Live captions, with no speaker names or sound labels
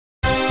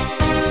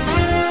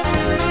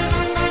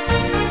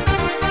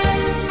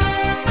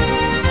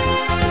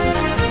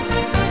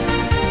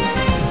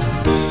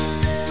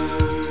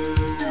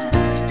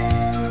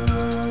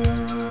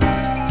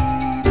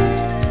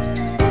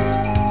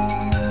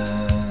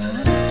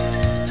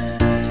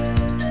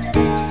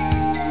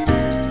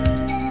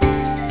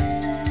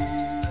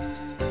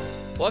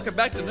Welcome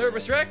back to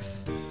Nervous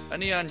Rex, a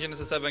Neon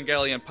Genesis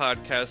Evangelion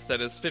podcast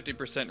that is 50%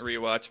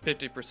 rewatch,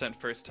 50%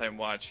 first time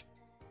watch,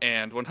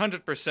 and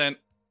 100%,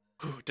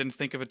 didn't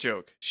think of a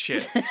joke.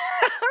 Shit.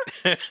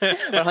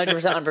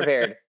 100%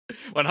 unprepared.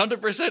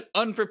 100%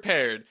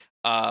 unprepared.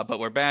 But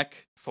we're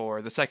back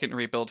for the second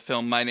rebuild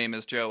film. My name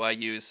is Joe. I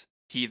use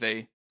he,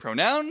 they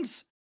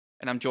pronouns,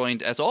 and I'm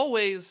joined, as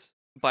always,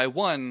 by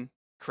one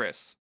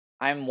Chris.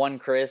 I'm one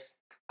Chris.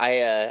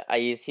 I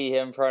use he,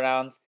 him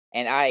pronouns,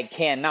 and I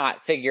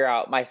cannot figure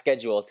out my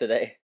schedule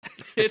today.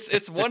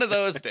 It's one of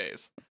those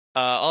days.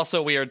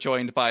 Also, we are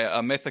joined by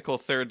a mythical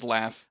third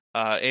laugh,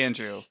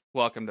 Andrew.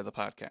 Welcome to the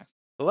podcast.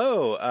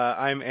 Hello,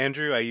 I'm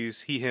Andrew. I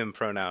use he, him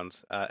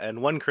pronouns,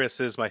 and One Chris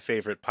is my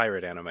favorite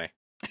pirate anime.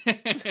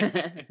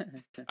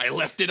 I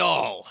left it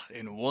all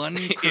in one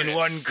Chris. In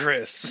one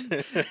Chris.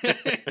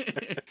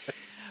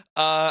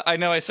 I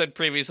know I said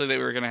previously that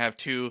we were going to have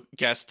two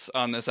guests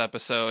on this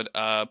episode.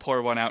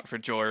 Pour one out for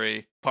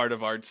Jory. Part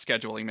of our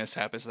scheduling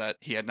mishap is that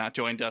he had not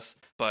joined us,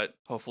 but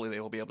hopefully they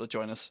will be able to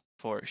join us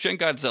for Shin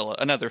Godzilla,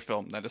 another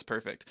film that is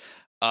perfect.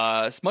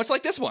 It's much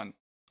like this one.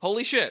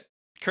 Holy shit.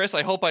 Chris,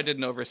 I hope I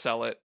didn't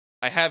oversell it.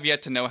 I have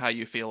yet to know how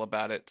you feel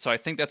about it, so I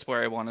think that's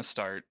where I want to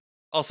start.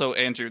 Also,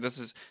 Andrew, this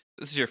is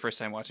your first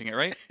time watching it,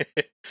 right?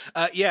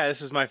 Yeah,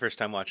 this is my first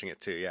time watching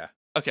it too, yeah.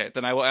 Okay,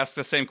 then I will ask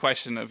the same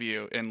question of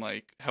you in,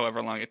 like,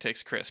 however long it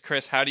takes Chris.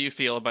 Chris, how do you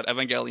feel about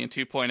Evangelion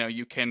 2.0?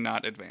 You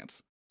cannot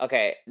advance.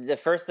 Okay, the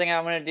first thing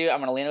I'm going to do, I'm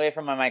going to lean away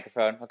from my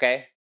microphone,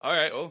 okay? All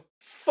right, oh.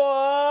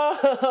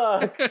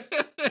 Fuck!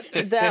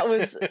 That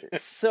was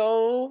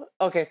so...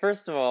 Okay,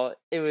 first of all,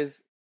 it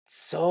was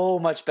so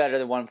much better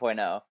than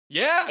 1.0.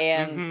 Yeah!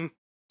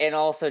 And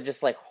also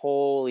just like,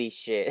 holy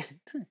shit.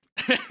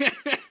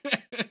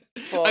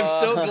 I'm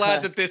so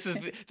glad that this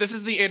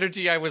is the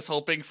energy I was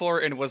hoping for,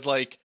 and was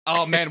like,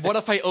 oh man, what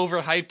if I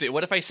overhyped it?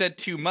 What if I said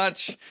too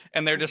much?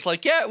 And they're just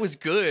like, yeah, it was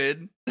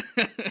good.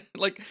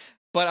 Like,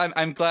 but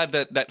I'm glad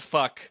that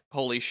fuck,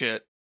 holy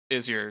shit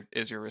is your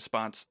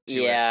response to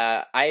it.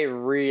 Yeah, I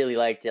really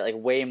liked it, like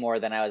way more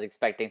than I was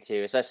expecting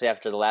to, especially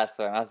after the last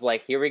one. I was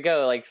like, here we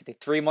go, like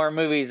 3 more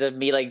movies of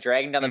me like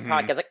dragging down the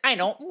podcast. Like, I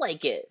don't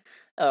like it.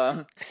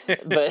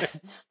 But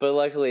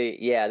luckily,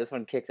 yeah, this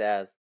one kicks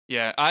ass.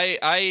 Yeah,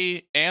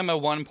 I am a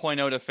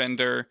 1.0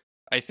 defender.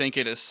 I think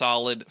it is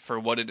solid for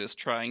what it is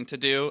trying to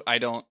do. I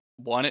don't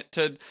want it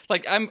to,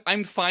 like,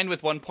 I'm fine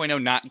with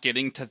 1.0 not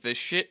getting to this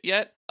shit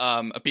yet,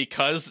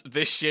 because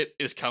this shit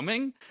is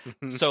coming.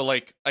 So,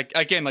 like,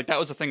 again, like, that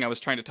was the thing I was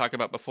trying to talk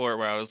about before,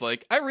 where I was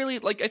like, I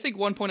think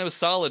 1.0 is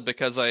solid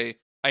because I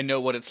know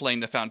what it's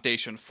laying the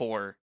foundation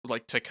for,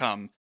 like, to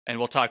come. And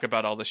we'll talk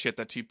about all the shit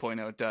that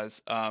 2.0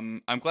 does.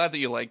 I'm glad that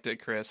you liked it,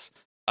 Chris.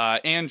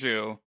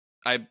 Andrew,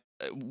 I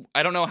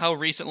don't know how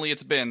recently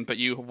it's been, but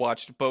you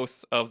watched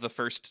both of the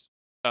first.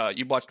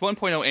 You watched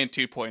 1.0 and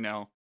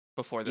 2.0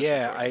 before this.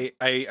 Yeah,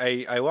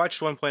 I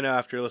watched 1.0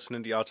 after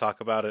listening to y'all talk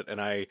about it,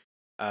 and I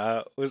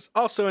was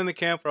also in the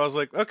camp where I was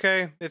like,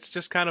 okay, it's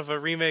just kind of a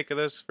remake of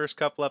those first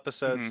couple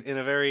episodes in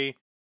a very,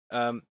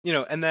 and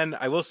then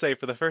I will say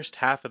for the first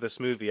half of this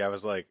movie, I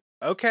was like,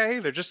 okay,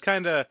 they're just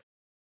kind of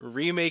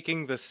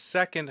remaking the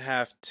second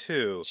half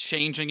too,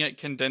 changing it,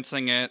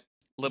 condensing it,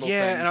 little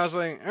yeah things. And I was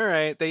like, all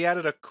right, they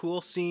added a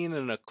cool scene in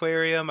an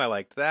aquarium, I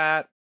liked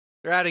that.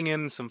 They're adding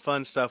in some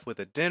fun stuff with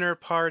a dinner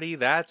party,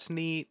 that's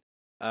neat.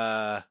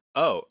 And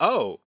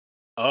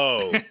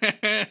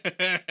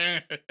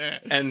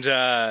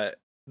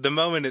the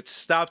moment it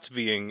stopped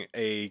being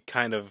a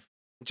kind of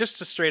just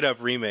a straight up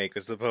remake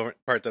is the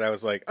part that I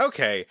was like,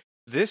 okay,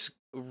 this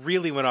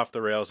really went off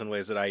the rails in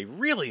ways that I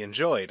really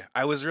enjoyed.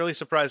 I was really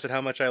surprised at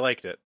how much I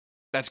liked it.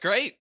 That's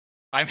great.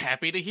 I'm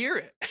happy to hear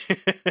it.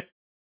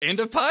 End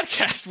of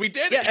podcast. We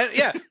did it.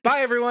 Yeah.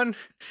 Bye, everyone.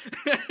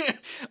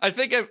 I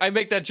think I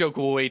make that joke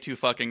way too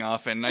fucking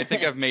often. I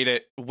think I've made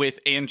it with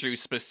Andrew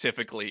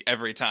specifically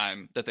every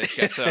time that they've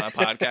guested on a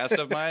podcast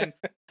of mine.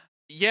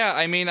 Yeah,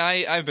 I mean,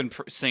 I've been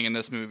singing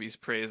this movie's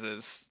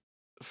praises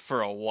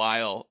for a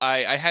while.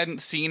 I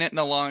hadn't seen it in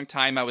a long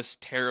time. I was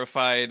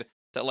terrified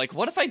that, like,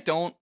 what if I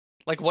don't?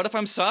 Like, what if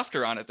I'm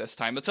softer on it this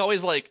time? It's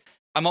always like,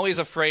 I'm always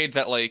afraid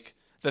that, like,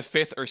 the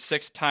 5th or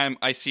 6th time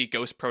I see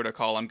Ghost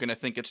Protocol, I'm gonna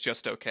think it's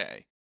just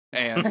okay.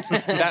 And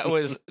that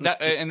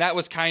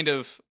was kind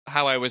of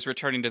how I was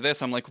returning to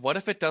this. I'm like, what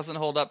if it doesn't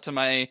hold up to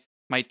my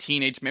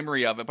teenage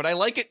memory of it? But I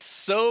like it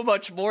so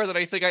much more than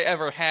I think I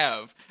ever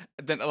have.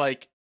 Than,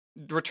 like,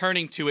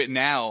 returning to it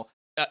now,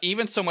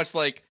 even so much,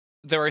 like,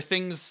 there are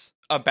things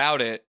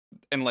about it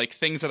and, like,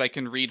 things that I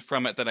can read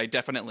from it that I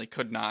definitely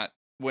could not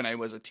when I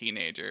was a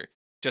teenager.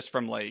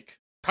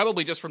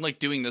 Probably just from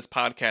doing this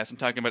podcast and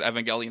talking about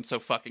Evangelion so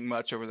fucking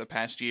much over the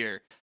past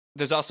year.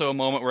 There's also a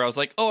moment where I was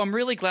like, oh, I'm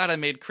really glad I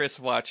made Chris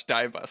watch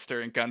Die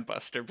Buster and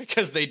Gunbuster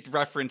because they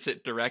reference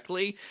it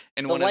directly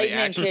in one of the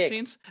action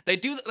scenes. They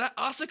do that.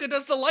 Asuka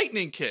does the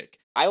lightning kick.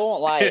 I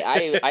won't lie.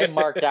 I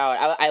marked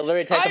out. I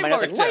literally typed in my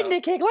notes, like,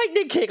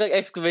 lightning kick, like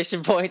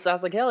exclamation points. I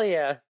was like, hell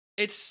yeah.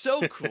 It's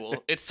so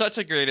cool. It's such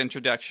a great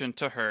introduction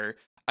to her.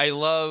 I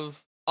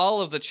love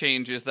all of the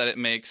changes that it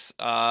makes.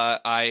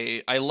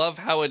 I love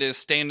how it is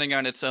standing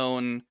on its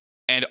own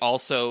and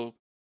also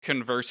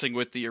conversing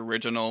with the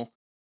original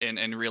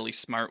in really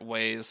smart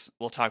ways.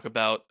 We'll talk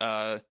about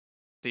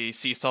the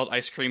sea salt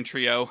ice cream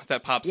trio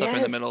that pops up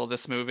in the middle of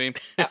this movie.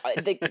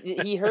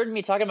 He heard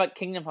me talking about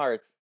Kingdom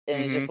Hearts,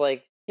 and he's just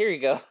like, "Here you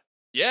go."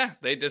 Yeah,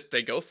 they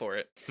go for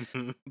it.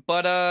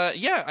 But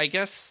yeah, I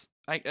guess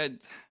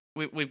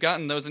we've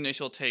gotten those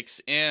initial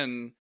takes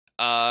in.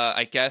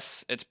 I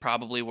guess it's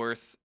probably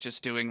worth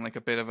just doing like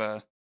a bit of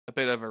a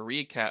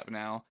recap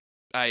now.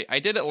 I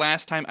did it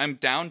last time. I'm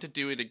down to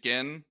do it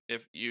again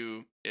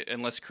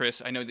unless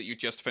Chris, I know that you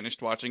just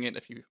finished watching it.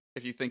 If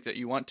you think that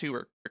you want to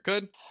or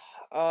could.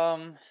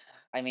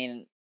 I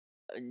mean,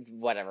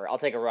 whatever. I'll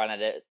take a run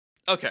at it.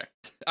 Okay,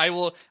 I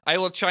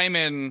will chime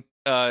in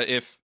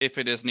if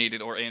it is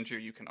needed, or Andrew,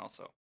 you can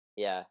also.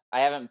 Yeah, I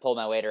haven't pulled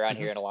my weight around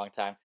here in a long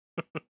time.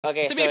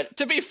 Okay,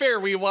 to be fair,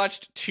 we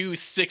watched 2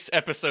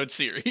 6-episode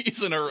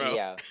series in a row.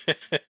 Yeah,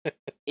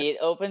 it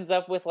opens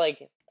up with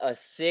like a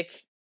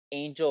sick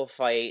angel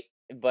fight,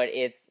 but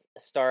it's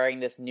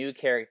starring this new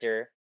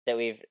character that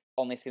we've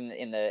only seen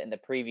in the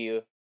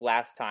preview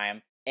last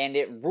time, and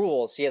it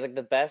rules. She has like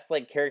the best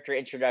like character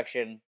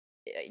introduction,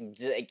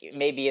 like,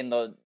 maybe in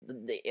the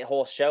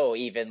whole show.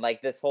 Even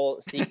like this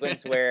whole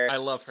sequence where I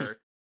love her.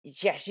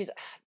 Yeah, she's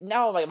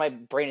now my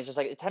brain is just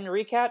like, time to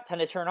recap, time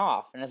to turn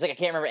off, and it's like I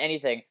can't remember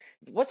anything.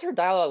 What's her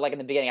dialogue like in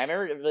the beginning? I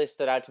remember it really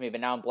stood out to me, but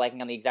now I'm blanking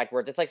on the exact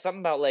words. It's like something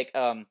about like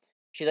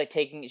she's like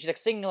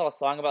singing a little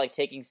song about like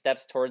taking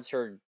steps towards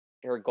her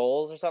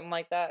goals or something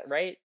like that,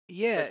 right?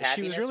 Yeah,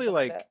 she was really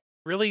like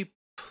really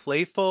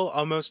playful,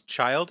 almost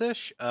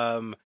childish,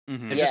 and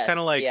just kind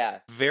of like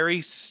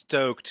very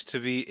stoked to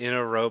be in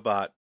a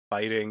robot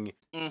fighting,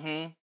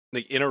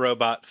 like in a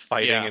robot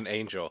fighting an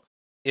angel.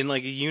 In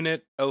like a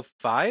Unit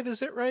 05,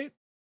 is it right?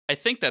 I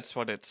think that's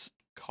what it's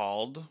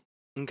called.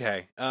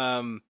 Okay.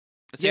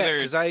 It's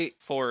either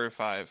 4 or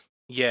 5.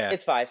 Yeah.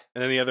 It's 5.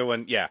 And then the other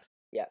one, yeah.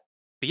 Yeah.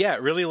 But yeah,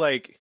 really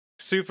like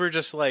super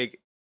just like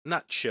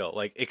not chill,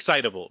 like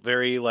excitable.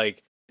 Very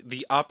like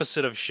the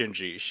opposite of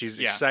Shinji. She's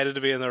excited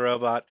to be in the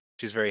robot.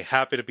 She's very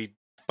happy to be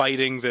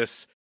fighting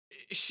this.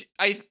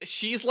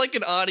 She's like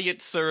an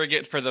audience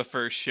surrogate for the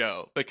first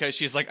show, because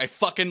she's like, I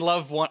fucking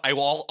love all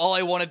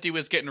I want to do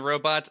is get in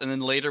robots, and then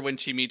later when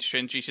she meets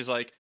Shinji, she's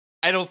like,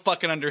 I don't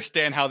fucking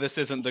understand how this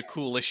isn't the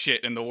coolest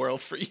shit in the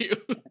world for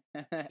you.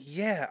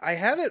 Yeah, I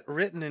have it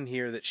written in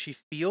here that she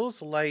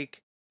feels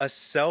like a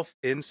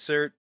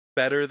self-insert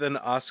better than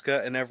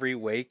Asuka in every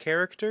way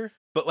character,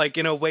 but like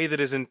in a way that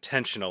is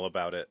intentional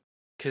about it.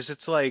 Because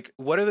it's like,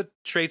 what are the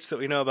traits that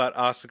we know about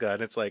Asuka?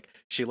 And it's like,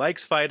 she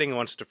likes fighting and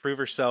wants to prove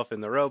herself in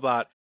the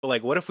robot. But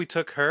like, what if we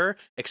took her,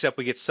 except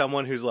we get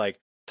someone who's like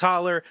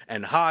taller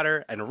and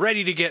hotter and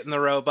ready to get in the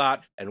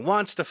robot and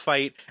wants to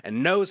fight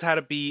and knows how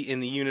to be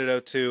in the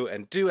Unit 02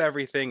 and do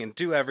everything.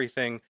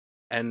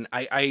 And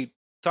I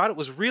thought it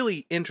was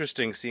really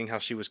interesting seeing how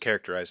she was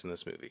characterized in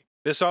this movie.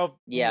 This all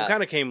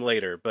kind of came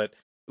later, but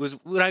it was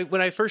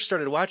when I first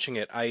started watching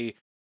it,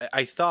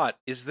 I thought,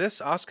 is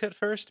this Asuka at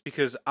first?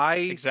 Because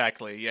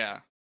exactly, yeah.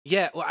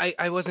 Well,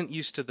 I wasn't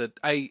used to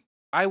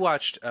I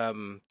watched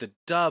the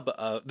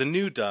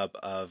new dub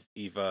of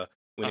Eva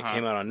when it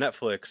came out on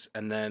Netflix,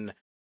 and then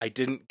I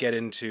didn't get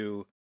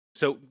into.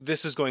 So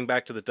this is going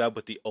back to the dub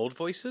with the old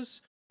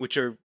voices, which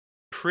are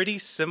pretty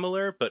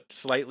similar but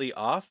slightly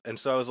off, and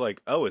so I was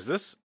like, oh, is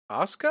this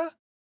Asuka?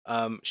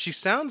 She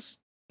sounds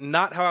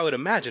not how I would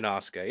imagine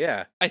Asuka.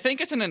 Yeah, I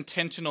think it's an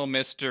intentional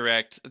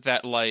misdirect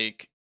that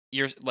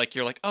you're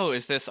like, oh,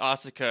 is this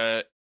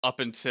Asuka, up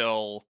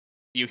until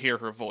you hear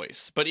her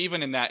voice. But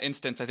even in that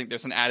instance, I think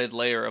there's an added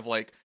layer of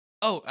like,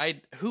 oh,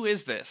 who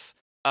is this?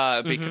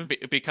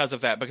 Because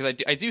of that, because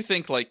I do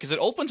think like, because it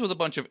opens with a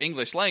bunch of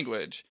English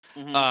language.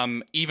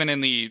 Even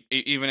in the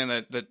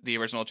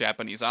original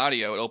Japanese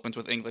audio, it opens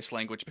with English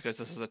language because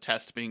this is a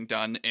test being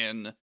done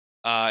in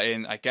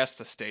I guess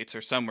the States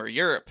or somewhere,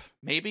 Europe,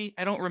 maybe,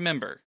 I don't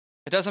remember.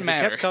 It doesn't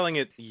matter. They kept calling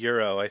it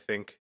Euro, I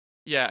think.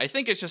 Yeah, I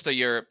think it's just a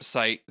Europe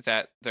site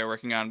that they're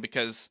working on,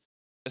 because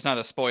it's not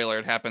a spoiler.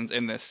 It happens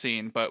in this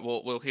scene, but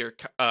we'll hear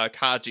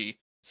Kaji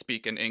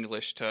speak in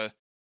English to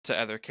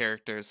other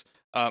characters.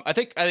 I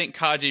think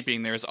Kaji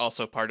being there is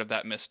also part of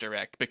that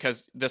misdirect,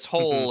 because this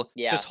whole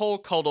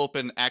cold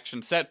open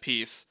action set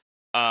piece,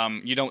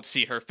 you don't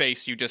see her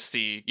face. You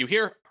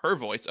hear her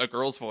voice, a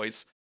girl's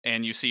voice,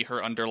 and you see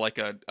her under like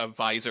a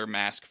visor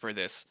mask for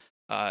this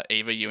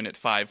Eva Unit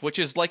 5, which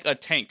is like a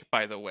tank,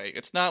 by the way.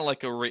 It's not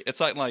like it's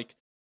not like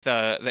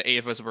the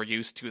Evas we're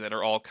used to that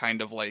are all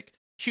kind of like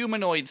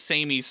humanoid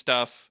samey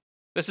stuff.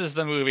 This is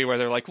the movie where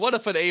they're like, what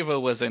if an Eva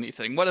was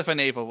anything? What if an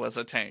Eva was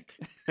a tank?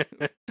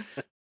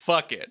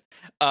 Fuck it.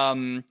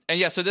 And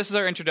yeah, so this is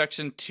our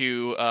introduction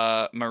to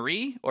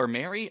Marie or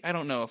Mary. I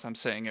don't know if I'm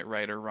saying it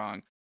right or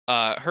wrong.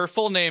 Her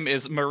full name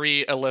is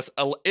Marie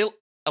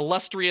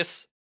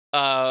Illustrious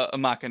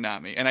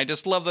Makanami, and I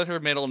just love that her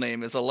middle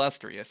name is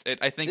Illustrious.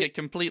 I think it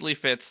completely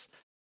fits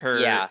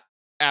her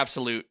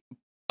absolute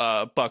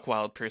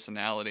buck-wild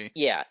personality.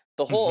 Yeah,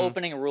 the whole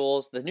opening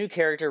rules, the new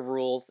character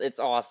rules, it's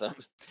awesome.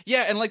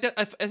 Yeah, and like that,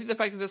 I think the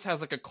fact that this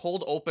has like a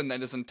cold open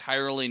that is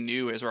entirely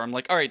new is where I'm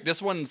like, all right,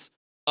 this one's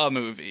a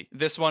movie.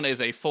 This one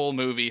is a full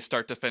movie,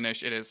 start to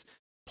finish. It is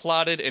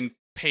plotted and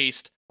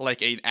paced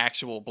like an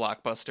actual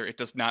blockbuster. It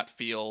does not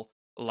feel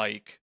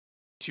like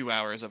 2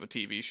 hours of a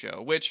TV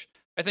show, which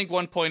I think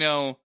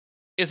 1.0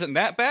 isn't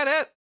that bad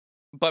at,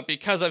 but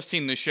because I've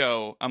seen the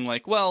show, I'm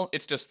like, well,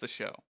 it's just the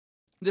show.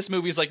 This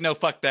movie's like, no,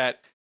 fuck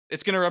that.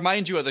 It's going to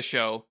remind you of the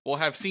show. We'll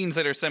have scenes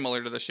that are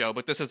similar to the show,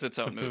 but this is its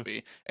own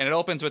movie. And it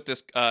opens with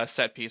this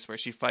set piece where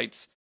she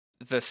fights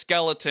the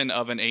skeleton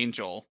of an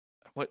angel.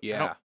 What?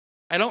 Yeah.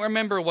 I don't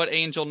remember what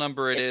angel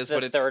number it's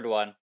but it's the third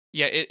one.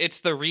 Yeah, it's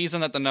the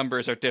reason that the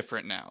numbers are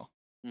different now.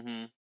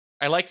 Mm-hmm.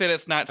 I like that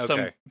it's not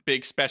some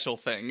big special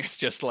thing. It's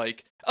just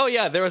like, oh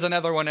yeah, there was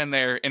another one in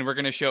there, and we're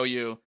going to show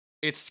you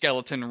its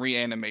skeleton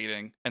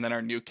reanimating, and then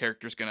our new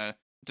character's going to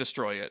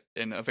destroy it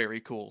in a very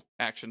cool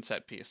action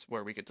set piece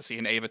where we get to see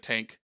an Ava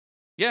tank.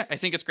 Yeah, I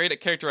think it's great at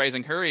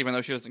characterizing her, even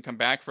though she doesn't come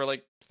back for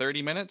like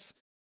 30 minutes.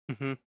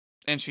 Mm-hmm.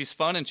 And she's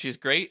fun and she's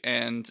great.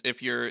 And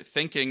if you're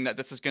thinking that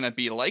this is going to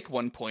be like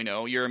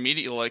 1.0, you're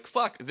immediately like,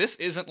 fuck, this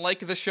isn't like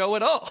the show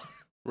at all.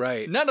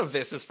 Right. None of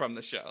this is from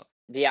the show.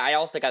 Yeah, I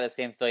also got the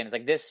same feeling. It's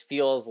like, this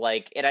feels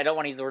like, and I don't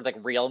want to use the words like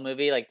real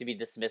movie, like to be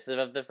dismissive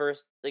of the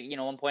first, like,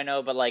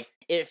 1.0, but like,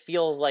 it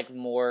feels like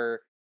more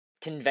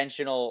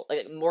conventional,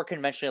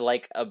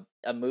 like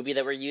a movie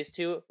that we're used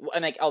to.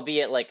 And like,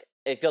 albeit like,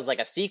 it feels like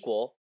a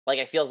sequel. Like,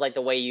 it feels like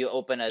the way you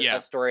open a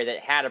story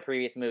that had a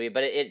previous movie,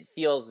 but it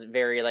feels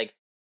very like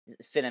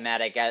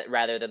cinematic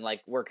rather than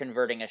like we're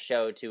converting a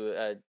show to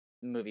a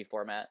movie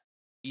format.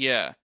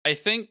 Yeah, I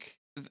think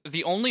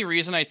the only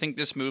reason I think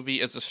this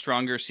movie is a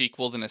stronger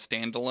sequel than a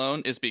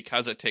standalone is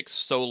because it takes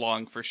so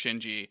long for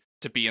Shinji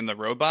to be in the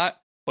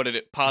robot, but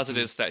it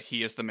posits that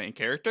he is the main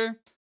character.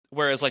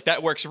 Whereas, like,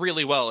 that works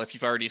really well if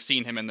you've already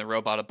seen him in the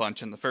robot a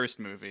bunch in the first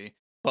movie.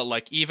 But,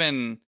 like,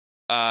 even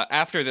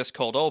after this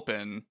cold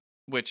open,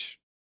 which,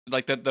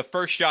 like, the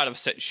first shot of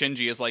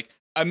Shinji is, like,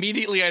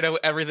 immediately I know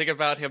everything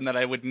about him that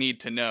I would need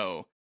to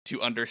know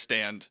to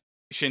understand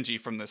Shinji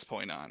from this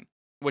point on.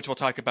 Which we'll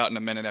talk about in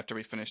a minute after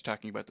we finish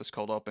talking about this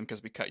cold open,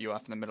 because we cut you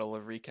off in the middle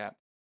of a recap.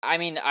 I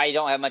mean, I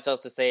don't have much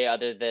else to say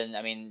other than,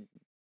 I mean,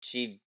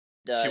 she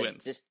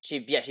wins. She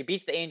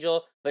beats the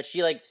angel, but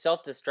she like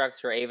self-destructs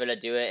for Ava to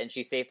do it, and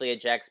she safely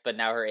ejects, but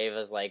now her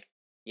Ava's like,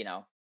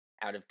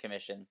 out of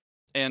commission.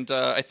 And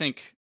I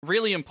think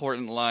really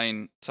important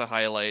line to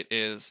highlight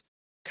is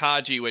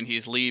Kaji, when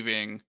he's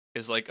leaving,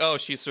 is like, oh,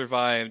 she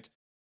survived.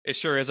 It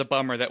sure is a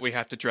bummer that we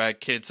have to drag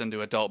kids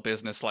into adult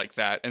business like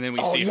that. And then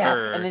we see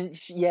her. And then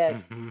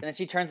and then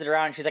she turns it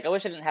around and she's like, I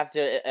wish I didn't have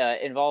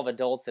to involve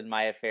adults in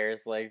my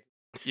affairs. Like,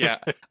 yeah.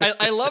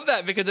 I love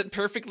that because it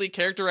perfectly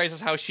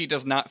characterizes how she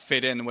does not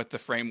fit in with the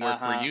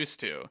framework we're used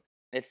to.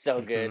 It's so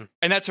good.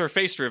 And that's her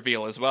face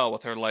reveal as well,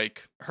 with her,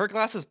 like, her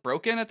glasses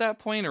broken at that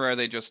point, or are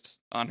they just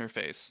on her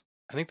face?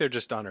 I think they're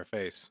just on her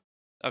face.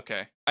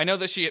 Okay. I know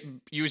that she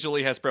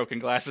usually has broken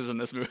glasses in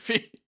this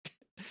movie.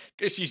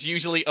 Because she's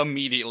usually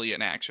immediately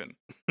in action.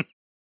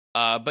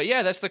 But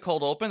yeah, that's the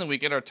cold open, and we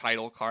get our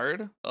title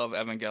card of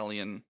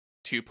Evangelion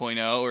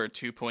 2.0 or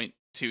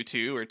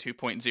 2.22 or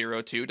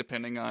 2.02,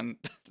 depending on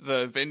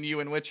the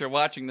venue in which you're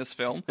watching this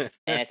film.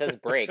 And it says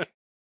break.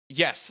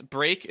 Yes,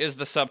 break is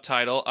the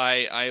subtitle.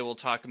 I will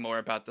talk more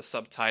about the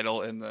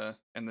subtitle and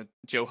the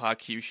Joe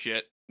Q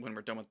shit when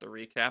we're done with the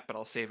recap, but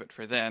I'll save it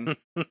for then.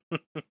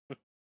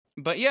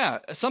 But yeah,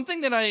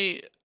 something that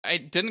I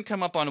didn't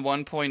come up on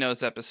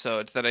 1.0's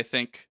episodes that I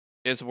think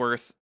is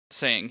worth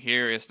saying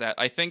here is that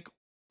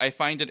I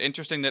find it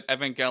interesting that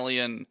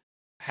Evangelion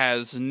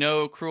has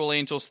no Cruel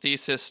Angel's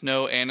Thesis,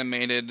 no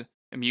animated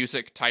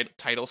music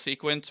title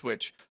sequence,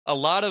 which a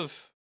lot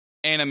of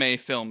anime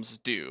films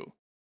do.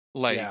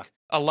 Like,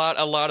 a lot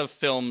of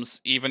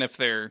films, even if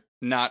they're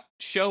not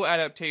show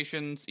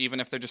adaptations, even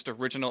if they're just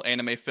original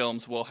anime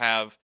films, will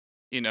have,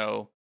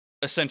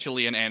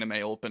 essentially an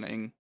anime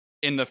opening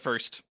in the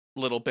first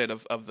little bit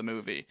of the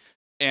movie.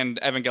 And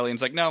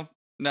Evangelion's like, no,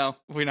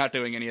 we're not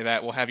doing any of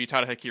that. We'll have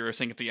Utada Hikaru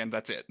sing at the end,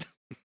 that's it.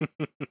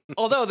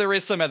 Although there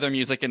is some other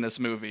music in this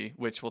movie,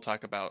 which we'll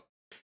talk about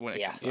when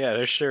it comes up. Yeah,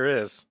 there sure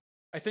is.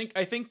 I think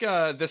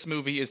this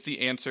movie is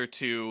the answer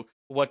to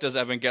what does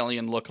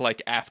Evangelion look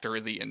like after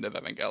the end of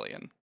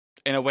Evangelion,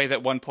 in a way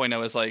that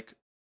 1.0 is like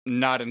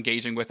not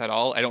engaging with at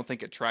all. I don't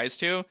think it tries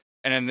to,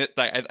 and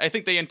I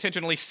think they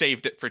intentionally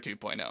saved it for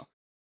 2.0.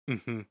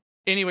 Mm-hmm.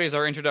 Anyways,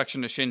 our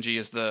introduction to Shinji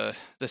is the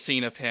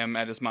scene of him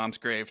at his mom's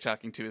grave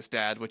talking to his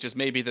dad, which is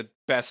maybe the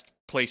best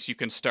place you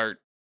can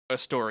start a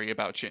story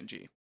about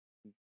Shinji.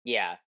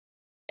 Yeah.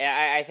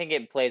 I think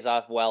it plays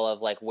off well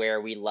of like where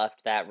we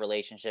left that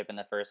relationship in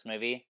the first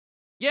movie.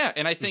 Yeah,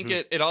 and I think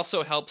it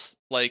also helps,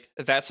 like,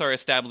 that's our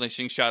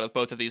establishing shot of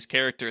both of these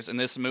characters, and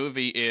this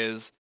movie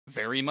is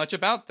very much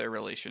about their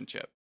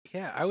relationship.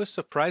 Yeah, I was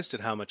surprised at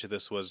how much of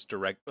this was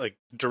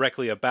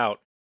directly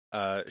about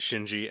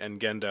Shinji and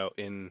Gendo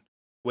in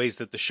ways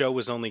that the show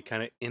was only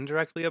kind of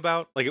indirectly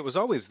about. Like, it was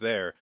always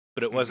there,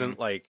 but it wasn't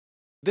like,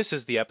 this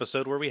is the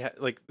episode where we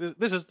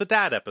this is the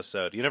dad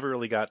episode. You never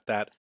really got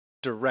that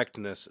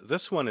directness.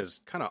 This one is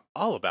kind of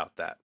all about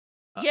that.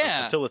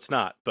 Yeah. Until it's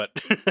not, but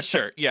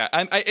sure. Yeah.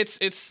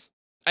 It's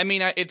I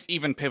mean, it's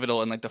even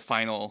pivotal in like the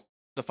final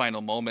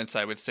moments.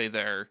 I would say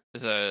there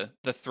the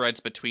threads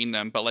between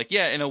them, but like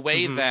in a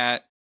way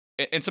that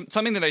and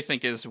something that I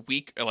think is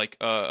weak, like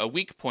a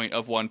weak point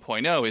of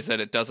 1.0 is that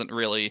it doesn't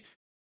really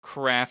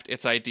craft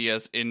its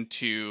ideas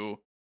into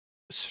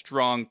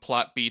strong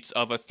plot beats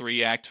of a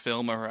 3-act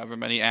film or however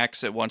many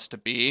acts it wants to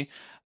be.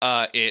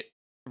 It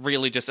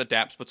really just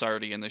adapts what's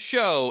already in the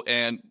show,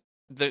 and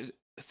the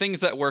things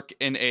that work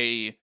in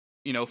a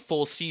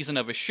full season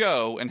of a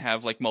show and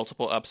have like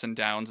multiple ups and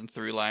downs and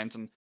through lines,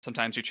 and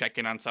sometimes you check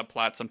in on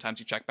subplots, sometimes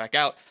you check back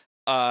out,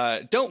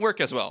 don't work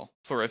as well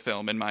for a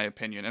film, in my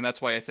opinion. And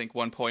that's why I think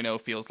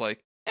 1.0 feels like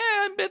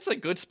it's a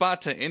good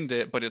spot to end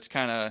it, but it's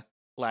kind of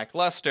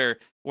lackluster.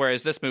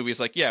 Whereas this movie is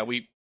like,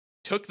 we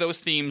took those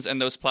themes and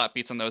those plot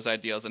beats and those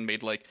ideas and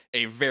made like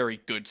a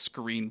very good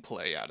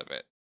screenplay out of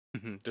it.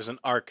 There's an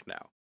arc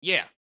now.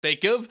 Yeah. They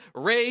give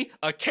Rey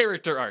a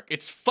character arc.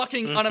 It's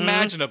fucking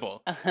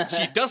unimaginable.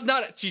 She does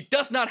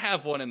not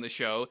have one in the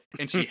show,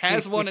 and she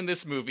has one in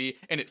this movie,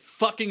 and it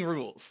fucking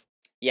rules.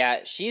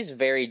 Yeah, she's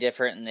very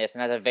different in this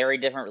and has a very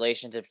different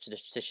relationship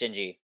to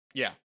Shinji.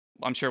 Yeah,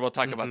 I'm sure we'll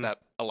talk about that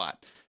a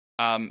lot.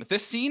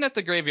 This scene at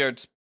the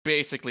graveyard's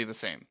basically the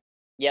same.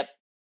 Yep.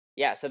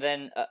 Yeah, so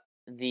then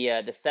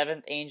the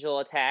seventh angel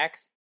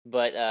attacks,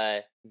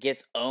 but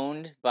gets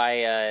owned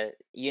by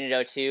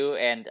Unit 02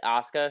 and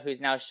Asuka,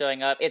 who's now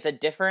showing up. It's a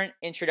different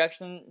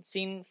introduction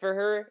scene for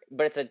her,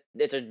 but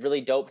it's a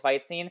really dope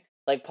fight scene.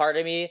 Like, part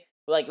of me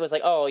was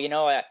like, oh,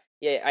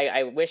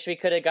 I wish we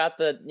could have got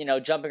the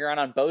jumping around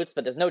on boats,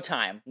 but there's no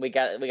time. We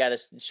got a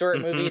short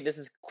movie. This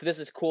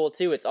is cool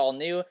too. It's all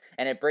new,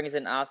 and it brings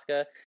in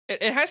Asuka.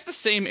 It has the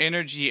same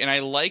energy, and I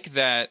like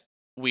that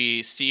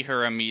we see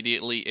her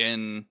immediately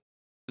in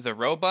the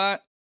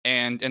robot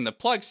and in the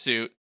plug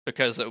suit,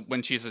 because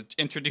when she's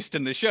introduced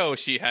in the show,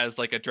 she has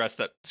like a dress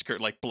that skirt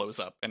like blows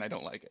up, and I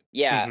don't like it.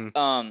 Yeah.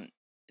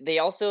 They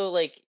also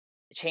like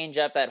change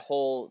up that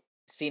whole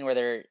scene where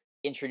they're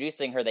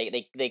introducing her.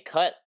 They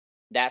cut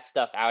that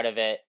stuff out of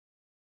it,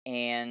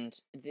 and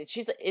it's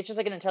just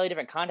like an entirely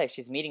different context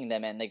she's meeting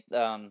them in. Like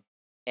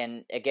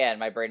and again,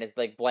 my brain is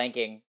like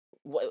blanking.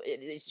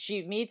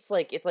 She meets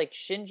it's like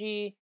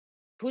Shinji.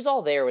 Who's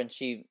all there when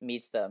she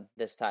meets them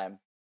this time?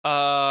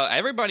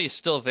 Everybody's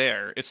still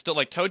there. It's still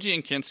like Toji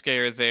and Kinsuke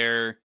are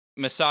there.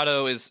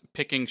 Misato is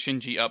picking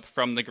Shinji up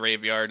from the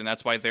graveyard, and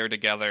that's why they're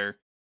together.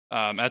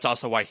 That's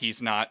also why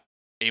he's not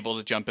able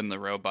to jump in the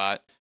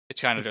robot.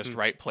 It's kind of just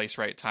right place,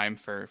 right time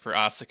for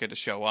Asuka to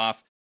show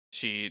off.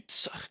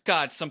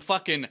 Some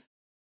fucking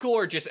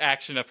gorgeous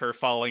action of her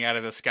falling out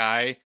of the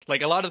sky.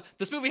 Like,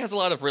 this movie has a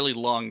lot of really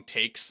long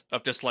takes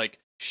of just like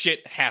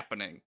shit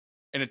happening,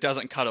 and it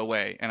doesn't cut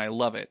away, and I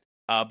love it.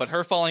 But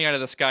her falling out of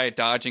the sky,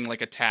 dodging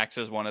like attacks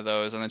is one of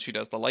those, and then she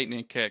does the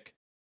lightning kick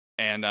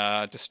and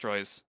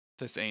destroys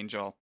this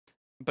angel.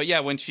 But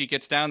yeah, when she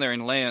gets down there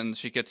and lands,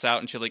 she gets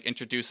out and she like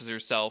introduces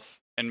herself,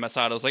 and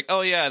Masato's like,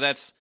 "Oh yeah,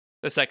 that's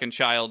the second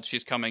child.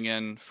 She's coming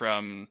in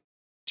from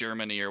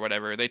Germany or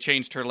whatever." They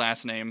changed her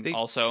last name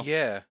also.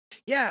 Yeah,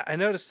 I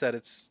noticed that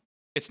it's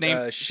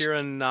named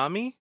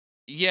Shiranami.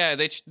 Yeah,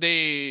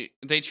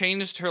 they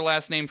changed her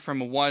last name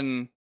from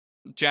one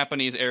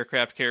Japanese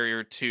aircraft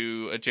carrier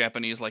to a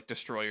Japanese like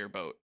destroyer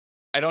boat.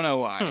 I don't know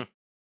why.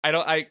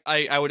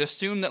 I would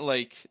assume that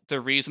like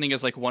the reasoning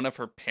is like one of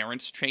her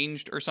parents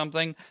changed or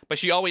something, but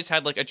she always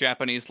had like a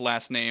Japanese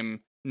last name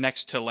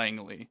next to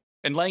Langley,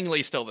 and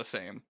Langley's still the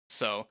same.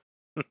 So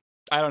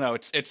I don't know.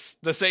 It's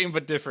the same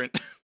but different.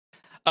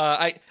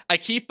 I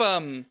keep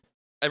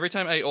every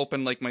time I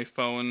open like my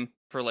phone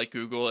for like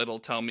Google, it'll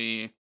tell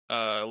me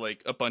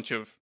like a bunch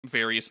of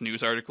various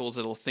news articles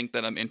it'll think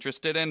that I'm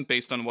interested in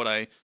based on what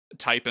I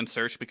type and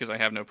search, because I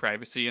have no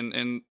privacy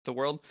in the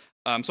world.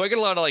 So I get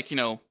a lot of like,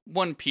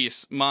 One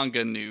Piece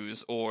manga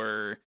news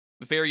or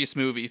various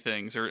movie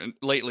things, or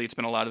lately it's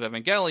been a lot of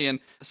Evangelion.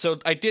 So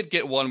I did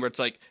get one where it's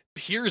like,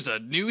 here's a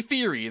new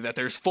theory that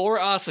there's 4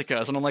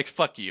 Asukas, and I'm like,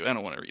 fuck you, I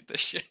don't want to read this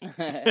shit.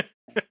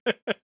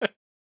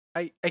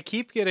 I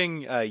keep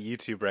getting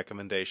YouTube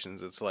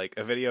recommendations. It's like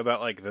a video about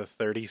like the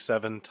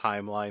 37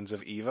 timelines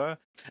of Eva,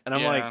 and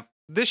I'm like,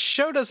 this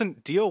show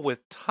doesn't deal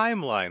with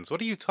timelines. What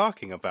are you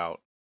talking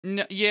about?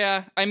 No,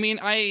 yeah, I mean,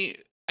 I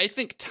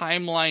think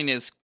timeline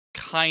is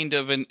kind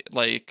of an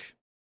like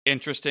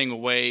interesting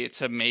way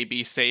to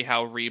maybe say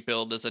how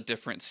Rebuild is a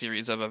different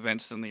series of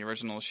events than the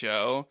original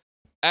show.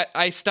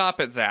 I stop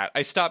at that.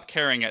 I stop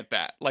caring at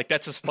that. Like,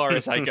 that's as far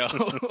as I go.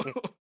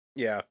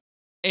 Yeah.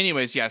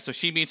 Anyways, yeah, so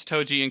she meets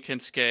Toji and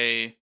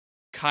Kinsuke,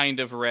 kind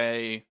of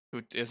Rey,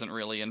 who isn't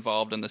really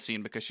involved in the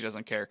scene because she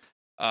doesn't care.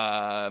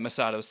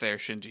 Masato's there,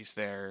 Shinji's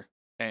there.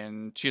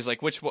 And she's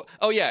like, which one?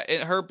 Oh,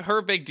 yeah.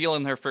 Her big deal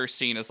in her first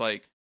scene is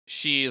like,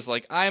 she's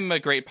like, I'm a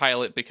great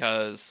pilot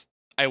because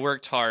I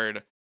worked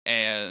hard,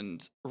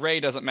 and Rey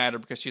doesn't matter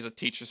because she's a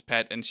teacher's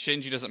pet, and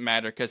Shinji doesn't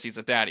matter because he's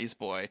a daddy's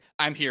boy.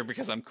 I'm here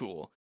because I'm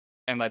cool.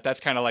 And like, that's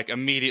kind of like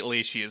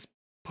immediately she is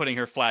putting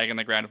her flag in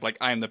the ground of like,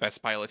 I'm the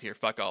best pilot here.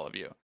 Fuck all of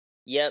you.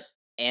 Yep.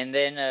 And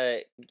then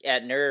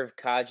at Nerve,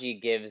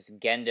 Kaji gives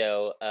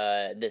Gendo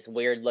this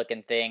weird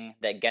looking thing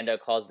that Gendo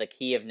calls the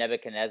Key of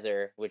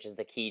Nebuchadnezzar, which is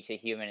the key to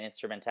human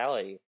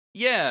instrumentality.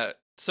 Yeah,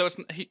 so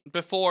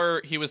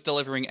before he was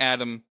delivering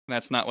Adam,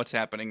 that's not what's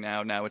happening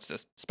now. Now it's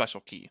this special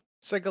key.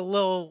 It's like a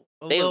little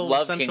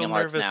love central Kingdom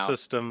Hearts nervous now.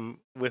 system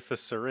with a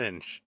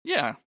syringe.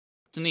 Yeah,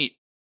 it's neat.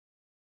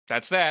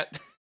 That's that.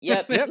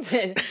 Yep.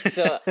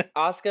 So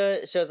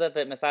Asuka shows up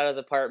at Misato's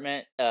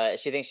apartment.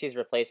 She thinks she's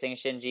replacing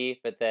Shinji,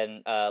 but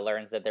then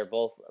learns that they're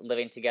both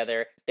living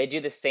together. They do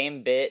the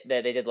same bit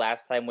that they did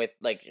last time with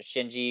like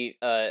Shinji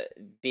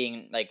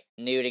being like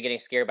nude and getting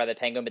scared by the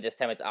penguin, but this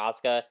time it's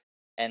Asuka.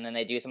 And then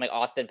they do some like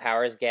Austin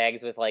Powers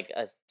gags with like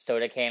a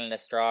soda can and a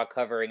straw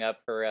covering up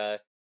her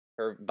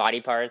body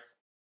parts.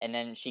 And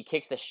then she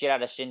kicks the shit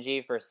out of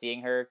Shinji for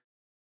seeing her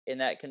in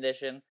that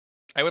condition.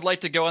 I would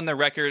like to go on the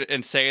record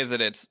and say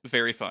that it's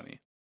very funny.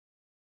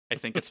 I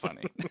think it's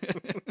funny.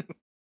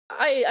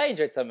 I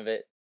enjoyed some of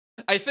it.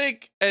 I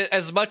think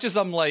as much as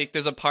I'm like,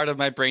 there's a part of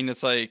my brain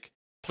that's like,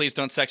 please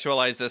don't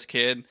sexualize this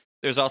kid.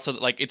 There's also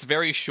like, it's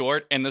very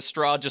short, and the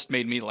straw just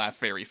made me laugh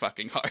very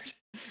fucking hard.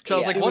 Because I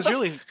was like,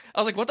 I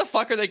was like, what the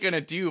fuck are they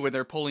gonna do when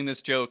they're pulling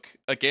this joke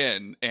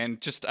again? And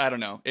just, I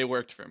don't know, it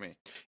worked for me.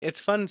 It's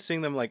fun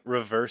seeing them like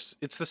reverse.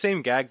 It's the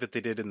same gag that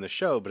they did in the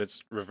show, but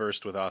it's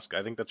reversed with Asuka.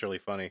 I think that's really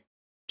funny.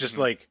 Just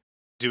like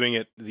doing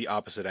it the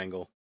opposite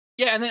angle.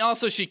 Yeah, and then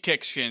also she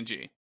kicks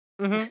Shinji.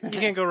 Mm-hmm. You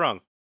can't go wrong.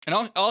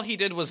 And all he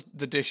did was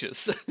the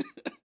dishes.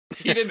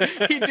 He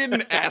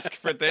didn't ask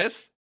for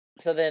this.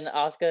 So then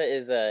Asuka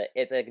is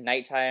it's like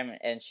nighttime,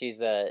 and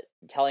she's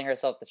telling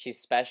herself that she's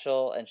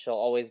special and she'll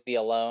always be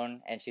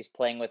alone, and she's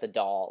playing with a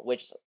doll,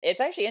 which it's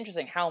actually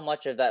interesting how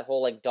much of that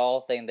whole like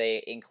doll thing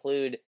they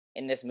include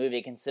in this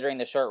movie, considering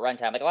the short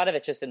runtime. Like a lot of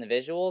it's just in the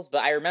visuals,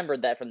 but I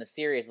remembered that from the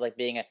series, like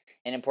being an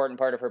important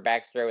part of her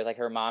backstory with like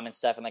her mom and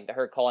stuff, and like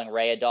her calling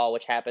Rei a doll,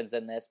 which happens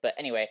in this. But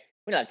anyway,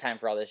 we don't have time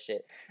for all this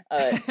shit.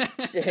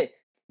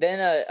 Then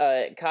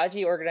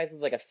Kaji organizes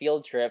like a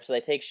field trip, so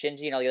they take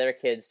Shinji and all the other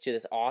kids to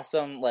this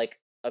awesome like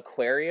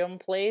aquarium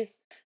place,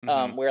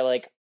 where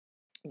like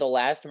the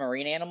last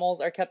marine animals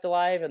are kept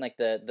alive, and like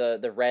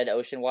the red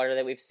ocean water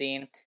that we've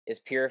seen is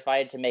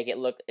purified to make it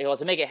look,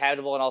 to make it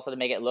habitable and also to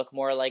make it look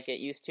more like it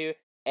used to.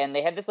 And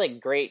they had this like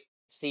great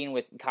scene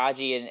with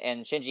Kaji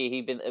and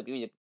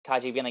Shinji.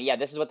 Kaji being like, yeah,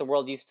 this is what the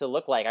world used to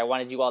look like. I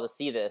wanted you all to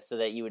see this so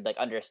that you would like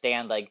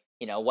understand like,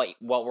 you know, what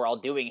we're all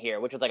doing here,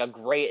 which was like a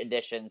great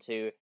addition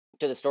to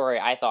the story,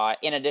 I thought,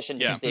 in addition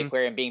to just the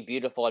aquarium being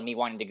beautiful and me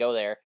wanting to go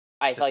there.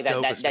 I feel like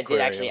that did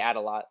actually add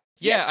a lot.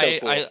 Yeah, so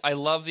cool. I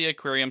love the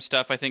aquarium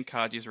stuff. I think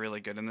Kaji's really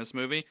good in this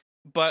movie.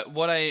 But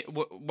what I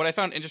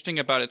found interesting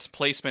about its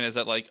placement is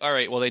that, like, all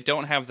right, well, they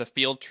don't have the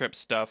field trip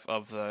stuff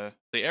of the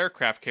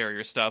aircraft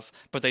carrier stuff,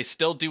 but they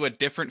still do a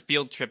different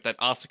field trip that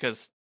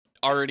Asuka's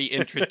already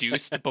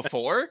introduced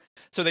before.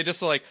 So they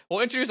just like,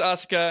 we'll introduce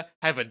Asuka,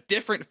 have a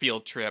different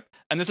field trip,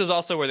 and this is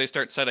also where they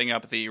start setting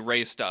up the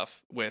Rei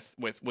stuff with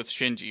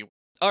Shinji.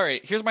 All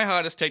right, here's my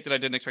hottest take that I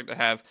didn't expect to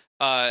have.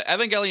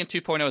 Evangelion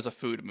 2.0 is a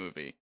food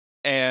movie,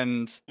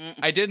 and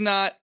I did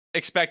not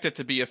expect it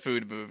to be a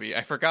food movie.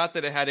 I forgot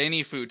that it had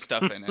any food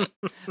stuff in it.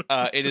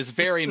 It is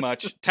very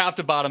much top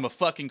to bottom a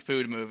fucking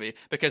food movie,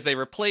 because they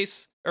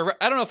replace, or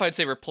I don't know if I'd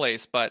say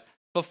replace, but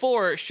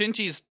before,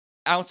 Shinji's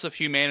ounce of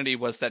humanity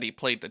was that he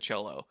played the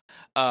cello.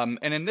 And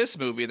in this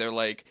movie, they're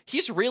like,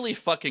 he's really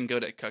fucking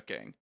good at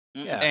cooking.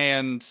 Yeah.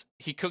 And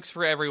he cooks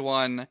for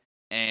everyone,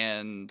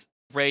 and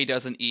Rei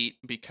doesn't eat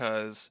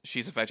because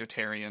she's a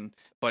vegetarian,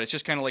 but it's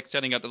just kind of like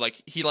setting up that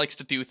like he likes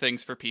to do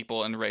things for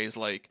people, and Rei's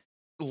like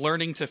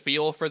learning to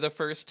feel for the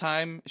first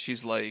time.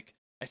 She's like,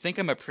 I think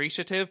I'm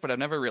appreciative, but I've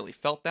never really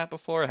felt that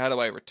before. How do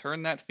I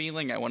return that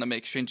feeling? I want to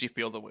make Shinji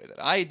feel the way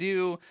that I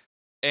do.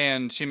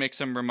 And she makes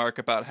some remark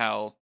about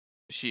how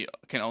she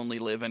can only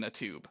live in a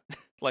tube,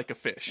 like a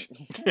fish.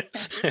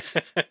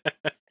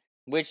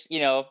 Which, you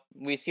know,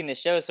 we've seen the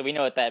show, so we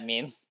know what that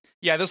means.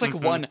 Yeah, there's like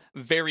one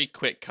very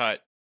quick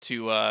cut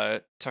to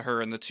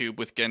her in the tube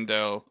with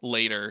Gendo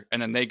later,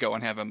 and then they go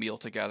and have a meal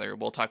together.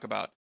 We'll talk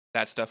about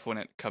that stuff when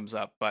it comes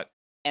up, but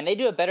and they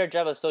do a better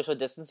job of social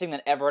distancing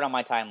than everyone on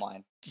my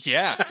timeline.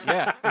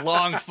 Yeah,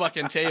 long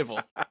fucking table.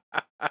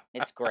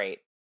 It's great.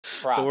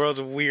 Props. The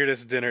world's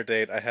weirdest dinner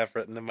date I have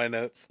written in my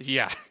notes.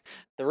 Yeah.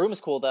 The room's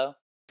cool though.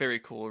 Very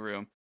cool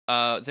room.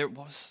 There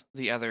was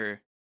the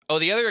other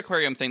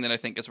aquarium thing that I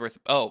think is worth.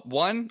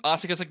 One,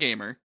 Asuka's a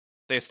gamer.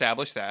 They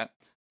established that.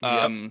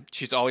 Yep.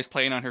 She's always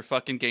playing on her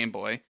fucking Game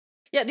Boy.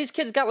 Yeah, these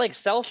kids got like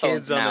cell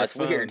phones now. It's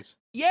weird.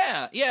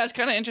 Yeah, it's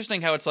kind of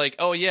interesting how it's like,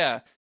 oh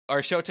yeah,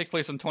 our show takes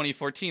place in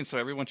 2014, so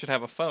everyone should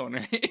have a phone,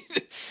 right?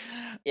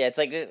 Yeah, it's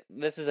like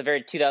this is a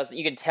very 2000.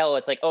 You can tell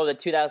it's like, oh, the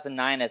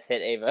 2009 has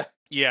hit, Ava.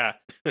 Yeah.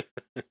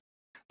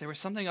 There was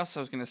something else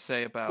I was going to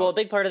say about. Well, a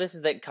big part of this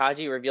is that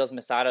Kaji reveals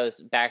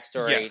Misato's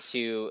backstory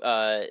to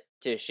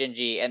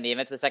Shinji and the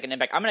events of the Second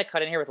Impact. I'm going to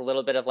cut in here with a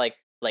little bit of like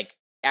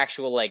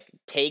actual like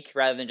take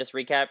rather than just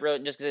recap,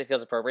 just because it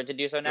feels appropriate to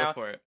do so now.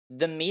 Go for it.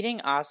 The meeting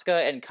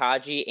Asuka and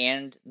Kaji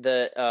and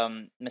the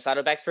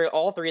Masato backstory,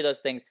 all three of those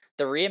things,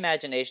 the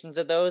reimaginations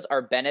of those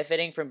are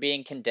benefiting from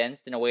being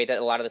condensed in a way that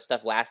a lot of the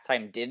stuff last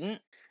time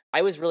didn't.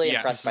 I was really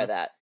impressed by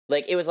that.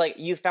 Like, it was like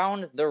you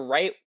found the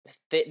right...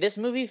 this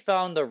movie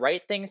found the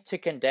right things to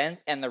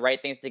condense and the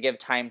right things to give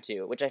time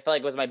to, which I felt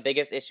like was my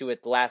biggest issue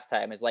with last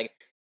time, is like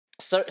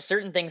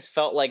certain things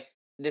felt like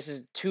this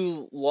is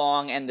too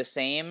long and the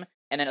same,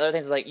 and then other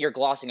things like you're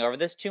glossing over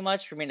this too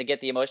much for me to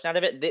get the emotion out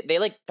of it. They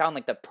like found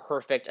like the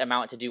perfect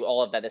amount to do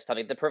all of that this time,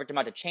 like the perfect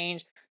amount to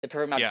change, the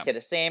perfect amount to stay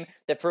the same,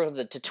 the perfect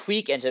amount to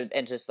tweak and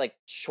to just like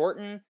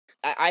shorten.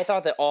 I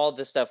thought that all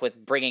this stuff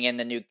with bringing in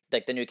the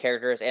new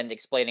characters and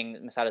explaining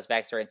Masato's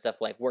backstory and stuff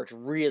like worked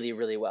really,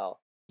 really well.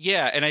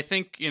 Yeah, and I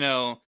think,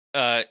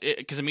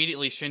 because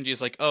immediately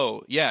Shinji's like,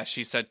 oh, yeah,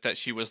 she said that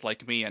she was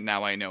like me and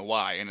now I know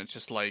why. And it's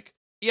just like,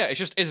 yeah,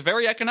 it's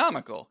very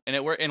economical.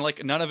 And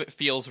like none of it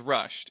feels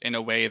rushed in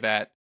a way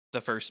that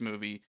the first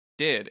movie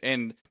did.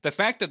 And the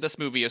fact that this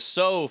movie is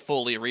so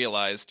fully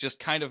realized just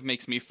kind of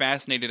makes me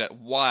fascinated at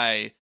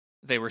why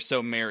they were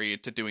so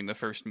married to doing the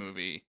first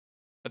movie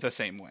the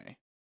same way.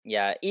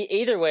 Yeah,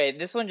 either way,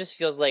 this one just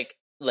feels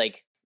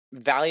like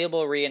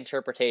valuable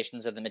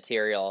reinterpretations of the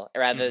material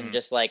rather than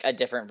just like a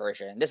different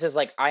version. This is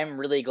like, I'm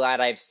really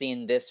glad I've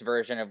seen this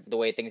version of the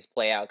way things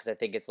play out, because I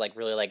think it's like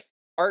really like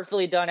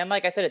artfully done, and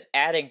like I said, it's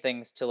adding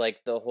things to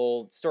like the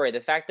whole story. The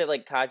fact that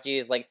like Kaji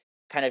is like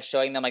kind of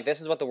showing them like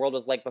this is what the world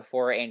was like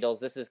before Angels,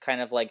 this is kind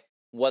of like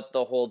what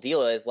the whole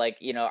deal is, like,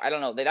 I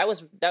don't know, that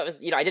was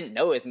I didn't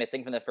know it was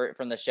missing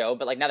from the show,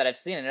 but like now that I've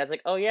seen it, I was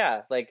like, oh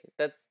yeah, like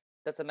that's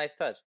a nice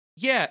touch.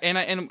 Yeah, and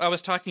I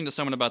was talking to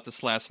someone about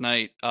this last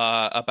night,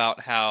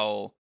 about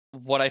how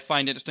what I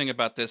find interesting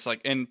about this, like,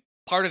 and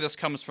part of this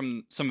comes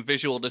from some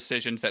visual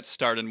decisions that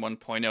start in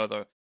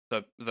 1.0,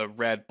 the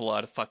red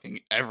blood fucking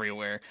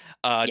everywhere,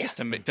 just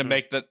to make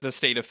the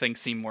state of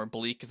things seem more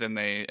bleak than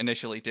they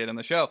initially did in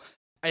the show.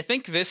 I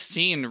think this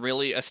scene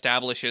really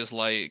establishes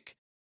like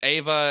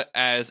Eva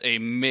as a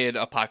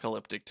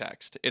mid-apocalyptic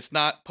text. It's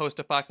not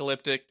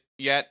post-apocalyptic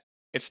yet.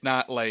 It's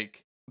not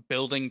like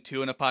building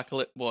to an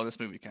apocalypse. Well, this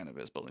movie kind of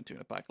is building to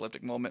an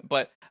apocalyptic moment,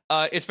 but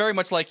it's very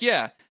much like,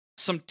 yeah,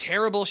 some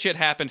terrible shit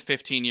happened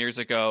 15 years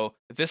ago.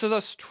 This is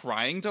us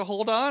trying to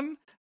hold on.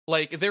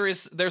 Like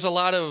there's a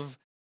lot of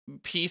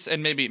peace,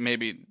 and maybe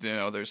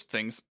there's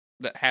things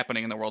that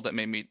happening in the world that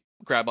made me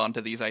grab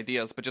onto these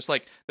ideas, but just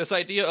like this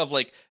idea of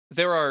like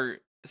there are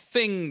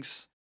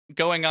things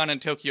going on in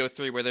Tokyo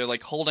 3 where they're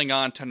like holding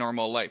on to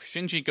normal life.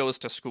 Shinji goes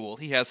to school,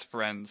 he has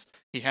friends,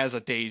 he has a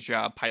day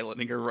job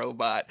piloting a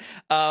robot,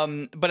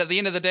 but at the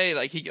end of the day,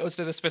 like he goes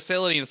to this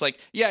facility and it's like,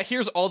 yeah,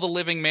 here's all the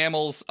living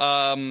mammals,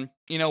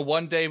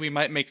 one day we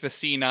might make the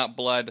sea not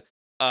blood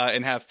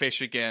and have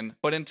fish again,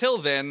 but until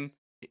then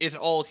it's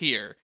all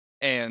here.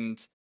 And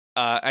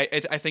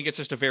I think it's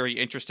just a very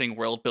interesting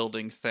world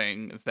building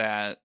thing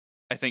that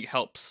I think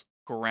helps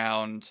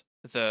ground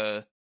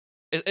the...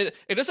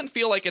 It doesn't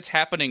feel like it's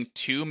happening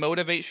to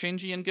motivate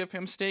Shinji and give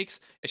him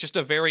stakes. It's just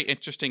a very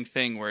interesting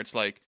thing where it's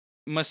like,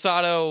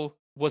 Masato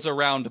was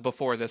around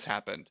before this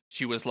happened.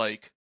 She was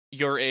like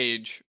your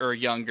age or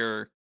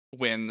younger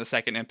when the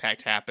second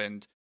impact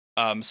happened.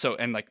 So,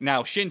 and like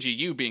now Shinji,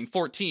 you being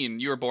 14,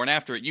 you were born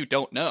after it, you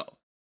don't know.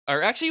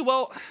 Or actually,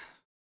 well,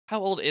 how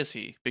old is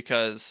he?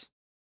 Because...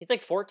 he's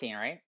like 14,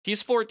 right?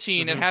 He's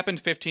 14. It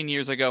happened 15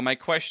 years ago. My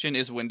question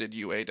is, when did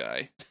Yue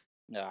die?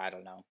 No, I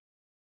don't know.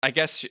 I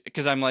guess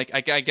because I'm like,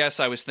 I guess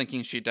I was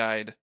thinking she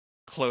died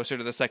closer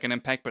to the second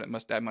impact, but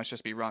that must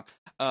just be wrong.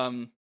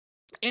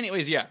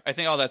 Anyways, yeah, I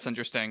think all that's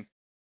interesting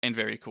and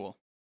very cool.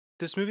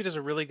 This movie does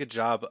a really good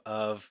job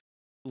of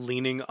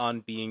leaning on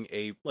being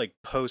a like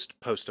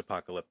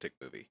post-apocalyptic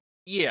movie.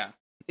 Yeah.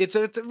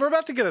 We're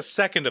about to get a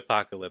second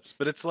apocalypse,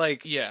 but it's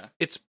like, yeah,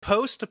 it's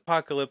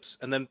post-apocalypse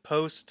and then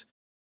post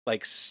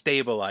like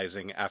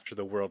stabilizing after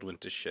the world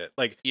went to shit.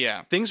 Like,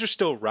 yeah, things are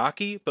still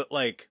rocky, but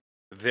like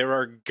there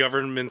are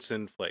governments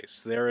in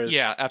place. There is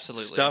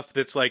absolutely stuff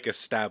that's like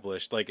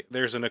established. Like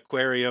there's an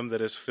aquarium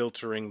that is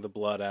filtering the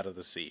blood out of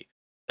the sea.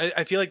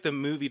 I feel like the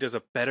movie does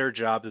a better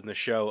job than the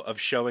show of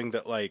showing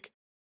that like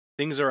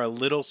things are a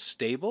little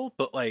stable,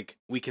 but like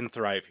we can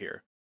thrive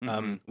here.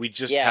 We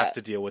just have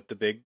to deal with the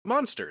big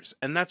monsters,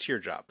 and that's your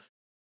job.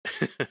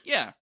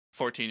 Yeah,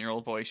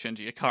 14-year-old boy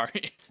Shinji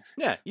Ikari.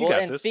 Yeah, you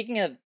got and this.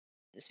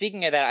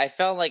 Speaking of that, I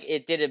felt like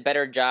it did a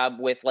better job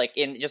with, like,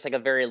 in just, like, a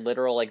very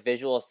literal, like,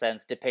 visual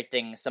sense,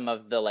 depicting some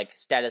of the, like,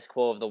 status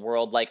quo of the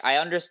world. Like, I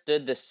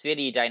understood the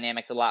city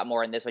dynamics a lot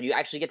more in this one. You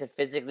actually get to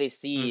physically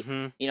see,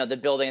 the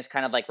buildings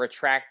kind of, like,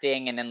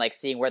 retracting and then, like,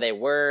 seeing where they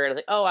were. I was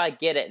like, oh, I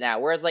get it now.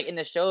 Whereas, like, in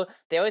the show,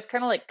 they always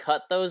kind of, like,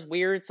 cut those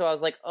weird, so I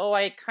was like, oh,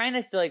 I kind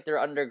of feel like they're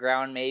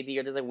underground, maybe,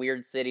 or there's, like,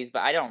 weird cities,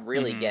 but I don't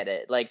really get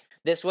it. Like,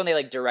 this one, they,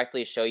 like,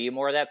 directly show you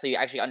more of that, so you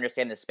actually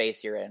understand the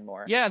space you're in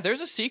more. Yeah,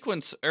 there's a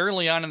sequence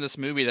early on in this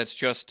movie that's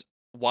just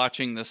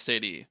watching the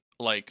city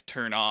like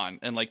turn on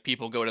and like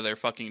people go to their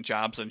fucking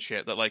jobs and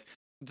shit, that like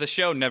the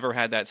show never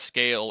had that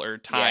scale or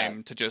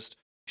time to just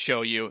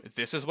show you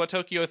this is what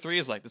Tokyo 3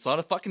 is like. There's a lot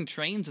of fucking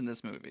trains in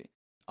this movie.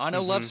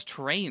 Anno loves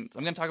trains.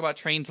 I'm going to talk about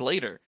trains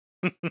later.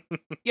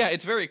 Yeah,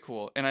 it's very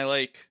cool, and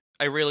I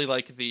really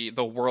like the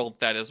world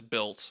that is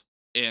built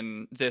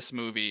in this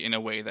movie in a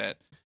way that,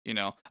 you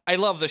know, I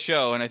love the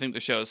show and I think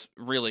the show's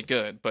really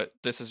good, but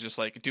this is just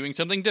like doing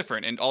something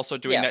different and also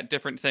doing that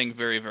different thing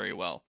very, very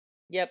well.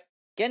 Yep.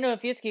 Gendo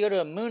and Fusky go to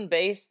a moon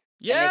base.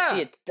 Yeah. And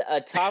they see a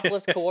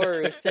topless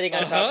Kaworu sitting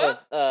on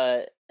top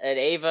of an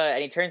Ava,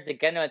 and he turns to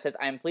Gendo and says,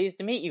 "I'm pleased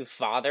to meet you,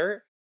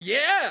 father."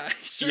 Yeah,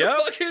 he sure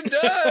fucking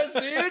does,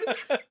 dude.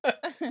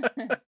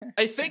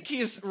 I think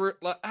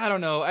I don't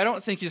know. I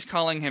don't think he's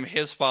calling him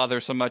his father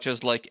so much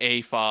as like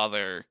a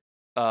father.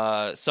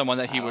 Someone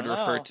that he would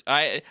refer to.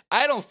 I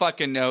don't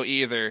fucking know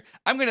either.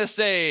 I'm gonna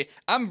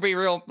be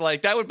real,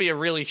 like, that would be a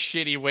really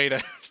shitty way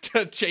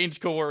to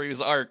change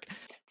Kaworu's arc.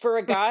 For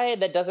a guy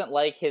that doesn't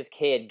like his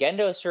kid,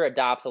 Gendo sure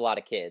adopts a lot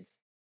of kids.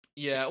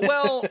 Yeah,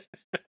 well,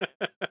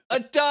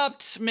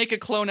 adopt, make a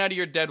clone out of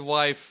your dead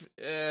wife,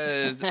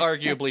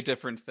 arguably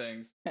different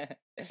things.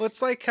 Well,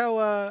 it's like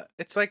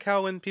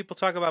how when people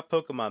talk about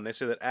Pokemon, they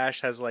say that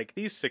Ash has like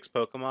these 6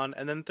 Pokemon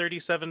and then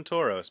 37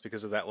 Tauros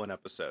because of that one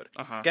episode.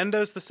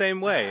 Gendo's the same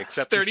way,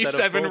 except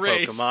 37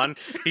 instead of Pokemon,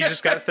 he's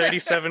just got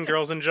 37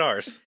 girls in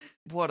jars.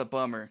 What a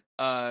bummer.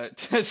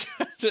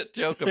 To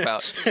joke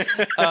about.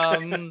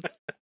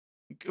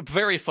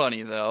 Very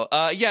funny though.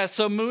 Yeah,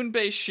 so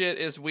moon-based shit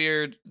is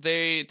weird.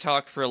 They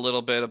talk for a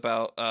little bit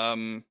about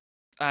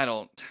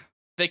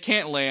they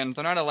can't land.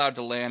 They're not allowed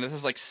to land. This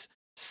is like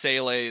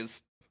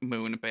Sele's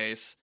moon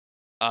base.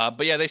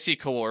 But yeah, they see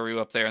Kaworu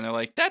up there and they're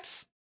like,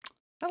 that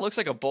looks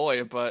like a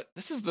boy, but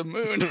this is the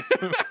moon.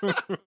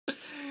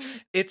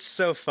 It's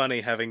so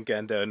funny having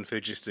Gendo and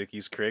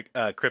Fujisuki's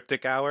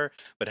cryptic hour,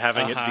 but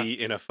having it be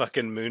in a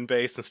fucking moon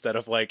base instead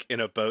of like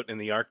in a boat in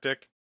the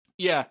Arctic.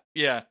 Yeah.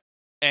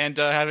 And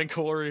having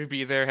Kaworu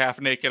be there half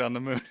naked on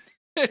the moon.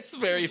 It's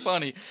very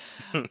funny.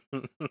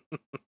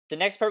 The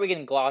next part we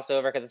can gloss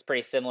over because it's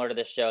pretty similar to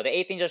this show. The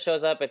 8th angel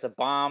shows up. It's a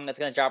bomb that's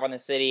going to drop on the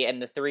city,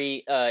 and the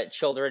 3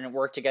 children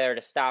work together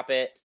to stop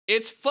it.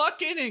 It's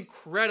fucking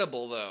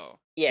incredible, though.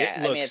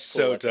 Yeah, it looks it's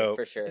so cool dope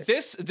for sure.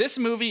 This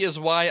movie is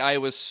why I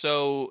was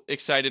so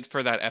excited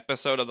for that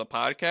episode of the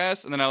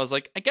podcast, and then I was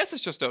like, I guess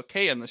it's just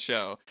okay in the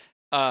show.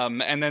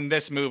 And then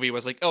this movie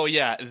was like, oh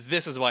yeah,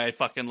 this is why I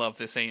fucking love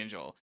this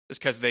angel. It's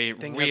because they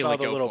really has all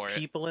the go little for it.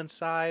 people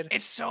inside.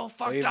 It's so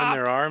fucked waving up.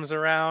 Their arms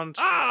around.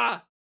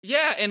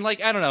 Yeah, and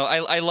like, I don't know.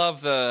 I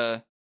love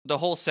the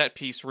whole set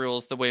piece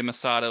rules. The way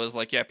Masato is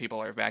like, yeah, people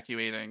are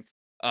evacuating.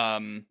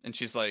 And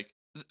she's like,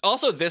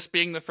 also this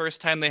being the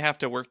first time they have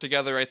to work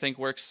together, I think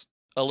works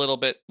a little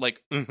bit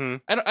like I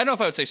don't know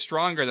if I would say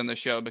stronger than the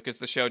show because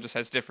the show just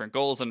has different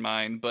goals in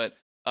mind, but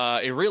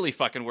it really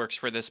fucking works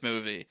for this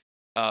movie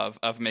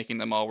of making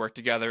them all work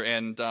together,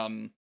 and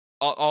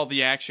all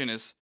the action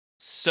is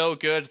so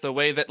good. The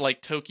way that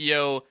like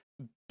Tokyo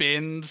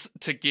bends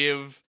to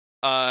give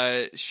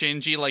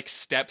Shinji like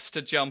steps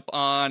to jump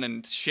on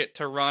and shit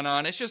to run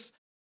on. It's just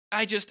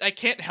I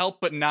can't help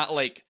but not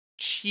like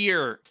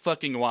cheer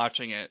fucking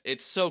watching it.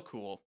 It's so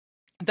cool.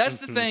 That's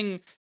the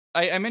thing.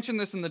 I mentioned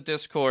this in the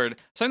Discord.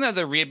 Something that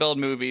the rebuild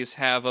movies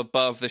have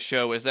above the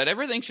show is that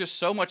everything's just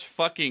so much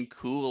fucking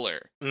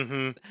cooler.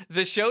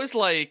 The show's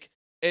like,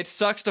 it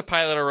sucks to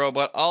pilot a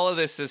robot. All of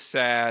this is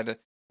sad.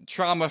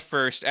 Trauma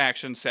first,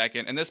 action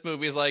second. And this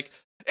movie is like,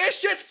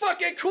 it's just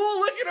fucking cool.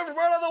 Look at him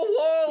run on the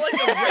wall like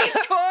a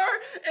race car,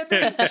 and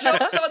then he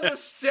jumps on the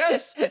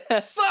steps.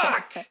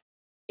 Fuck!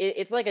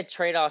 It's like a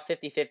trade-off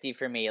 50-50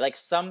 for me. Like,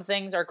 some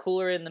things are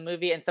cooler in the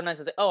movie, and sometimes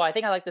it's like, oh, I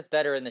think I like this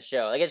better in the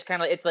show. Like, it's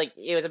kind of, it's like,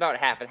 it was about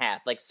half and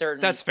half. Like, certain...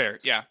 That's fair,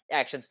 yeah.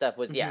 Action stuff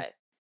was, yeah.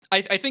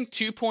 I think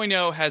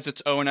 2.0 has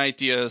its own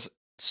ideas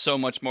so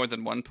much more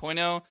than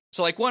 1.0.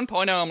 So, like,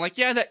 1.0, I'm like,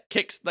 yeah, that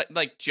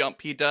like,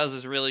 jump he does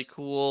is really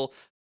cool.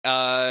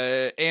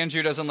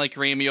 Andrew doesn't like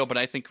Ramiel, but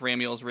I think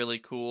Ramiel is really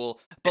cool.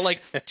 But,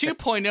 like,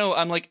 2.0,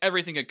 I'm like,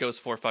 everything it goes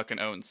for fucking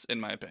owns,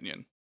 in my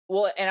opinion.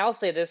 Well, and I'll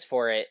say this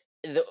for it.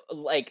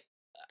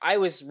 I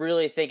was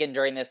really thinking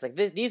during this, like,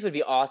 these would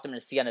be awesome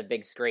to see on a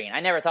big screen. I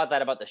never thought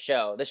that about the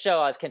show. The show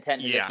I was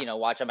content to just,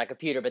 watch on my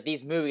computer, but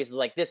these movies,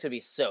 like, this would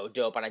be so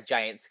dope on a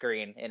giant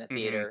screen in a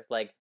theater.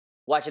 Like,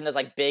 watching those,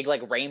 like, big,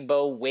 like,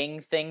 rainbow wing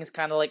things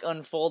kind of, like,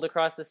 unfold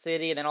across the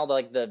city, and then all the,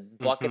 like, the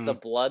buckets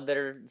of blood that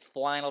are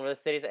flying over the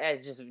city.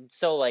 It's just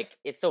so, like,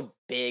 it's so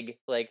big,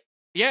 like...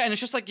 Yeah, and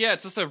it's just, like, yeah,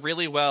 it's just a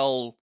really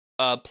well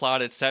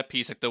plotted set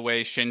piece, like, the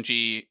way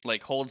Shinji,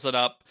 like, holds it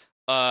up.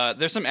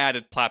 There's some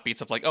added plot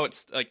beats of like, oh,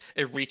 it's like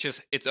it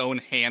reaches its own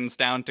hands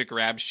down to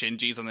grab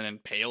Shinji's and then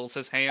impales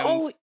his hands.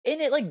 Oh, and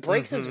it like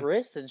breaks his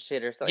wrists and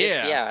shit or something.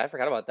 Yeah, I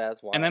forgot about that.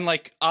 That's wild. And then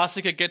like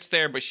Asuka gets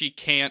there, but she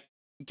can't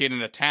get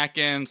an attack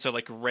in, so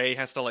like Rei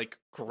has to like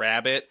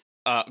grab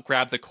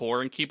the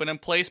core and keep it in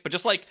place. But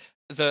just like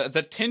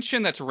the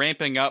tension that's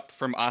ramping up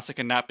from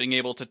Asuka not being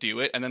able to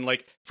do it, and then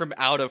like from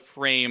out of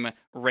frame,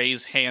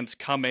 Rei's hands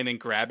come in and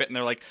grab it,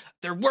 and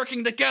they're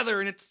working together,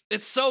 and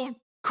it's so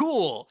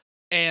cool.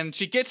 And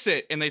she gets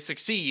it, and they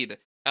succeed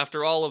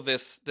after all of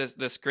this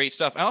great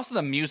stuff. And also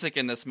the music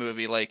in this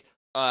movie, like,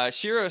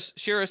 Shiro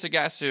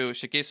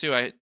Shigesu,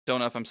 I don't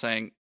know if I'm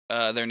saying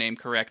their name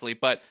correctly,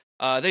 but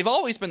they've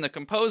always been the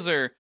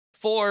composer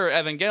for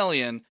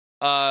Evangelion.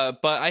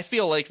 But I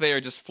feel like they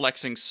are just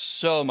flexing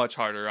so much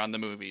harder on the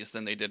movies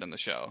than they did in the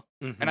show.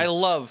 Mm-hmm. And I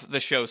love the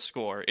show's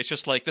score. It's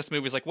just like, this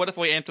movie's like, what if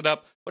we amped it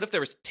up? What if there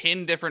was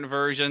 10 different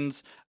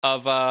versions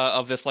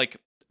of this like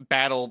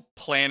battle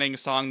planning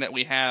song that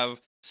we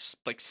have?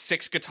 Like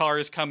 6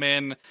 guitars come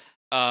in.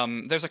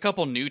 There's a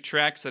couple new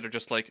tracks that are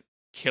just like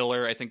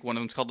killer. I think one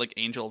of them's called like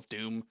Angel of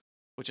Doom,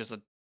 which is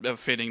a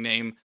fitting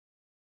name.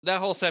 That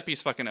whole set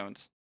piece fucking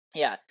owns.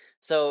 Yeah.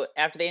 So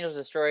after the Angel's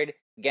destroyed,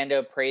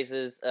 Gendo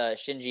praises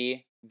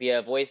Shinji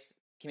via voice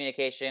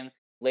communication.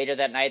 Later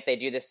that night, they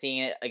do the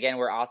scene again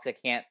where Asuka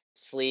can't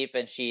sleep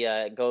and she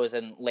goes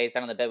and lays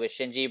down on the bed with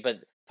Shinji.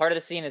 But part of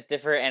the scene is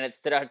different, and it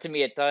stood out to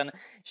me a ton.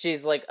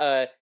 She's like,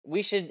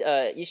 you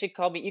should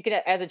call me, you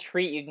can, as a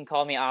treat, you can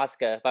call me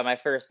Asuka by my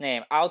first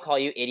name. I'll call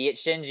you Idiot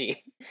Shinji.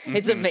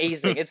 It's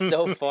amazing. It's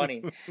so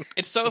funny.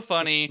 It's so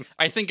funny.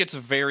 I think it's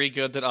very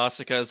good that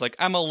Asuka is like,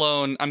 I'm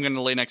alone, I'm going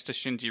to lay next to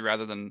Shinji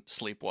rather than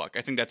sleepwalk.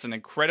 I think that's an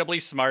incredibly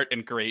smart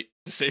and great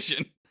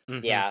decision.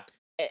 Mm-hmm. Yeah.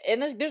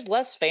 And there's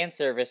less fan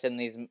service in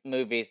these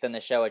movies than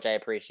the show, which I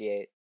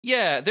appreciate.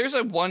 Yeah, there's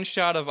a one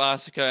shot of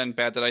Asuka in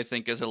bed that I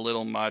think is a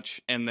little much,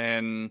 and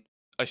then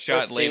a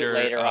shot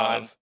later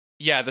on. of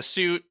the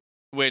suit,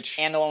 which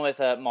and the one with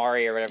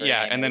Mari or whatever.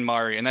 Yeah, and then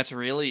Mari, and that's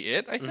really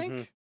it, I think.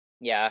 Mm-hmm.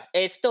 Yeah,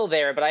 it's still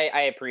there, but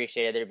I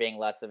appreciate there being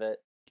less of it.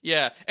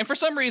 Yeah, and for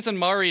some reason,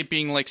 Mari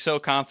being like so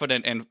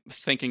confident and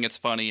thinking it's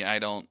funny,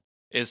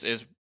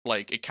 is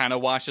like, it kind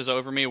of washes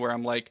over me where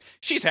I'm like,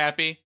 she's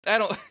happy.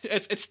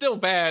 It's still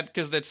bad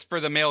because it's for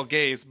the male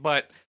gaze,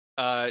 but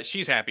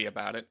she's happy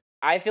about it.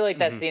 I feel like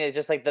that scene is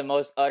just like the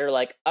most utter,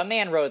 like, a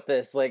man wrote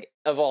this, like,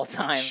 of all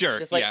time. Sure.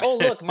 Just like, oh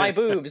look, my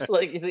boobs.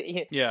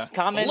 Like, yeah.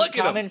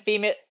 Common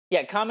female.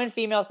 Yeah, common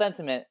female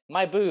sentiment.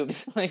 My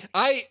boobs. Like,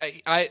 I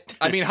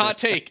mean, hot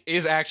take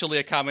is actually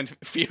a common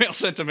female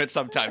sentiment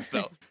sometimes,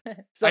 though.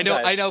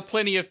 sometimes. I know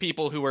plenty of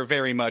people who are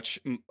very much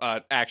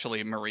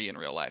actually Marie in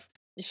real life.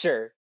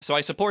 Sure. So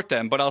I support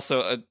them, but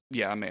also,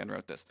 a man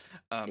wrote this,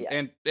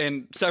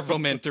 and several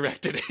men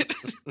directed it.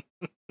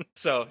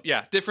 So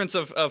yeah, difference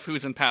of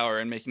who's in power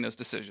and making those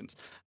decisions.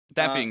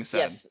 That being said,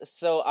 yes.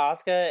 So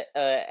Asuka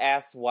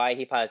asks why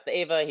he pilots the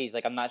Eva. He's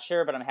like, I'm not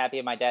sure, but I'm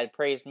happy my dad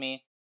praised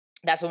me.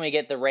 That's when we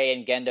get the Rei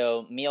and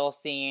Gendo meal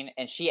scene,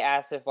 and she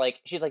asks if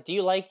she's like, do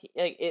you like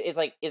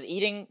is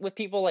eating with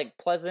people like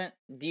pleasant?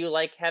 Do you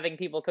like having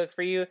people cook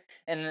for you?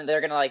 And then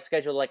they're gonna like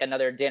schedule like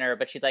another dinner,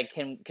 but she's like,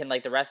 can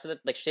like the rest of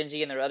like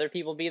Shinji and the other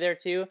people be there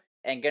too?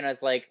 And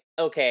Gendo's like,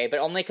 okay, but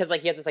only because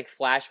like he has this like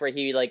flash where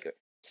he like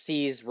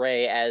sees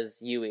Rei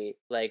as Yui,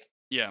 like,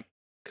 yeah,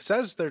 because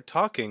as they're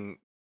talking,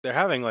 they're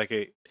having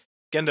like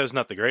Gendo's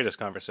not the greatest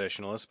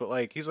conversationalist, but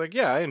like he's like,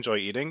 yeah, I enjoy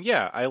eating,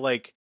 yeah, I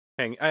like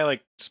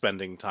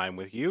spending time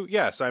with you,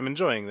 yes, I'm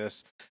enjoying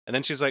this. And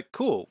then she's like,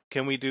 cool,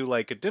 can we do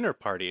like a dinner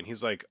party? And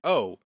he's like,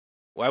 oh,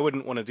 well, I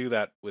wouldn't want to do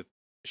that with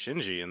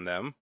Shinji and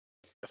them.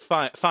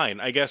 Fine,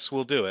 I guess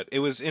we'll do it. It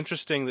was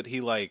interesting that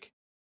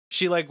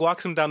she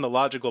walks him down the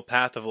logical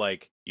path of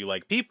like, you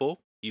like people,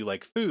 you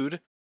like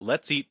food,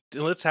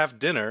 let's have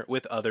dinner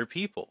with other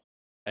people.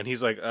 And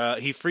he's like,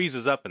 he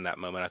freezes up in that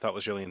moment. I thought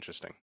was really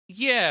interesting.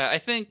 Yeah, I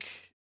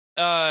think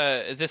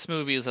this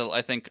movie is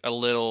I think a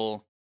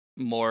little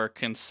more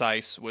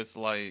concise with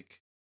like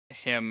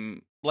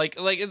him, like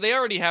they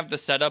already have the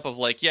setup of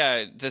like,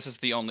 yeah, this is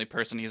the only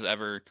person he's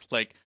ever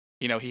like,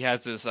 you know, he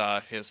has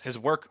his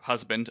work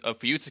husband of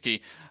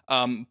Fuyutsuki,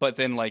 but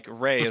then like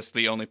Rei is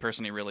the only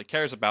person he really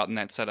cares about, and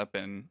that's set up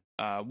in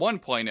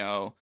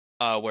 1.0,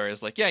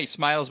 whereas like, yeah, he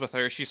smiles with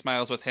her, she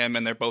smiles with him,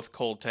 and they're both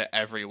cold to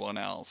everyone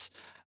else.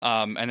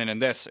 And then in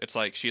this, it's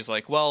like, she's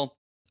like, well,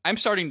 I'm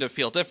starting to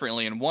feel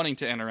differently and wanting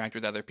to interact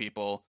with other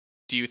people.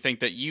 Do you think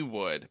that you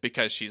would?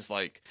 Because she's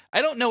like,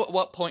 I don't know at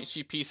what point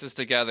she pieces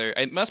together.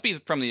 It must be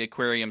from the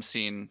aquarium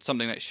scene,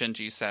 something that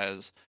Shinji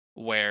says,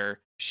 where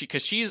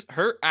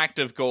her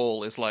active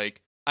goal is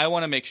like, I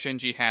want to make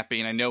Shinji happy,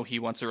 and I know he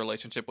wants a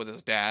relationship with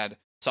his dad,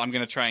 so I'm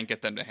going to try and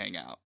get them to hang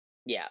out.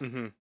 Yeah.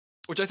 Mm-hmm.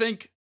 Which I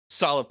think,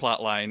 solid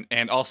plot line,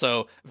 and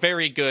also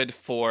very good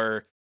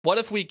for, what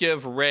if we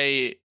give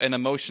Rei an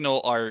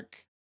emotional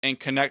arc and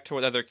connect her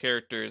with other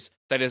characters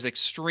that is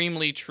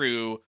extremely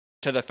true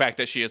to the fact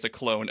that she is a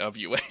clone of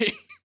Yue.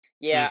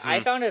 Yeah, Mm-hmm. I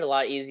found it a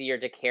lot easier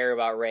to care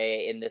about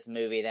Rei in this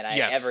movie than I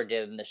ever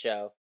did in the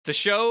show. The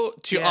show,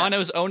 to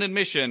Anno's own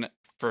admission,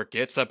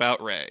 forgets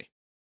about Rei.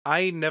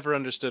 I never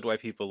understood why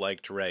people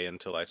liked Rei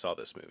until I saw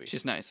this movie.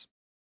 She's nice.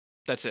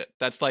 That's it.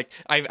 That's like,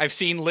 I've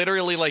seen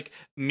literally like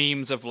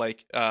memes of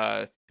like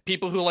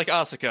people who like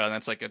Asuka, and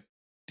that's like a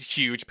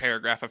huge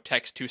paragraph of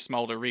text too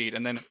small to read,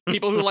 and then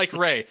people who like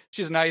Rei,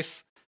 she's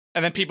nice.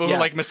 And then people who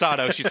like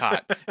Masato, she's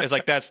hot. It's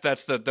like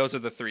those are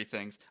the three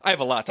things. I have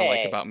a lot to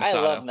like about Masato.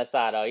 I love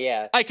Masato,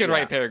 yeah. I could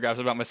write paragraphs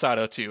about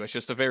Masato too. It's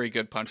just a very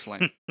good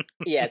punchline.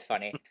 Yeah, it's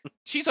funny.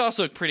 She's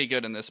also pretty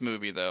good in this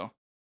movie, though.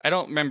 I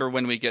don't remember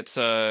when we get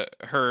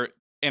her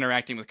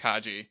interacting with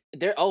Kaji.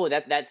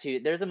 That too.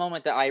 There's a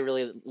moment that I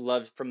really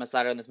loved from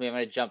Masato in this movie. I'm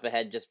gonna jump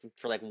ahead just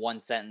for like one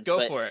sentence.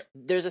 Go for it.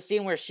 There's a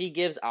scene where she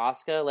gives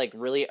Asuka like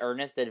really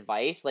earnest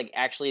advice, like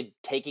actually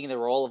taking the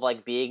role of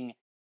like being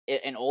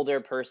an older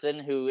person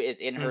who is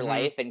in her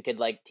life and could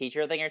like teach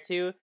her a thing or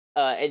two.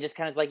 It just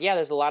kind of is like, yeah,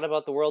 there's a lot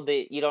about the world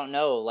that you don't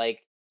know,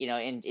 like, you know,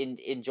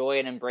 enjoy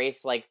and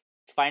embrace like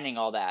finding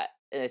all that.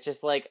 And it's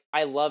just like,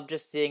 I love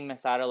just seeing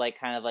Masato like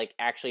kind of like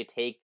actually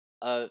take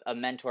a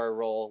mentor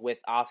role with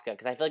Asuka,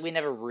 because I feel like we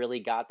never really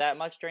got that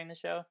much during the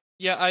show.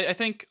 Yeah, I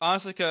think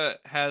Asuka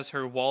has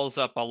her walls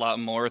up a lot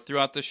more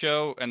throughout the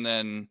show, and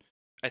then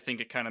I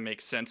think it kind of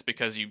makes sense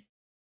because it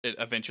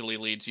eventually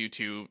leads you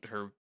to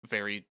her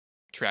very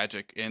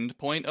tragic end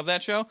point of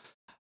that show.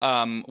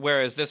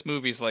 Whereas this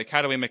movie's like,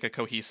 how do we make a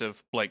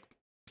cohesive like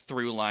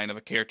through line of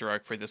a character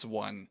arc for this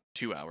 1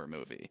 2-hour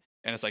movie?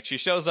 And it's like, she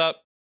shows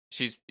up,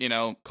 she's, you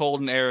know, cold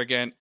and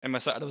arrogant, and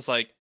Masato's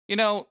like, you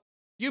know,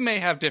 you may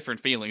have different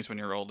feelings when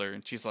you're older.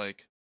 And she's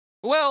like,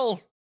 well,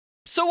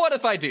 so what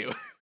if I do?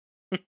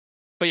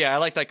 But yeah, I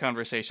like that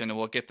conversation, and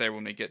we'll get there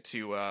when we get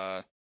to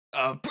a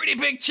pretty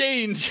big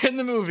change in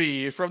the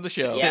movie from the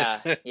show.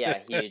 Yeah,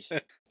 huge.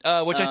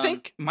 Which I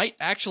think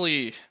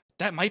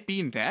might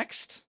be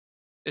next.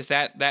 Is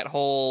that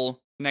whole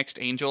next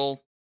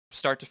Angel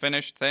start to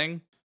finish thing?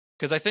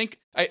 Because I think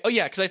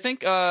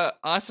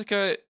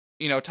Asuka,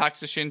 you know, talks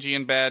to Shinji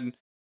in bed,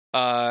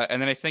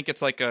 and then I think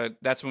it's like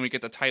that's when we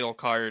get the title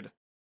card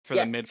for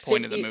the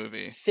midpoint of the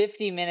movie.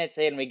 50 minutes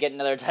in, we get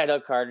another title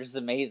card, which is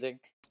amazing.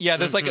 Yeah,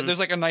 there's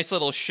like a nice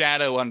little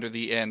shadow under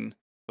the inn,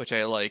 which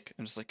I like.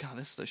 I'm just like, oh,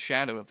 this is a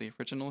shadow of the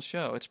original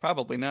show. It's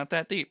probably not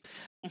that deep.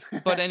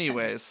 But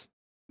anyways,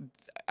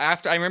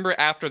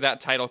 after that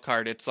title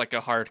card, it's like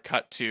a hard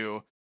cut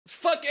to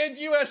fucking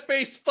US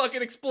base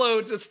fucking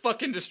explodes, it's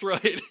fucking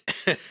destroyed.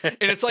 And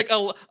it's like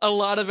a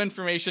lot of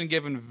information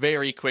given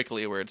very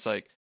quickly, where it's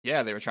like,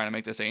 yeah, they were trying to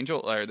make this Angel,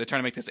 or they're trying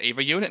to make this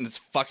Ava unit, and it's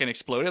fucking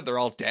exploded. They're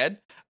all dead.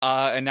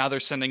 And now they're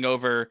sending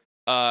over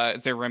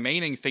their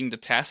remaining thing to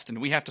test, and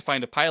we have to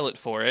find a pilot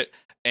for it.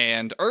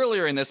 And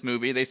earlier in this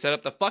movie, they set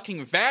up the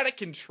fucking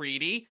Vatican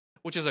Treaty,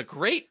 which is a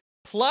great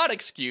plot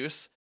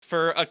excuse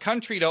for a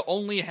country to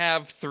only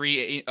have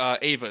 3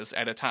 Avas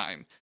at a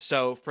time.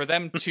 So for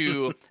them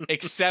to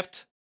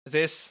accept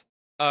this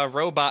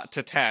robot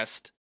to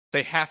test,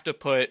 they have to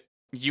put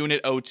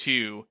Unit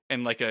 02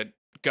 in like a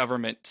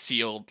government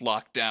sealed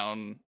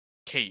lockdown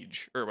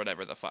cage or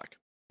whatever the fuck.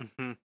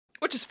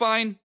 Which is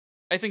fine.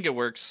 I think it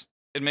works.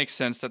 It makes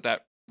sense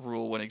that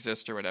rule wouldn't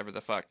exist or whatever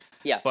the fuck.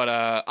 Yeah.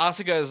 But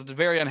Asuka is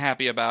very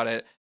unhappy about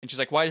it, and she's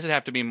like, why does it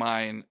have to be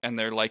mine? And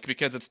they're like,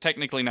 because it's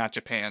technically not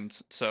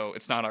Japan's, so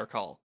it's not our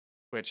call.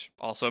 Which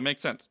also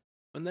makes sense.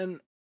 And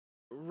then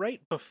right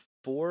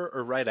before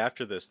or right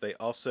after this, they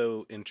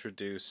also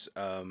introduce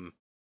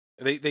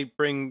they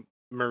bring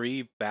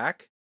Marie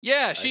back.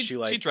 Yeah, she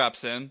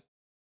drops in.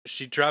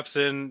 She drops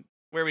in.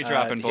 Where are we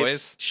dropping,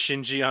 boys?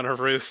 Shinji on a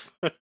roof.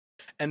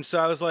 And so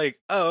I was like,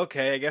 oh,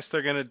 okay, I guess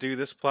they're going to do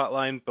this plot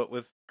line, but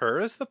with her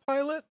as the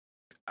pilot?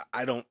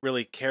 I don't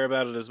really care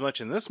about it as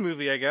much in this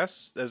movie, I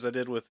guess, as I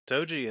did with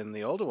Toji in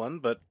the older one,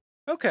 but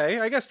okay,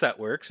 I guess that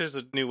works. There's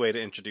a new way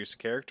to introduce a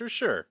character,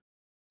 sure.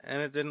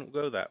 And it didn't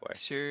go that way.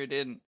 Sure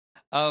didn't.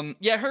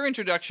 Yeah, her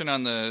introduction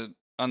on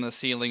the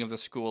ceiling of the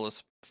school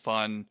is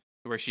fun,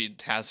 where she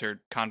has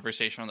her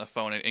conversation on the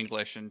phone in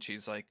English, and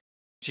she's like,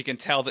 she can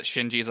tell that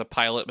Shinji is a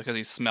pilot because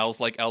he smells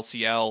like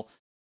LCL.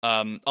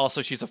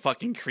 Also, she's a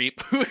fucking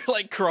creep who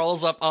like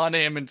crawls up on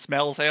him and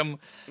smells him.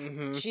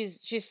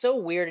 She's so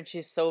weird and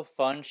she's so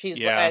fun.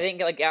 She's like, I think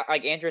like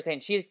Andrew was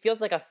saying, she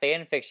feels like a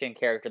fan fiction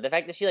character. The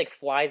fact that she like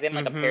flies in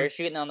like a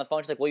parachute, and then on the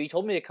phone she's like, well, you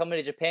told me to come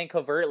into Japan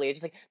covertly.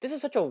 It's just like, this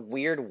is such a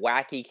weird,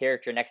 wacky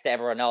character next to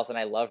everyone else, and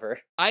I love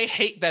her. I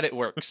hate that it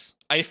works.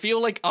 I feel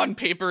like on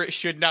paper it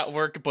should not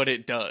work, but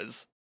it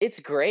does. It's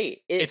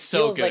great. It's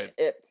so good.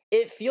 Like,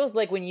 it feels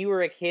like when you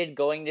were a kid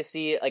going to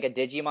see like a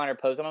Digimon or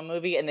Pokemon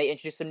movie and they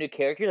introduce some new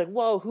character, you're like,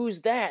 whoa,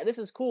 who's that? This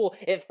is cool.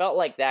 It felt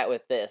like that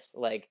with this.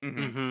 Like,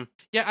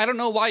 yeah, I don't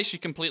know why she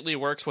completely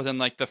works within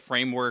like the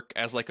framework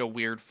as like a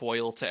weird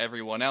foil to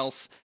everyone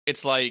else.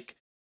 It's like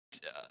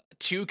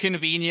too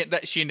convenient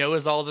that she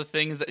knows all the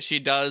things that she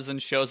does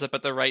and shows up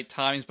at the right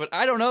times, but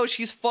I don't know,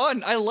 she's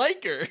fun. I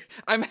like her.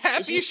 I'm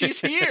happy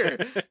she's here.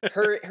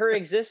 Her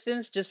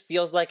existence just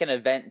feels like an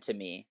event to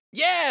me.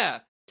 Yeah.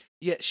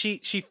 Yeah, she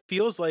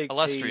feels like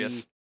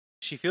illustrious.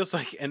 She feels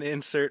like an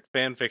insert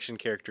fanfiction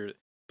character,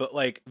 but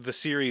like the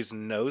series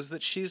knows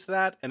that she's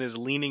that and is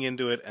leaning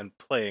into it and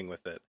playing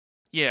with it.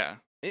 Yeah.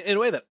 In a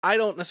way that I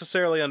don't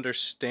necessarily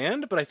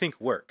understand, but I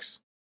think works.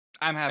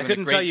 I'm having I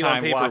couldn't a great tell you on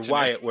time paper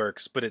why it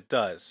works, but it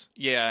does.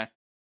 Yeah.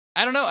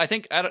 I don't know. I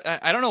think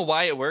I don't know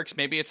why it works.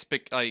 Maybe it's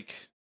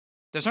like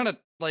there's not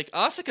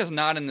Asuka's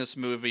not in this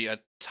movie a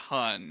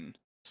ton.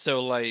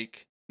 So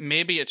like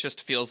maybe it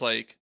just feels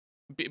like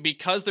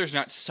because there's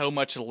not so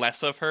much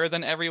less of her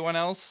than everyone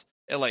else,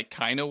 it like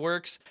kind of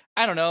works.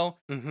 I don't know.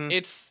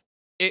 It's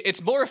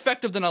more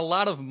effective than a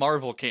lot of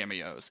Marvel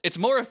cameos. It's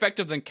more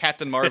effective than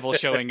Captain Marvel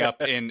showing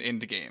up in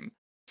Endgame.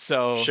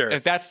 So Sure.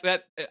 if that's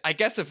that, I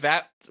guess if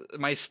that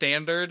my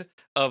standard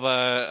of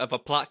a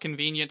plot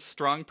convenient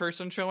strong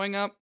person showing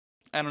up,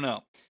 I don't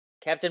know.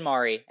 Captain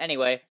Mari.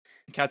 Anyway.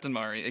 Captain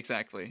Mari,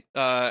 exactly.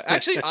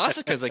 Actually,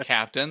 Asuka's a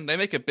captain. They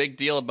make a big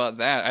deal about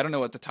that. I don't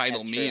know what the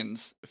title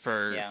means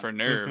for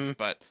Nerve,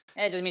 but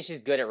it just means she's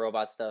good at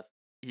robot stuff.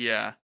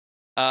 Yeah.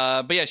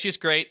 But yeah, she's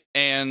great,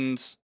 and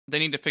they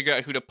need to figure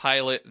out who to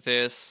pilot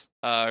this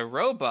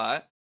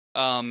robot.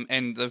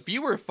 And the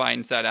viewer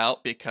finds that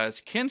out because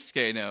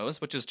Kinsuke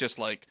knows, which is just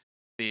like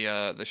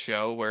the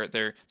show where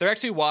they're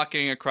actually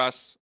walking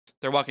across.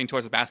 They're walking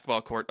towards the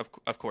basketball court,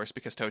 of course,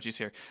 because Toji's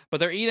here. But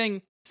they're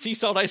eating sea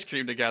salt ice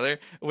cream together,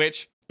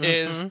 which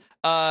is,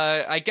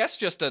 I guess,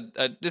 just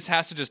this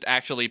has to just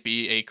actually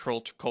be a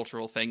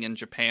cultural thing in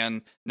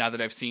Japan. Now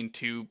that I've seen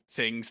two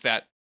things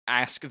that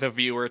ask the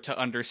viewer to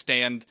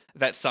understand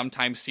that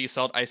sometimes sea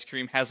salt ice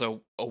cream has a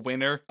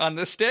winner on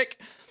the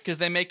stick, because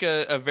they make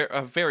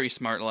a very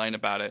smart line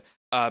about it.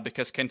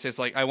 Because Kensei's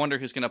like, I wonder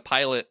who's going to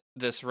pilot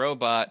this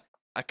robot.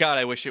 God,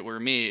 I wish it were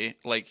me,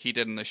 like he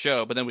did in the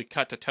show. But then we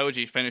cut to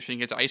Toji finishing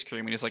his ice cream,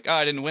 and he's like, oh,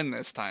 I didn't win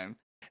this time.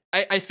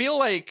 I feel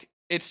like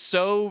it's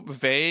so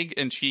vague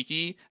and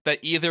cheeky that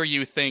either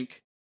you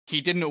think he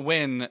didn't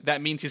win,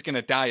 that means he's going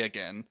to die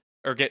again,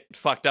 or get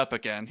fucked up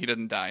again. He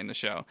didn't die in the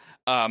show.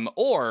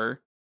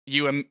 Or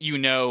you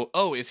know,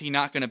 oh, is he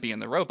not going to be in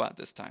the robot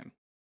this time?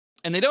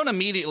 And they don't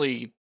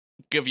immediately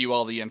give you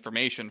all the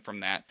information from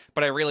that.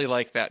 But I really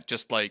like that,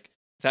 just like,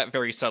 that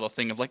very subtle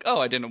thing of like, oh,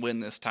 I didn't win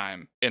this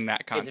time in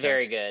that context.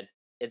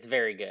 It's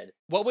very good.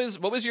 What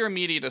was your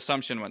immediate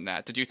assumption when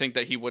that? Did you think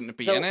that he wouldn't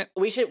be in it?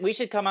 We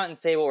should come out and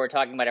say what we're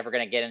talking about if we're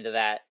going to get into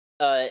that.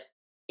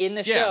 In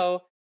the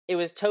show, it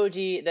was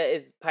Toji that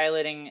is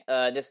piloting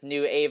this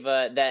new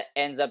Eva that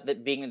ends up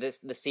being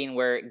the scene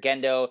where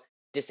Gendo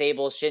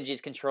disables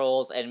Shinji's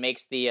controls and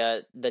makes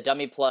the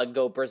dummy plug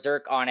go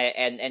berserk on it,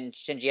 and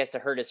Shinji has to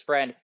hurt his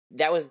friend.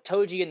 That was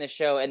Toji in the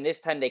show, and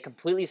this time they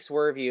completely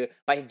swerve you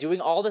by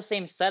doing all the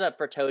same setup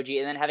for Toji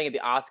and then having it be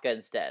Asuka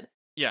instead.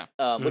 Yeah.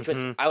 Which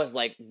was, I was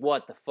like,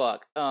 what the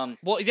fuck?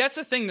 Well, that's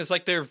the thing, is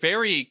like, they're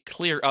very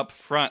clear up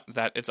front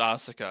that it's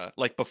Asuka,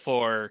 like,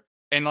 before,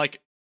 and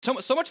like,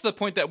 so much to the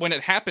point that when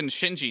it happens,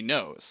 Shinji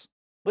knows.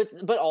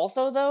 But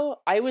also, though,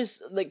 I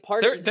was like,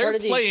 they're part of the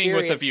playing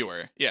with the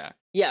viewer.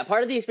 Yeah,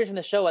 part of the experience from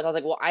the show was I was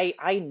like, well,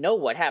 I know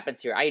what happens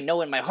here. I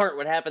know in my heart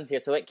what happens here,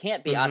 so it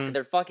can't be Asuka.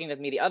 They're fucking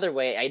with me the other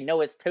way. I know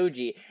it's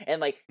Toji,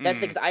 and like that's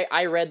because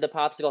I read the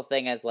popsicle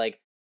thing as like,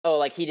 oh,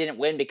 like he didn't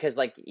win because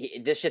like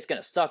this shit's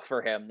gonna suck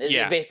for him.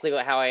 It's basically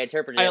how I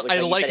interpreted it. Which,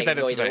 I like said, that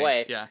it's vague.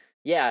 way.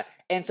 Yeah,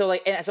 and so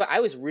I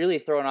was really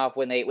thrown off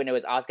when it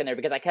was Asuka in there,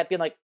 because I kept being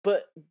like,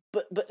 but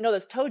no,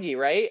 that's Toji,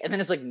 right? And then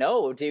it's like,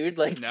 no, dude,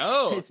 like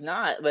no, it's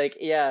not. Like,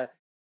 yeah.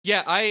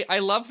 I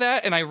love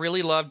that, and I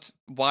really loved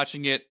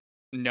watching it,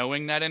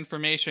 knowing that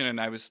information, and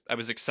I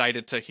was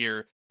excited to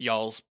hear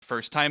y'all's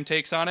first time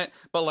takes on it.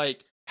 But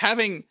like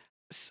having,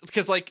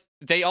 because like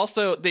they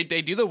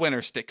do the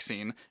winner stick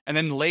scene, and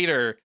then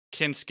later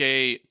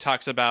Kinsuke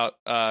talks about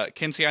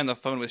Kinsuke on the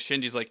phone with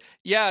Shinji's like,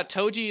 yeah,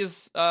 Toji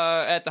is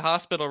at the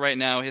hospital right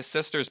now, his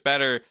sister's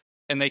better,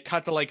 and they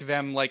cut to like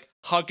them like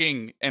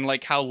hugging and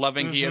like how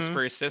loving he is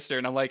for his sister,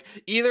 and I'm like,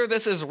 either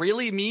this is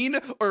really mean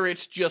or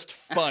it's just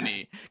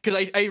funny,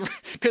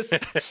 because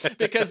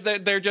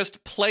they're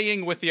just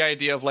playing with the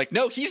idea of like,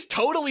 no, he's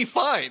totally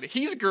fine,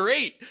 he's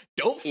great,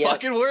 don't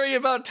fucking worry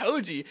about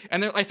Toji,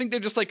 and I think they're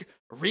just like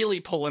really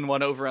pulling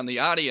one over on the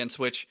audience,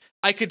 which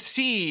I could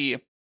see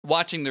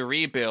watching the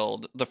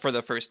rebuild for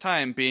the first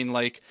time being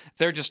like,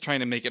 they're just trying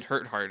to make it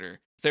hurt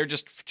harder. They're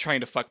just trying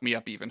to fuck me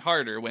up even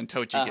harder when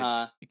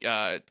Toji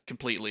gets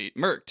completely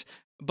murked.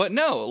 But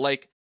no,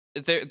 like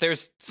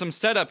there's some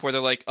setup where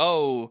they're like,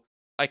 oh,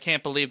 I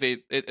can't believe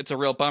it's a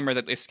real bummer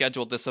that they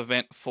scheduled this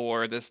event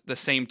for the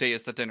same day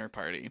as the dinner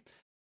party.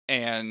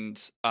 And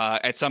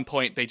at some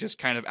point they just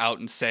kind of out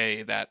and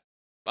say that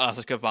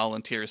Asuka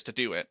volunteers to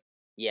do it.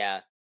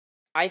 Yeah.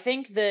 I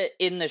think that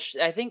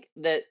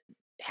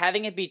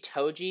having it be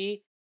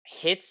Toji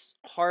hits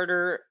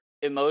harder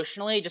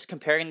emotionally, just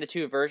comparing the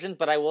two versions.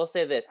 But I will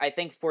say this, I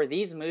think for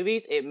these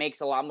movies it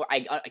makes a lot more,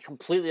 I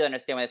completely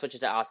understand why they switched it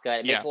to Asuka.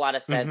 It makes a lot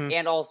of sense.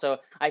 And also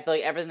I feel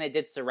like everything they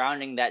did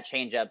surrounding that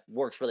change up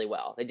works really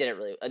well. They did a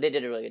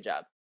really good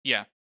job.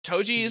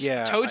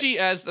 Toji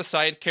as the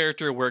side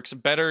character works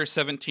better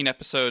 17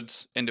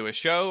 episodes into a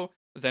show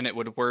than it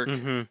would work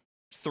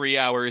 3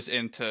 hours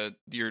into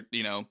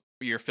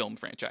your film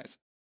franchise.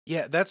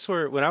 Yeah, that's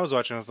where when I was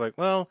watching I was like,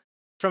 well,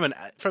 from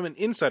an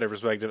insider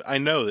perspective, I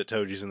know that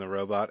Toji's in the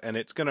robot, and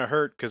it's gonna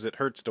hurt because it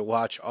hurts to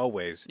watch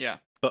always. Yeah.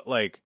 But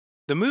like,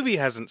 the movie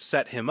hasn't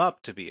set him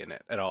up to be in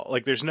it at all.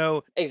 Like, there's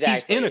no he's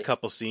in a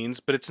couple scenes,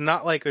 but it's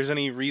not like there's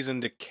any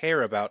reason to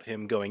care about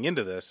him going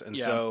into this. And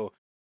so,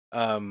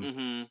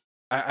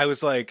 I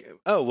was like,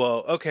 oh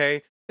well,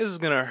 okay, this is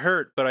gonna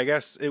hurt, but I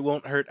guess it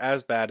won't hurt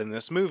as bad in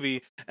this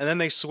movie. And then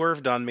they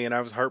swerved on me, and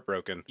I was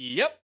heartbroken.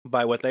 Yep.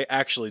 By what they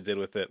actually did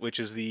with it, which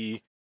is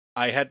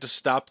I had to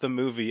stop the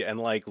movie and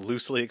like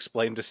loosely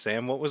explain to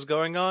Sam what was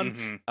going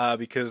on,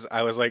 because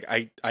I was like,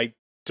 I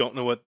don't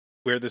know what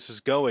where this is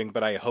going,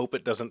 but I hope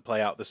it doesn't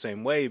play out the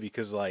same way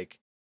because, like,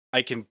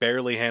 I can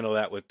barely handle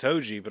that with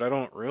Toji, but I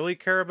don't really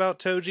care about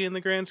Toji in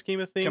the grand scheme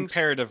of things.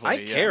 Comparatively, I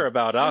care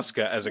about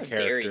Asuka as a How dare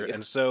character, you.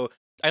 and so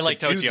I like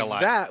to Toji do a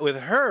lot. that with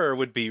her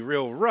would be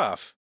real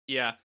rough.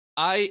 Yeah.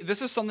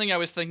 This is something I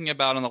was thinking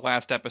about in the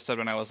last episode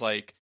when I was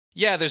like,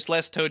 yeah, there's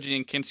less Toji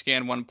in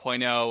Kinscan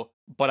 1.0,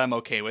 but I'm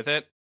okay with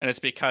it. And it's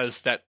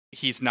because that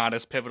he's not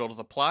as pivotal to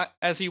the plot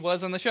as he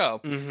was in the show.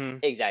 Mm-hmm.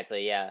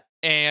 Exactly, yeah.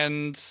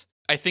 And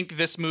I think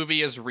this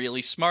movie is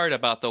really smart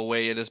about the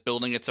way it is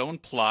building its own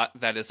plot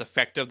that is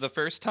effective the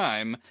first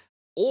time.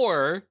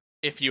 Or,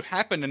 if you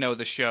happen to know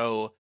the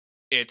show,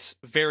 it's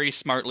very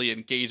smartly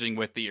engaging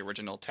with the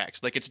original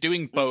text. Like, it's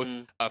doing both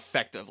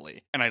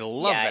effectively. And I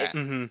love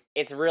that.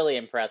 It's really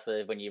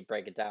impressive when you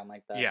break it down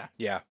like that. Yeah.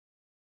 Yeah.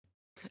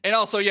 And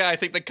also, yeah, I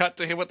think the cut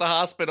to him at the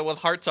hospital with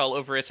hearts all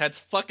over his head's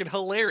fucking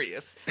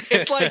hilarious.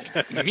 It's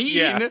like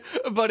mean,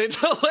 but it's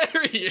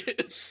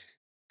hilarious.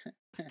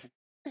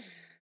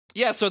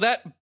 Yeah, so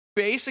that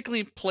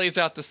basically plays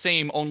out the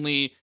same,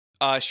 only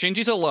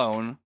Shinji's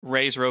alone,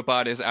 Rei's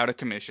robot is out of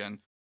commission,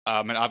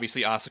 and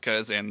obviously Asuka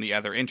is in the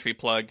other entry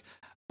plug.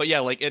 But yeah,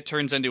 like, it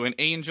turns into an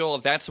angel.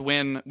 That's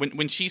when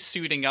she's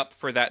suiting up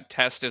for that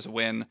test is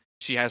when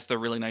she has the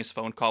really nice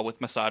phone call with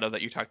Masato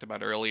that you talked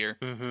about earlier,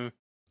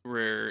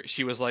 where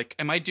she was like,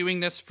 am I doing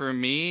this for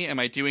me? Am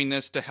I doing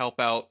this to help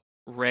out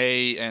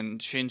Rei and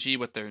Shinji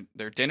with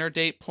their dinner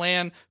date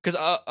plan? Because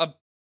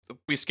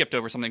we skipped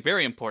over something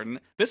very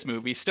important. This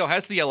movie still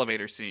has the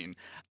elevator scene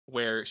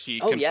where she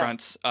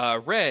confronts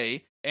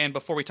Rei. And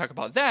before we talk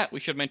about that, we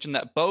should mention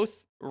that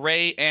both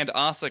Rei and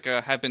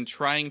Asuka have been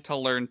trying to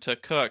learn to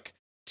cook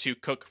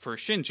for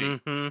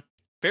Shinji.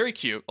 Very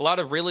cute. A lot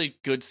of really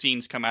good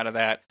scenes come out of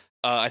that.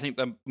 I think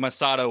the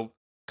Masato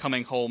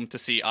coming home to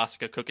see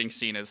Asuka cooking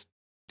scene is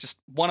just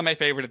one of my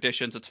favorite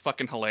additions. It's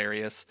fucking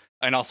hilarious.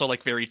 And also,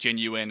 like, very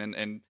genuine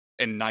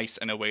and nice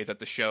in a way that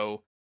the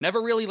show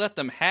never really let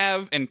them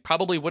have, and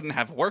probably wouldn't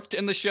have worked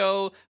in the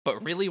show,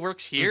 but really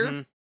works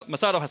here.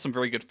 Masato has some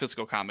very good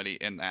physical comedy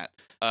in that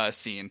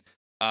scene.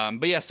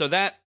 But yeah, so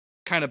that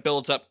kind of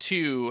builds up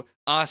to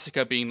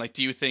Asuka being like,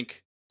 do you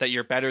think that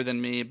you're better than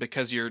me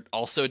because you're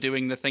also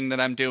doing the thing that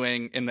I'm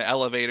doing in the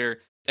elevator?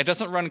 It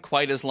doesn't run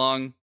quite as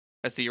long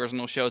as the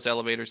original show's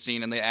elevator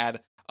scene, and they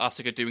add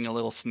Asuka doing a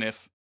little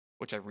sniff,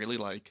 which I really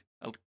like.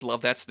 I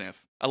love that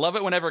sniff. I love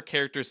it whenever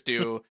characters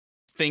do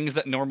things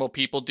that normal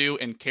people do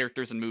and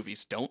characters in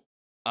movies don't.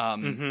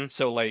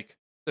 So, like,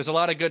 there's a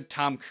lot of good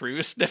Tom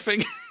Cruise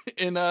sniffing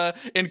in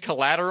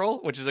Collateral,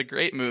 which is a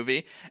great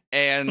movie,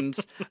 and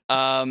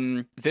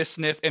this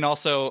sniff, and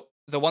also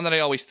the one that I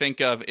always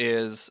think of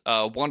is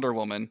Wonder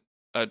Woman,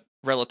 a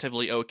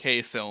relatively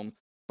okay film,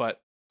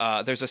 but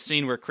there's a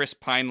scene where Chris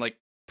Pine, like,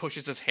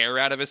 pushes his hair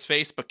out of his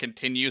face but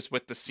continues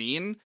with the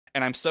scene,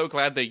 and I'm so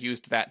glad they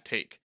used that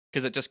take,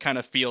 because it just kind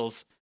of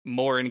feels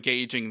more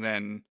engaging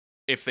than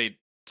if they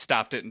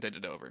stopped it and did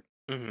it over.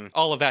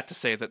 All of that to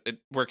say that it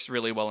works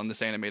really well in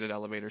this animated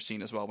elevator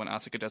scene as well when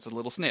Asuka does a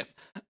little sniff.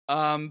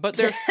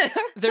 But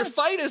their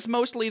fight is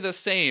mostly the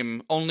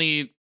same,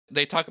 only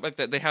they talk about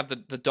that they have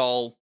the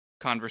doll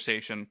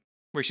conversation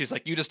where she's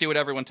like, you just do what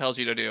everyone tells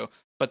you to do.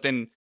 But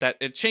then that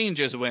it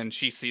changes when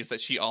she sees that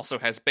she also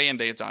has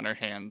band-aids on her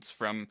hands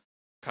from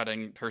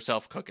cutting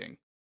herself cooking.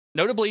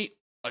 Notably,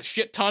 a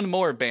shit ton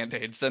more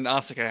band-aids than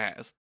Asuka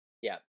has.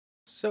 Yeah.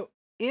 So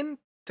in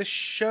the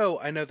show,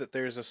 I know that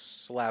there's a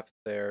slap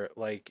there,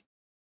 like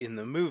in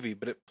the movie,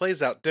 but it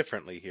plays out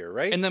differently here,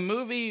 right? In the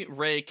movie,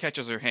 Rei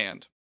catches her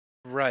hand.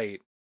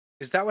 Right.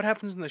 Is that what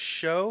happens in the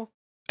show?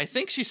 I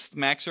think she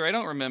smacks her. I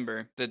don't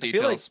remember the I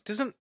details. feel like,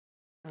 doesn't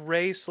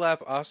Rei slap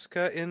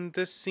Asuka in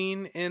this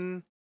scene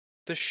in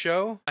the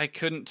show? I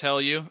couldn't tell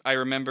you. I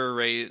remember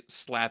Rei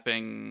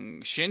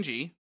slapping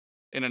Shinji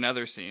in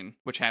another scene,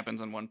 which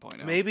happens in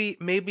 1.0.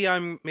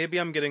 Maybe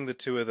I'm getting the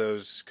two of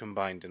those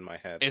combined in my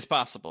head. It's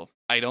possible.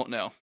 I don't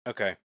know.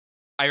 Okay.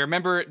 I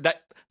remember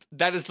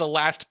that is the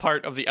last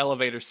part of the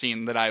elevator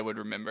scene that I would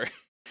remember.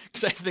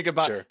 Because I think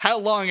about how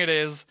long it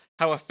is,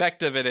 how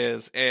effective it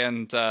is,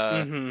 and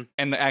the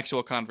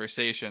actual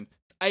conversation.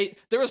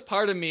 There was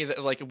part of me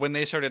that, like, when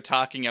they started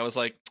talking, I was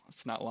like,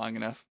 it's not long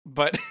enough.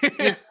 But but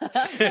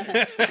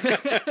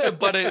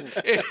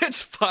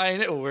it's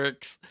fine, it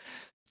works.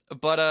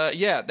 But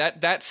yeah,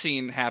 that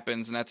scene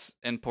happens, and that's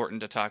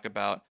important to talk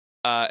about.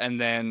 And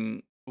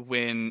then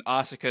when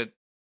Asuka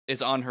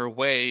is on her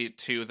way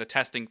to the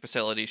testing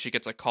facility, she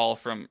gets a call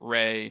from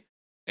Rei,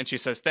 and she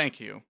says thank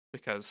you,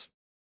 because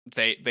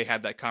they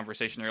had that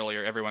conversation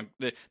earlier.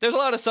 There's a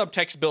lot of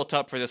subtext built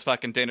up for this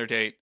fucking dinner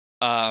date.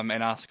 And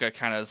Asuka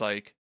kind of is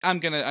like, I'm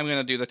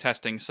gonna do the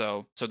testing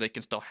so they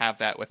can still have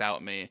that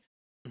without me.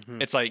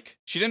 It's like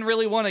she didn't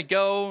really want to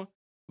go,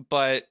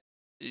 but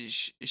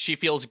she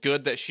feels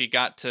good that she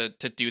got to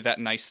do that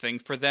nice thing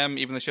for them,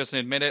 even though she doesn't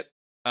admit it.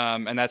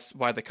 And that's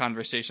why the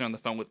conversation on the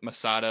phone with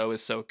Masato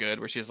is so good,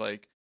 where she's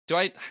like,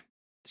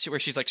 where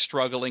she's like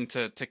struggling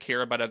to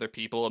care about other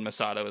people, and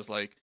Masato is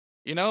like,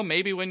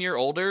 maybe when you're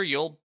older,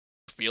 you'll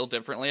feel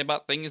differently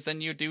about things than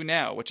you do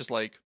now, which is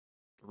like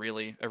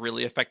a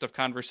really effective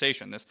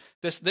conversation.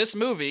 This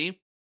movie,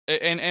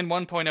 and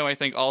 1.0 I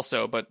think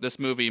also, but this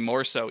movie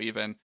more so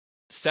even,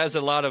 says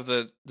a lot of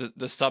the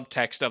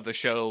subtext of the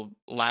show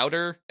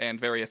louder and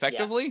very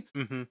effectively.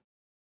 Yeah. Mm-hmm.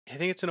 I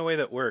think it's in a way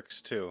that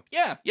works too.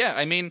 Yeah.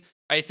 I mean,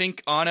 I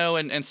think Anno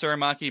and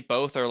Tsurumaki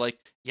both are like,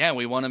 yeah,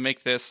 we want to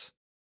make this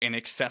an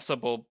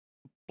accessible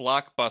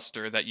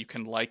blockbuster that you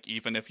can like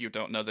even if you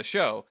don't know the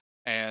show.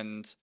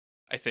 And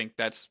I think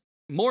that's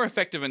more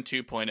effective in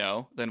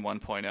 2.0 than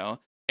 1.0.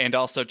 And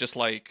also just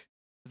like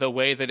the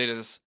way that it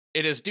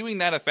is doing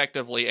that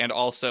effectively and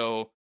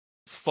also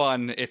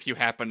fun if you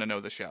happen to know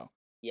the show.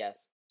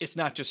 Yes. It's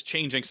not just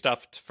changing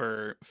stuff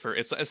for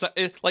it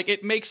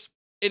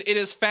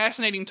is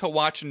fascinating to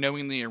watch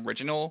knowing the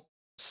original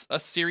a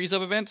series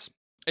of events.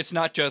 It's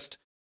not just,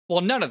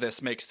 well, none of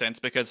this makes sense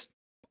because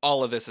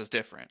all of this is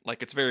different.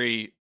 Like, it's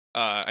very,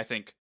 I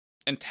think,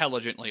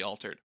 intelligently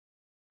altered.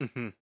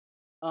 Mm-hmm.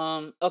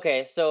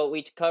 Okay, so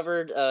we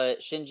covered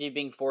Shinji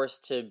being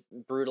forced to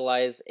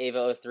brutalize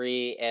Eva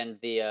 03 and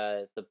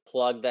the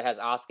plug that has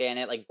Asuka in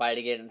it, like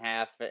biting it in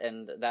half,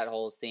 and that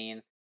whole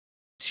scene.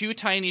 Two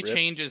tiny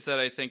changes that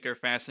I think are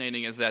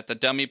fascinating is that the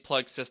dummy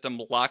plug system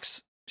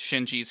locks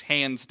Shinji's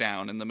hands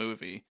down in the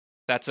movie.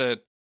 That's a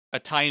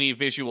tiny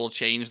visual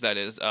change that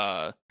is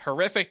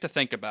horrific to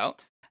think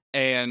about,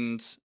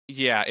 and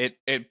yeah,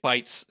 it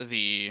bites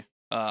the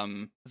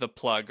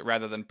plug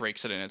rather than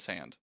breaks it in its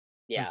hand.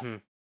 Yeah. Mm-hmm.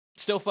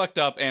 Still fucked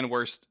up, and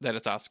worse that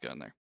it's Asuka in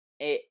there.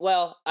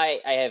 Well,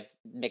 I have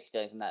mixed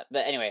feelings on that,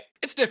 but anyway.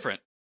 It's different.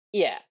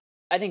 Yeah,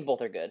 I think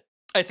both are good.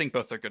 I think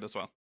both are good as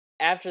well.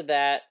 After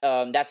that,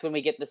 that's when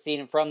we get the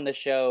scene from the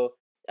show.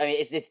 I mean,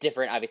 it's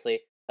different, obviously.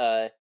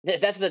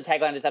 That's the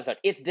tagline of this episode.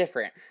 It's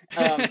different.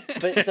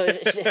 But so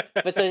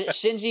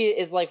Shinji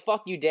is like,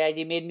 "Fuck you, Dad.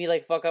 You made me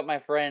like fuck up my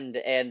friend."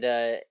 And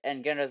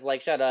Gendo's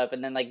like, "Shut up."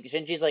 And then like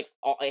Shinji's like,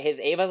 his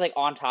Ava's like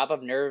on top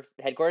of Nerve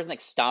headquarters and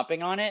like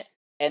stomping on it.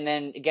 And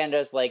then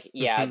Gendo's like,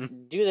 "Yeah,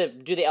 do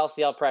the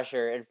LCL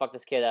pressure and fuck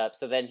this kid up."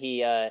 So then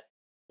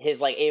his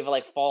like Ava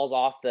like falls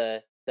off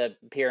the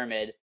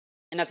pyramid,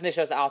 and that's when they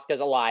show us that Asuka's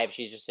alive.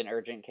 She's just in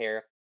urgent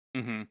care.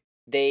 Mm-hmm.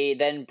 They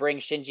then bring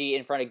Shinji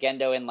in front of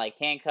Gendo in like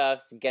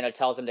handcuffs. Gendo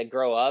tells him to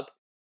grow up,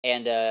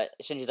 and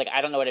Shinji's like,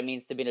 "I don't know what it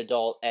means to be an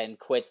adult," and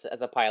quits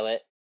as a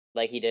pilot,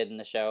 like he did in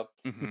the show.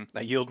 Mm-hmm.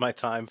 I yield my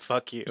time.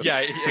 Fuck you.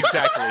 Yeah,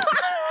 exactly.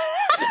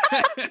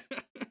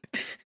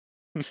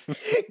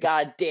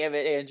 God damn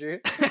it, Andrew.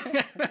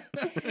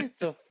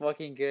 So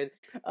fucking good.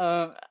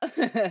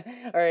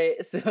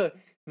 Alright, so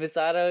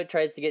Misato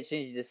tries to get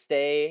Shinji to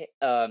stay,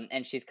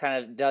 and she's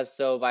kind of does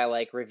so by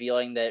like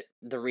revealing that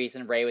the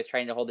reason Rei was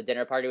trying to hold the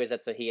dinner party was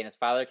that so he and his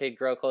father could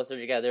grow closer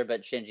together,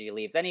 but Shinji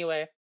leaves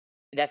anyway.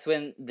 That's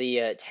when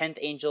the 10th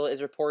angel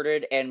is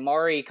reported, and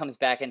Mari comes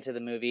back into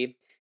the movie.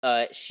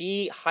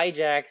 She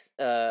hijacks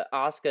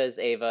Asuka's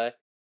Ava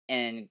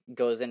and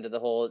goes into the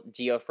whole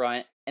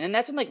Geofront. And then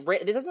that's when, like,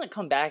 it doesn't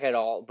come back at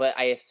all, but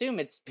I assume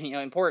it's,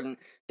 important.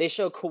 They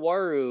show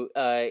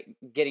Kaworu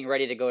getting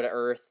ready to go to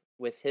Earth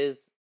with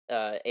his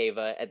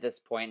Ava at this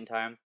point in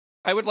time.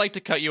 I would like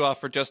to cut you off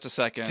for just a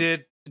second.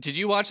 Did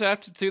you watch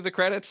that through the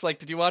credits? Like,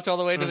 did you watch all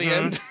the way to the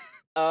end?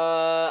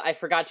 I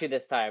forgot to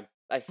this time.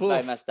 I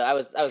messed up. I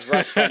was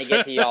rushed trying to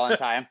get to y'all in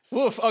time.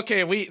 Woof.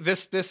 Okay,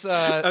 this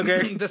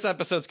okay. This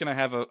episode's gonna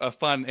have a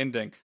fun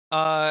ending.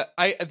 There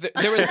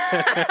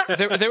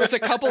was a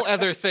couple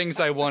other things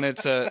I wanted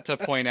to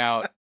point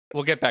out.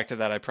 We'll get back to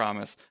that, I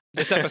promise.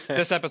 This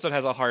episode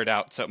has a hard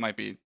out, so it might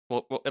be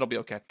it'll be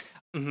okay.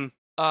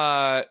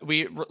 Mm-hmm.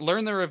 We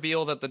learn the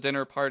reveal that the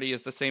dinner party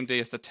is the same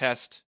day as the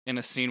test in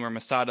a scene where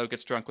Misato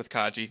gets drunk with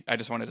Kaji. I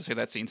just wanted to say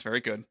that scene's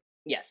very good.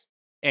 Yes.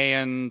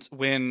 And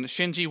when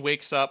Shinji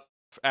wakes up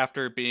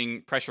after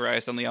being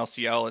pressurized on the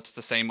LCL, it's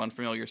the same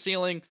unfamiliar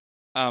ceiling,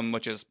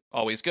 which is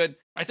always good.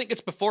 I think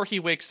it's before he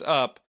wakes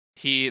up.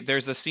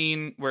 There's a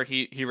scene where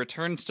he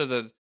returns to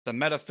the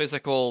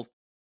metaphysical,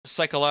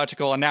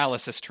 psychological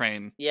analysis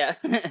train. Yeah.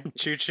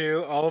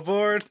 Choo-choo, all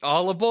aboard.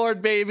 All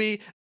aboard, baby.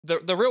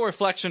 The real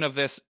reflection of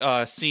this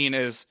scene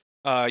is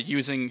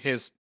using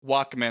his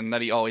Walkman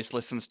that he always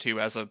listens to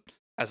as a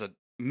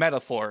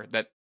metaphor.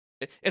 That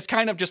it's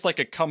kind of just like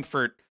a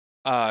comfort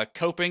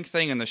coping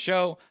thing in the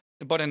show.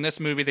 But in this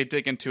movie, they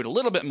dig into it a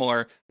little bit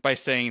more by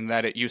saying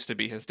that it used to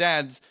be his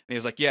dad's. And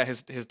he's like, yeah,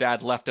 his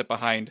dad left it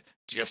behind,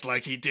 just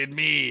like he did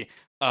me.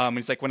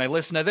 He's like, when I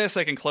listen to this,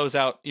 I can close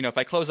out, if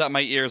I close out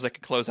my ears, I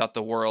can close out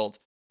the world.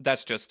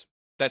 That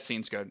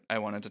scene's good. I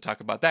wanted to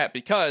talk about that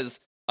because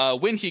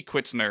when he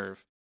quits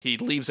Nerve, he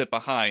leaves it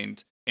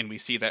behind. And we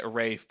see that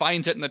Rei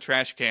finds it in the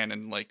trash can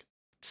and like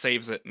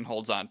saves it and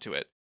holds on to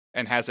it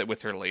and has it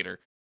with her later.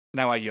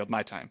 Now I yield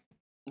my time.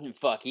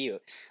 Fuck you.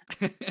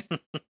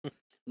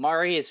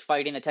 Mari is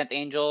fighting the 10th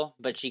angel,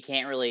 but she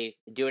can't really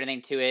do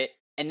anything to it.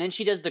 And then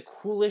she does the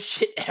coolest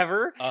shit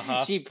ever.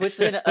 Uh-huh. She puts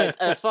in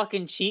a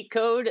fucking cheat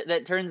code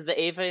that turns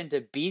the Ava into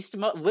beast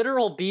mode.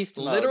 Literal beast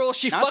mode.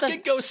 She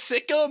fucking goes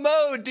sicko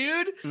mode,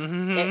 dude.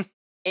 Mm-hmm.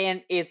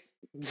 And it's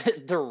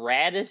the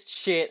raddest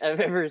shit I've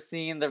ever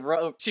seen. The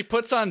rope. She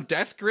puts on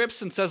death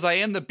grips and says, I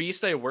am the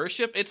beast I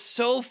worship. It's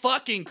so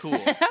fucking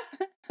cool.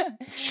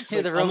 She's Yeah,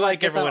 like, the robot unlike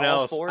gets on everyone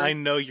all else, fours. I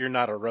know you're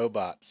not a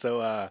robot,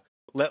 so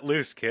let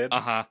loose, kid.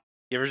 Uh-huh.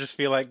 You ever just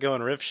feel like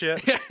going rip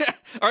shit?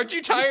 Aren't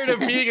you tired of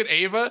being an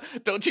Ava?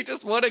 Don't you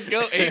just want to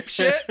go ape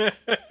shit?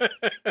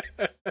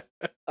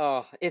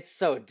 Oh, it's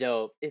so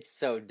dope. It's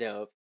so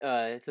dope.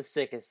 It's the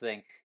sickest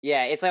thing.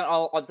 Yeah, it's like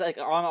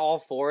on all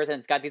fours, and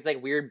it's got these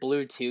like weird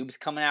blue tubes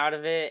coming out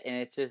of it, and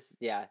it's just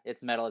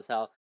it's metal as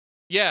hell.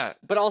 Yeah.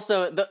 But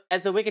also,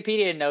 as the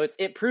Wikipedia notes,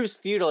 it proves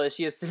futile as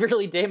she is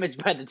severely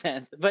damaged by the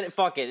 10th. But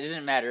fuck it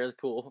didn't matter. It was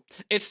cool.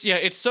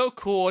 It's so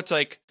cool. It's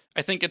like,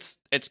 I think it's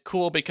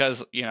cool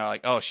because,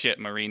 like, oh shit,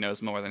 Marie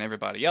knows more than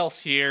everybody else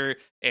here,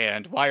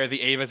 and why are the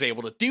Avas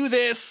able to do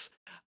this?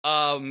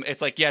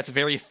 It's like, it's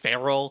very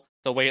feral,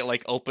 the way it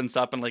like opens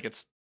up and like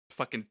its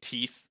fucking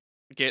teeth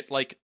get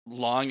like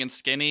long and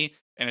skinny,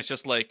 and it's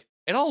just like,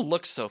 it all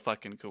looks so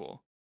fucking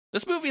cool.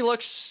 This movie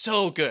looks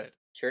so good.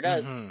 Sure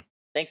does. Mm-hmm.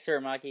 Thanks,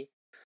 Suramaki.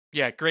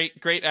 Yeah,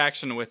 great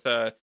action with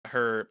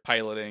her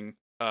piloting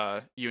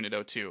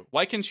Unit 02.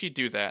 Why can she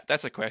do that?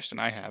 That's a question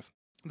I have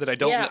that I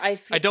don't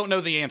I don't know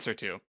the answer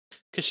to.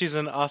 Because she's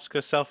an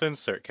Asuka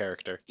self-insert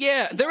character.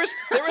 Yeah, there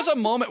was a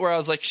moment where I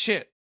was like,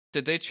 shit,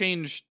 did they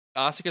change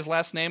Asuka's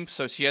last name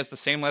so she has the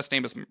same last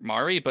name as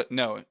Mari? But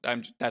no,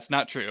 that's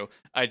not true.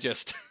 I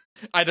just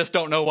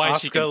don't know why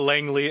she can...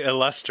 Langley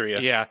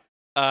Illustrious. Yeah.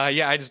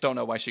 I just don't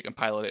know why she can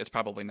pilot it. It's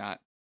probably not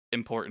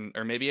important,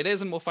 or maybe it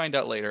is, and we'll find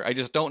out later. I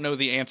just don't know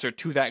the answer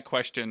to that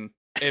question.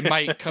 It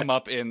might come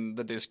up in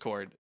the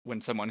Discord when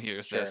someone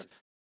hears this.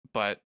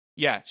 But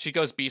yeah, she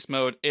goes beast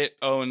mode. It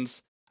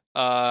owns.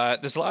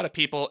 There's a lot of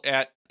people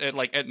at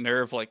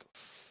Nerve like,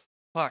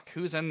 fuck,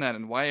 who's in that,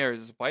 and why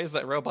is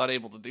that robot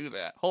able to do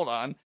that? Hold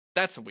on,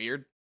 that's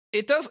weird.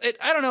 I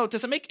don't know.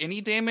 Does it make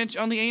any damage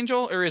on the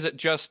Angel, or is it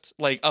just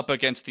like up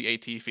against the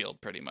AT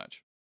field pretty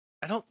much?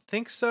 I don't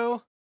think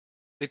so.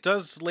 It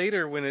does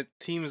later when it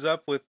teams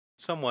up with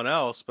someone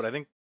else, but I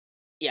think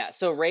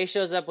so Rey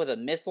shows up with a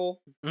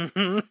missile,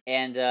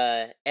 and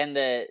the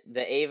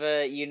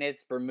Ava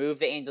units remove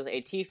the Angel's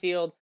AT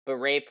field, but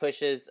Rey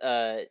pushes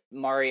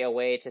Mari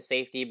away to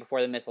safety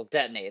before the missile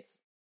detonates.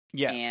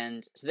 Yes.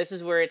 And so this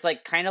is where it's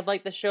like kind of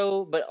like the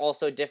show, but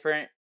also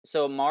different.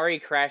 So Mari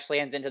crash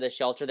lands into the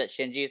shelter that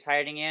Shinji is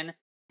hiding in,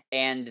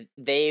 and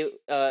they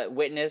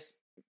witness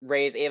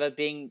Rey's Ava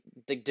being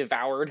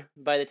devoured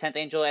by the 10th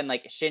Angel, and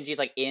like Shinji's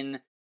like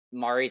in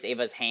Mari's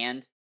Ava's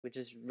hand, which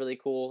is really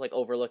cool, like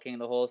overlooking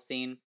the whole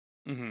scene.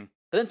 Mm-hmm.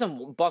 But then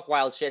some buck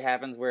wild shit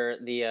happens where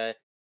the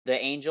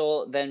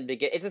Angel then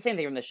it's the same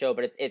thing from the show,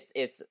 but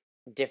it's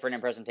different in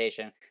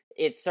presentation.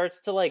 It starts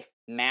to like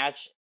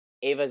match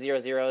Ava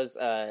 00's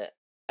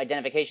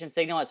identification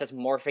signal. It starts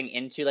morphing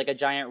into like a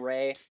giant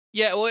Rey.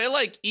 Yeah, well, it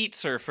like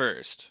eats her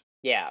first.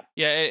 Yeah.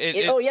 Yeah.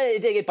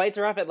 It bites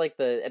her off at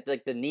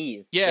the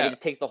knees. Yeah. Like, it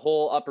just takes the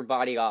whole upper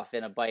body off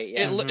in a bite.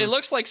 Yeah. It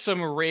looks like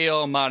some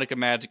real Monica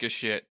Magica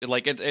shit.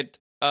 Like it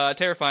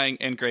terrifying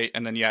and great,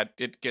 and then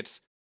it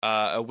gets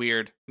a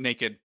weird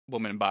naked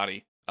woman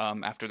body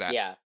after that.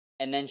 Yeah.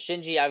 And then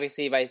Shinji,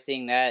 obviously, by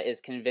seeing that,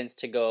 is convinced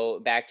to go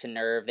back to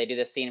Nerve. They do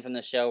this scene from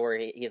the show where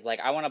he's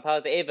like, I want to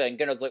pilot the Ava. And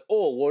Gunno's like,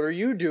 oh, what are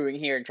you doing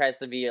here? And tries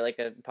to be like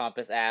a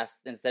pompous ass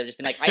instead of just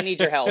being like, I need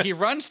your help. He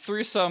runs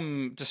through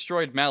some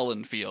destroyed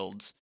melon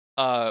fields,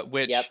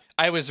 which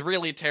I was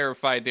really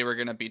terrified they were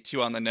going to be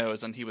too on the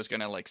nose and he was going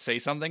to like say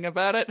something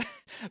about it.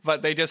 But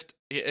it's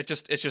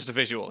just a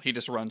visual. He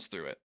just runs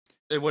through it.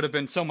 It would have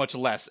been so much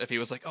less if he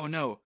was like, oh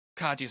no,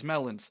 Kaji's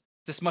melons.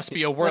 This must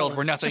be a world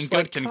where nothing good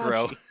like can Kaji.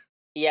 grow.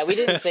 Yeah, we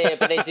didn't say it,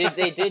 but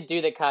they did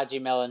do the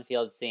Kaji melon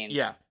field scene.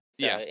 Yeah.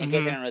 So, in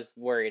case anyone was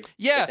worried.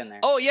 Yeah. It's in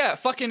there. Oh yeah,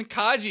 fucking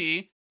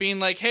Kaji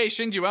being like, hey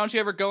Shinji, why don't you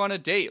ever go on a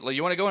date? Like,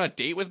 you want to go on a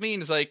date with me?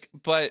 And he's like,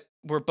 but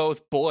we're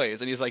both boys.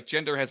 And he's like,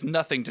 gender has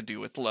nothing to do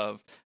with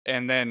love.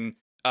 And then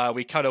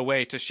we cut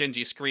away to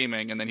Shinji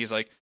screaming, and then he's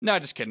like, no,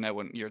 just kidding, I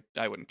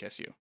wouldn't kiss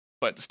you.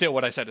 But still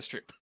what I said is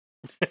true.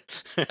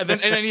 and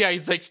then he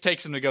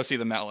takes him to go see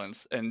the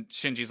melons, and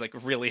Shinji's like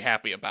really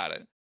happy about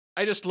it.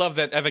 I just love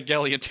that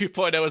Evangelion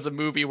 2.0 is a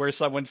movie where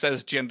someone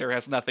says gender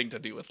has nothing to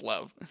do with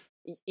love.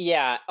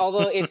 Yeah,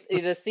 although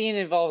the scene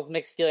involves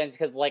mixed feelings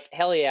because, like,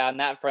 hell yeah on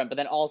that front, but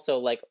then also,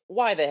 like,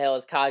 why the hell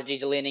is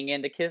Kaji leaning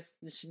in to kiss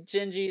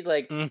Shinji?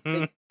 Like,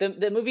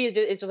 the movie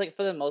is just, like,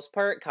 for the most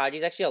part,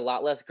 Kaji's actually a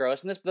lot less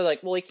gross in this, but they're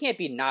like, well, he can't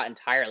be not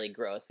entirely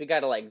gross. We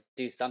gotta, like,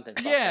 do something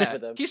with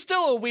him. He's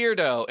still a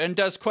weirdo and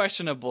does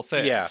questionable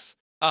things.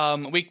 Yeah.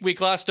 We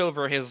glossed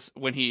over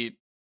when he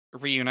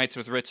reunites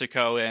with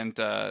Ritsuko and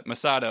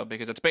Masato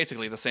because it's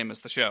basically the same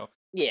as the show.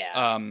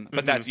 Yeah.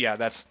 But that's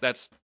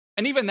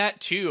and even that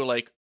too,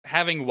 like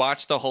having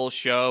watched the whole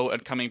show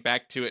and coming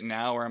back to it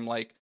now where I'm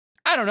like,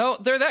 I don't know,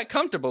 they're that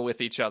comfortable with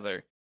each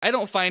other. I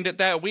don't find it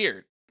that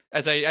weird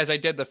as I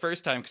did the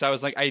first time, because I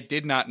was like, I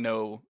did not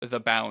know the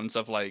bounds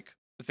of like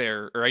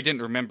I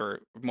didn't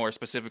remember more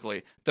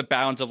specifically the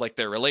bounds of like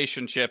their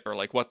relationship or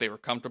like what they were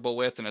comfortable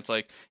with. And it's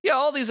like, yeah,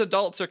 all these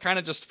adults are kind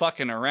of just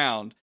fucking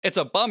around. It's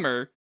a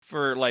bummer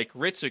for like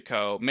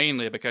Ritsuko,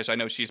 mainly because I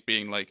know she's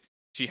being like,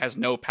 she has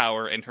no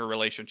power in her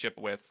relationship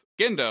with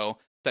Gendo,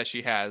 that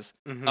she has.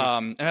 Mhm.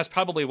 And that's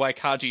probably why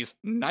Kaji's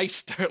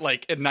nice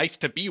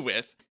to be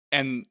with,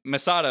 and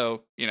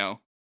Masato,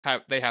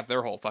 they have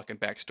their whole fucking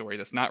backstory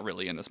that's not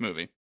really in this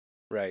movie.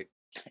 Right.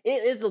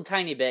 It is a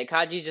tiny bit.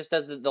 Kaji just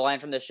does the line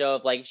from the show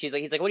of like, he's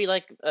like, what do you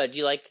like? Do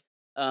you like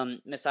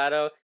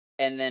Misato?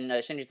 And then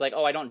Shinji's like,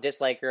 oh, I don't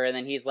dislike her. And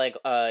then he's like,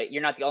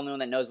 you're not the only one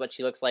that knows what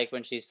she looks like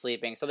when she's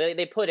sleeping. So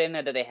they put in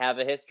there that they have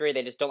a history.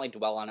 They just don't like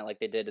dwell on it like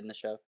they did in the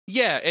show.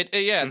 Yeah,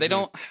 they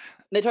don't.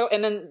 They talk,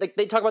 and then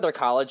they talk about their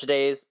college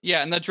days.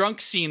 Yeah, and the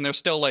drunk scene, they're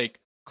still like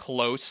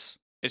close.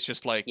 It's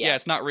just like, yeah,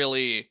 it's not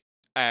really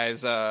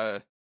as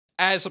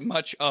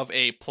much of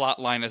a plot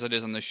line as it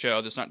is in the show.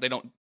 It's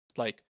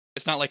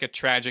not like a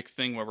tragic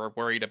thing where we're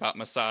worried about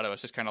Masato.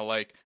 It's just kind of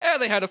like,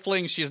 they had a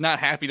fling. She's not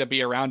happy to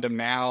be around him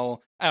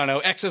now. I don't know.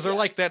 Exes are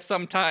like that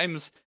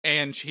sometimes,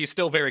 and he's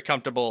still very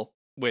comfortable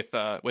with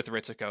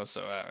Ritsuko.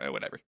 So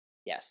whatever.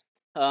 Yes.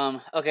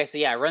 Okay. So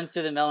yeah, runs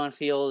through the melon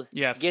field.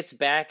 Yes. Gets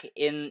back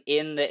in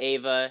the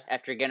Ava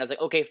after again. I was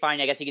like, okay,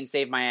 fine. I guess you can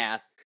save my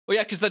ass. Well,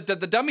 yeah, because the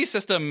dummy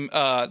system,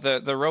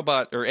 the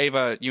robot or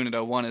Ava Unit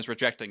 01 is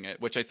rejecting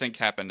it, which I think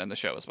happened in the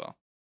show as well.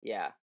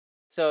 Yeah.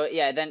 So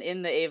yeah, then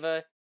in the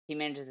Ava, he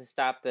manages to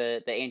stop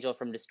the angel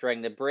from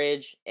destroying the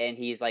bridge, and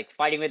he's like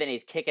fighting with it, and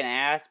he's kicking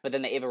ass, but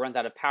then the Ava runs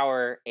out of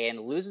power and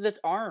loses its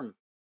arm.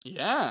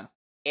 Yeah.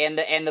 And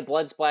the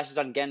blood splashes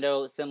on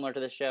Gendo, similar to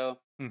the show.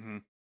 Mm-hmm.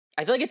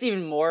 I feel like it's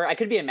even more. I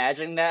could be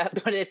imagining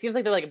that, but it seems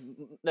like they're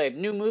like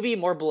new movie,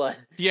 more blood.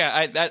 Yeah,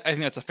 I think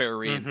that's a fair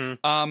read.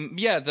 Mm-hmm.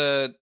 Yeah,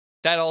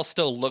 that all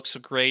still looks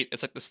great.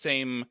 It's like the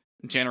same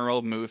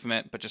general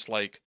movement, but just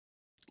like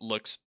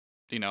looks,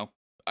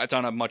 it's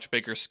on a much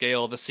bigger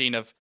scale. The scene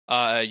of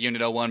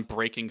Unit 01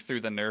 breaking through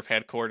the Nerve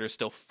headquarters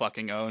still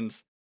fucking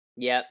owns.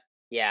 Yep.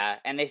 Yeah,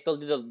 and they still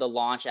do the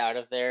launch out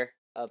of there.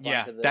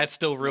 Yeah, that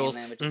still rules.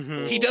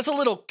 Cool. He does a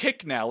little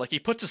kick now, like he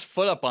puts his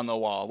foot up on the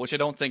wall, which I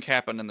don't think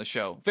happened in the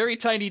show. Very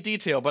tiny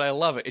detail, but I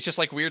love it. It's just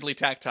like weirdly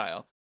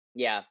tactile.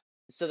 Yeah.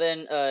 So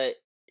then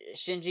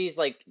Shinji's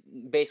like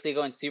basically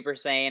going Super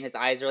Saiyan. His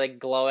eyes are like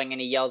glowing, and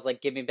he yells like,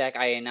 "Give me back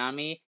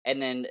Ayanami!"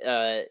 And then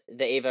the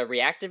Ava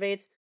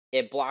reactivates.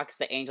 It blocks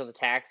the angel's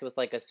attacks with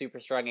like a super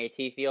strong AT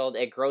field.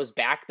 It grows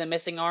back the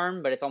missing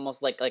arm, but it's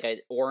almost like an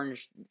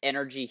orange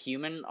energy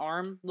human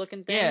arm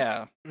looking thing.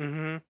 Yeah.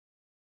 Mm-hmm.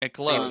 It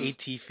glows. An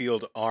AT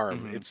field arm.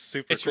 Mm-hmm. It's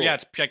super cool. Yeah,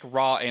 it's like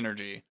raw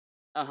energy.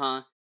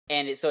 Uh-huh.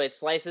 And so it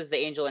slices the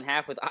angel in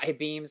half with eye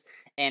beams,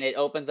 and it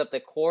opens up the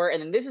core,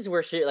 and then this is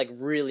where shit like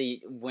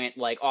really went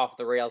like off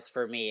the rails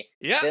for me.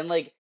 Yeah. Then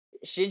like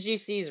Shinji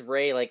sees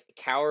Rei like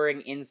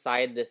cowering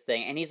inside this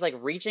thing, and he's like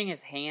reaching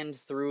his hand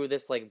through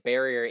this like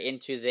barrier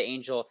into the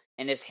angel,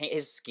 and his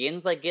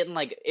skin's like getting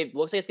like, it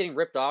looks like it's getting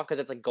ripped off because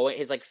it's like going,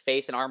 his like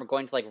face and arm are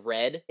going to like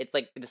red. It's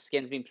like the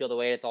skin's being peeled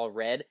away and it's all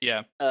red.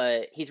 Yeah.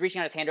 He's reaching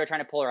out his hand to her,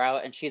 trying to pull her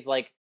out, and she's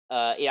like,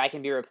 I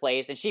can be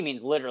replaced, and she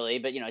means literally,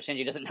 but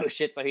Shinji doesn't know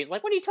shit, so he's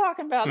like, what are you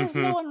talking about? There's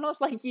no one else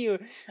like you.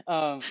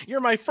 You're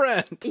my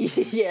friend.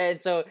 Yeah,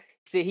 and so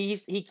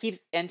he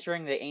keeps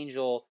entering the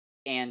angel,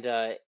 and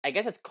I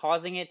guess it's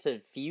causing it to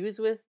fuse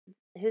with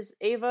his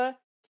Ava.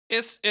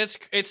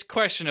 It's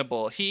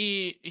questionable.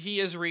 He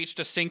has reached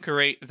a sync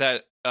rate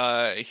that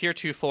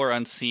heretofore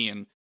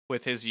unseen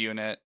with his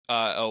unit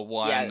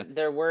 01. Yeah,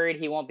 they're worried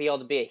he won't be able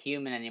to be a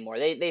human anymore.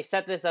 They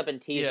set this up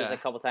and teased this a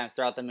couple times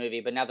throughout the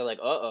movie, but now they're like,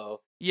 uh-oh.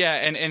 Yeah,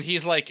 and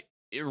he's like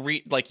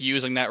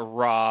using that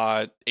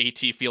raw AT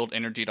field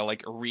energy to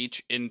like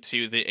reach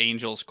into the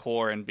angel's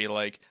core and be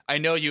like, I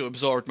know you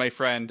absorbed my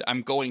friend.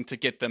 I'm going to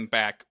get them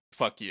back.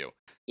 Fuck you.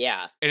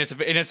 Yeah. And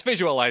it's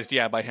visualized,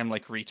 by him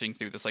like reaching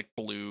through this like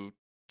blue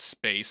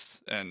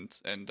space and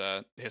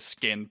his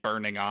skin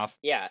burning off.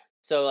 Yeah.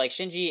 So like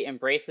Shinji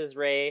embraces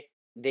Rei.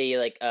 They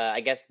like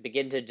I guess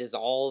begin to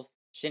dissolve.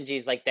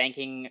 Shinji's like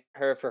thanking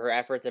her for her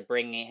efforts at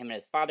bringing him and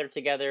his father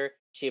together.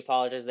 She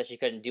apologizes that she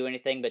couldn't do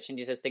anything, but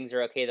Shinji says things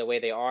are okay the way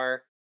they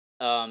are.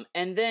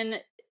 And then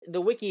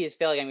the wiki is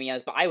failing me,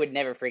 but I would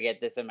never forget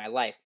this in my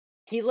life.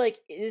 He like,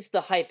 it's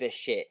the hypest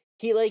shit.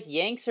 He like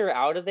yanks her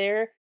out of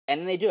there, and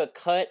then they do a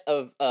cut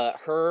of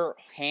her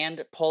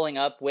hand pulling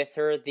up with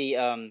her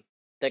the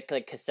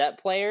like cassette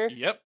player.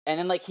 Yep. And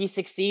then like he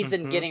succeeds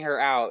in getting her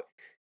out,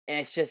 and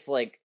it's just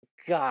like,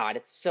 God,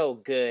 it's so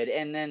good.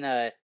 And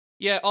then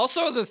yeah,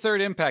 also the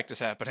third impact is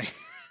happening.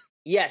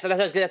 Yes, that's what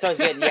I was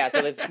getting. Yeah,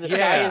 so the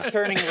sky is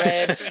turning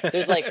red.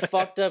 There's like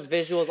fucked up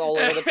visuals all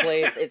over the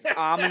place. It's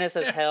ominous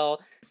as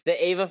hell.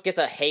 The Ava gets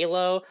a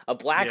halo. A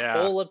black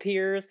hole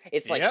appears.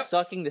 It's like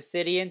sucking the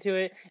city into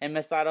it. And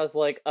Masato's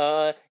like,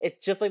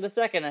 it's just like the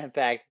second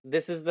impact.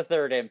 This is the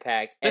third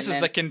impact. This is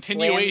the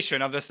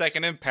continuation of the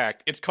second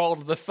impact. It's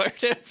called the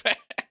third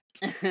impact.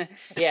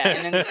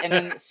 Yeah, and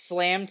then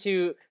slam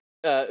to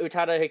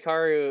Utada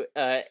Hikaru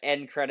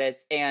end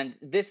credits. And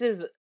this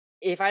is,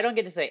 if I don't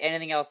get to say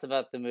anything else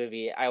about the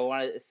movie, I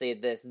want to say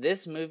this.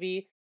 This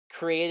movie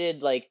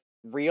created, like,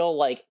 real,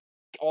 like,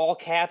 all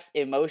caps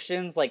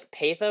emotions, like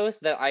pathos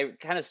that I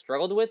kind of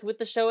struggled with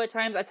the show at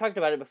times. I talked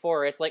about it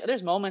before. It's like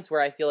there's moments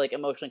where I feel like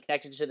emotionally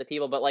connected to the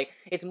people, but like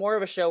it's more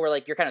of a show where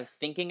like you're kind of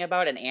thinking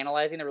about and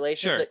analyzing the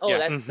relationships. Sure, Like, oh,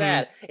 yeah. that's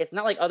sad. It's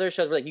not like other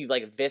shows where like you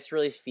like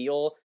viscerally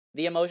feel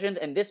the emotions,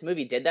 and this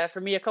movie did that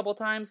for me a couple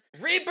times.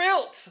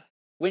 Rebuilt.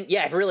 When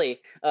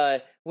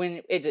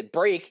when it's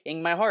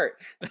breaking my heart,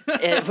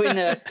 and when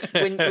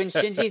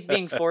Shinji's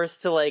being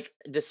forced to like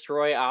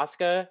destroy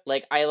Asuka,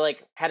 like I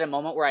like had a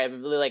moment where I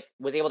really like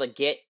was able to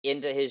get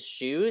into his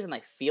shoes and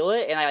like feel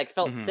it, and I like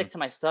felt sick to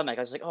my stomach.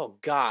 I was like, oh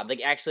god,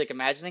 like actually like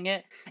imagining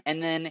it.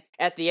 And then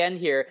at the end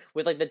here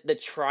with like the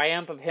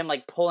triumph of him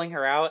like pulling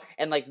her out,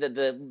 and like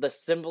the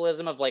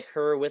symbolism of like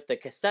her with the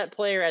cassette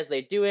player as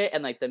they do it,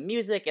 and like the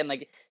music, and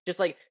like just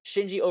like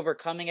Shinji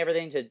overcoming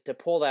everything to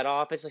pull that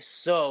off. It's like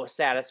so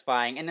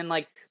satisfying. And then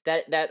like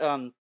that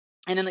and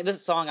then like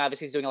this song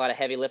obviously is doing a lot of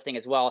heavy lifting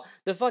as well.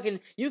 The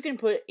fucking you can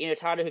put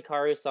Tada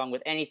Hikaru's song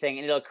with anything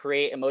and it'll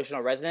create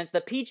emotional resonance.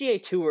 The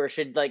PGA Tour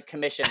should like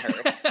commission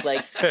her.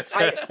 Like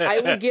I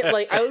would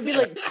be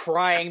like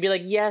crying, be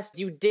like, yes,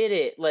 you did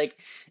it. Like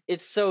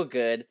it's so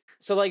good.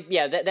 So like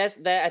yeah, that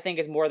I think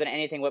is more than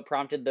anything what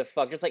prompted the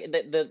fuck. Just like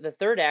the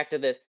third act of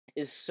this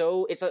is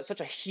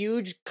such a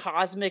huge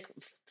cosmic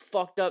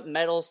fucked up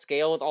metal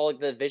scale with all like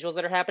the visuals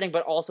that are happening,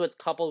 but also it's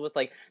coupled with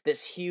like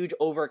this huge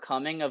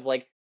overcoming of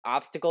like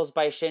obstacles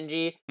by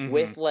Shinji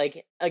with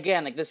like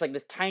again like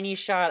this tiny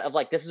shot of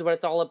like this is what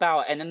it's all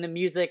about, and then the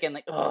music and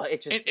like oh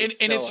it just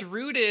it's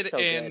rooted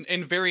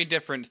in very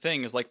different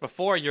things. Like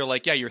before you're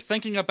like yeah you're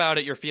thinking about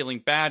it, you're feeling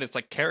bad, it's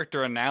like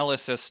character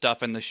analysis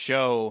stuff in the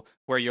show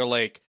where you're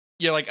like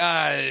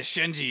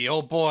Shinji,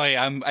 oh boy,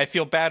 I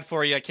feel bad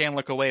for you, I can't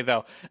look away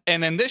though.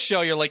 And then this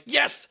show you're like,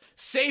 yes,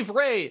 save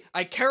Rei,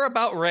 I care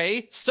about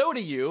Rei, so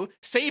do you,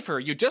 save her,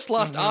 you just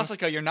lost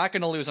Asuka, you're not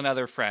gonna lose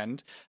another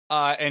friend.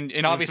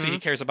 And obviously he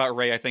cares about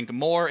Rei, I think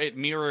more. It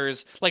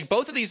mirrors like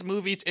both of these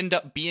movies end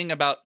up being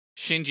about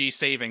Shinji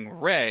saving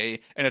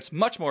Rei, and it's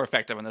much more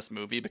effective in this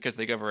movie because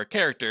they give her a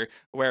character,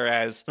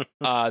 whereas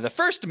the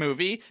first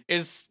movie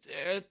is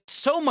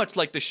so much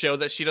like the show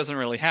that she doesn't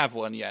really have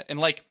one yet. And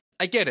like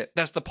I get it,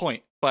 that's the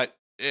point, but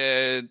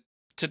to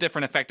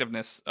different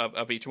effectiveness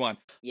of each one.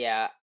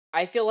 Yeah,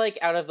 I feel like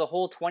out of the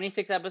whole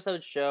 26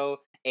 episode show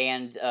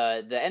and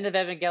the end of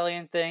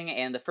Evangelion thing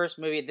and the first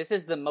movie, this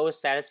is the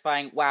most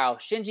satisfying. Wow,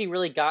 Shinji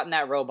really got in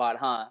that robot,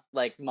 huh?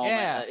 Like moment.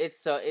 Yeah. It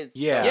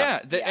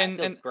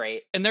feels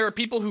great. And there are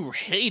people who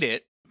hate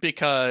it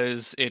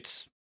because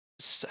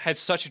has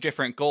such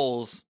different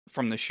goals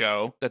from the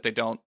show that they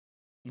don't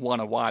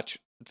want to watch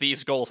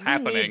these goals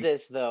happening. We need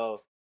this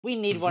though. We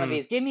need one of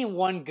these. Give me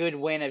one good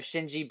win of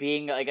Shinji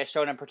being like a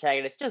shonen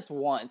protagonist just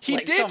once. He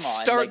did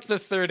start the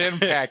third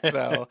impact,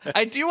 though.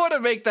 I do want to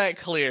make that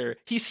clear.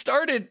 He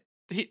started...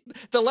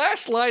 the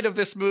last line of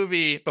this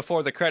movie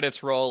before the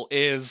credits roll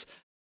is,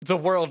 the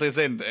world is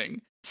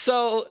ending.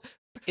 So,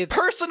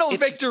 personal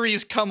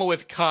victories come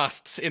with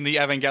costs in the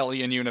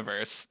Evangelion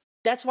universe.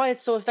 That's why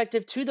it's so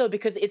effective too, though,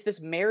 because it's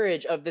this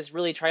marriage of this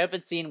really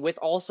triumphant scene with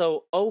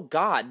also, oh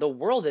god, the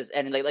world is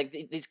ending. Like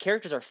these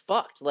characters are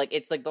fucked. Like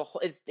it's like the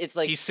whole. It's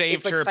like he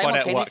saved like her, but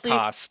at what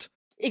cost?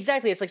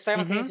 Exactly, it's like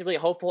simultaneously really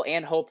hopeful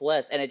and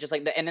hopeless, and it just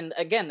like and then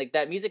again like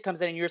that music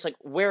comes in and you're just like,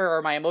 where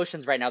are my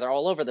emotions right now? They're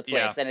all over the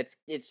place, and it's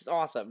just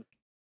awesome.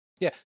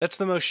 Yeah, that's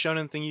the most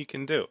shonen thing you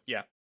can do.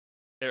 Yeah,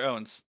 it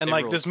owns. And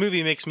like rules. This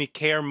movie makes me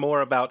care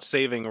more about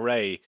saving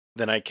Rei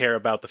than I care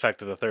about the fact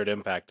that the third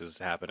impact is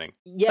happening.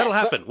 Yes, that'll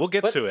happen. We'll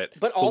get to it.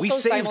 But also we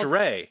saved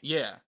Rei.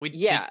 Yeah,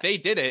 they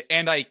did it,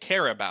 and I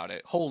care about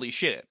it. Holy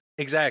shit!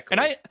 Exactly.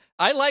 And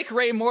I like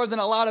Rei more than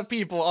a lot of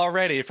people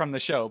already from the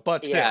show,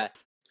 but still. Yeah.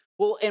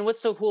 Well, and what's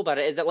so cool about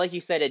it is that, like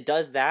you said, it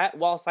does that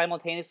while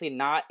simultaneously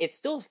not. It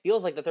still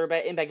feels like the third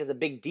impact is a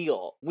big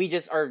deal. We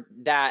just are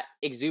that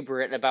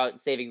exuberant about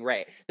saving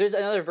Rei. There's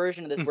another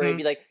version of this where it'd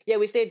be like, "Yeah,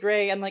 we saved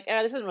Rei." I'm like,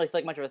 this doesn't really feel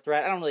like much of a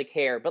threat. I don't really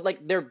care. But like,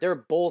 they're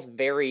both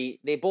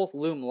they both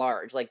loom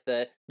large. Like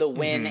the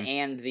win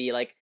and the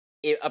like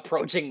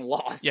approaching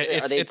loss.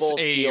 Yeah, they both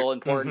feel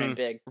important and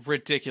big.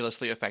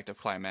 Ridiculously effective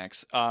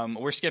climax.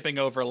 We're skipping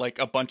over like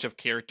a bunch of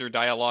character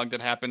dialogue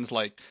that happens.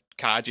 Like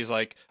Kaji's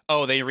like,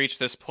 oh, they reached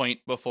this point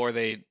before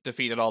they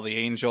defeated all the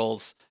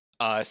angels.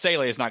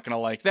 Seele is not gonna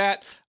like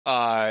that.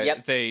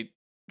 Fuyutsuki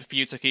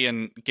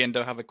and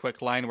Gendo have a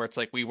quick line where it's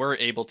like, we were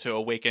able to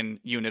awaken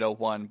Unit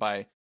 01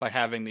 by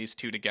having these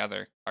two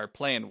together. Our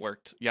plan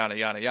worked. Yada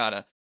yada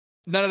yada.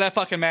 None of that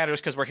fucking matters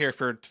because we're here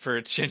for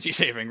Shinji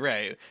saving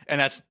Rei,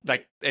 and that's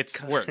like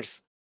it works.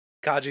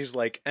 Kaji's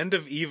like, end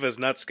of Eva's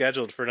not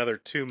scheduled for another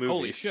 2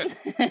 movies. Holy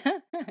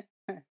shit!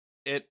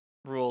 It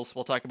rules.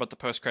 We'll talk about the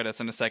post credits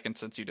in a second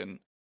since you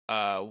didn't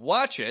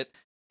watch it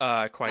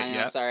quite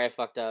yet. I'm sorry, I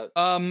fucked up.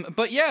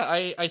 But yeah,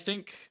 I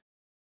think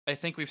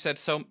we've said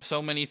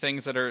so many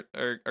things that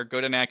are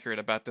good and accurate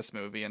about this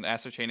movie, and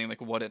ascertaining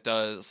like what it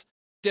does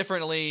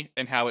differently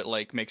and how it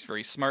like makes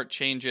very smart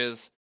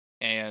changes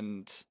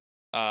and.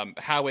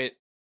 How it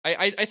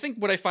I think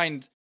what I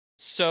find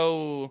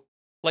so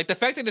like the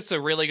fact that it's a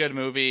really good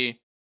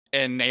movie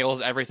and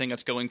nails everything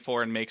it's going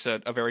for and makes a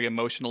very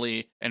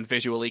emotionally and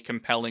visually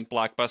compelling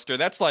blockbuster,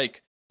 that's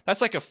like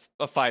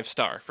a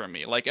 5-star for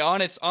me. Like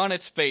on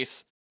its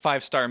face,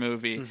 5-star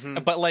movie.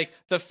 But like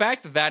the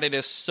fact that it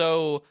is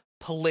so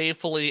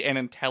playfully and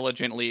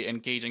intelligently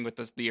engaging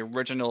with the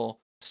original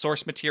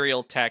source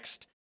material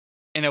text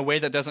in a way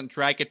that doesn't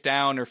drag it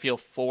down or feel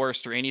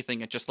forced or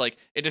anything. It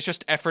is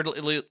just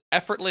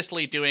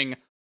effortlessly doing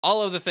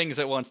all of the things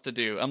it wants to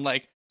do. I'm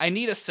like, I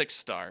need a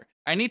 6-star.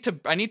 I need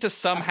to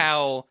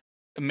somehow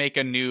make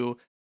a new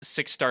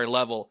 6-star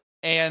level.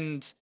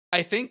 And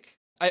I think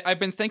I've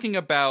been thinking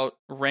about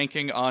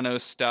ranking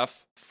Anno's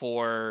stuff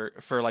for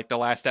like the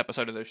last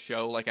episode of the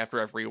show, like after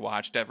I've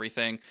rewatched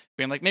everything,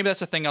 being like, maybe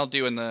that's a thing I'll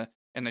do in the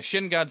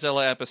Shin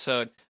Godzilla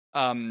episode.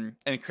 And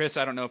Chris,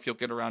 I don't know if you'll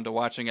get around to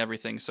watching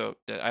everything, so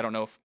I don't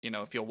know if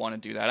if you'll want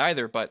to do that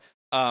either. But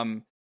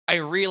I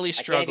really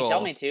struggle. I can't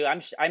tell me to. I'm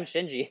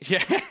Shinji.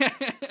 Yeah.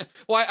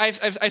 Well,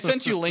 I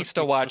sent you links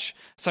to watch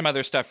some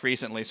other stuff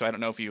recently, so I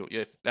don't know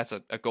if that's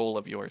a goal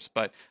of yours.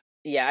 But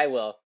yeah, I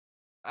will.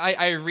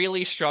 I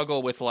really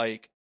struggle with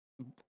like,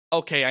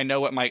 okay, I know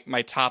what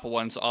my top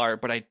ones are,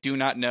 but I do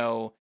not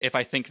know if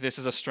I think this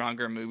is a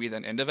stronger movie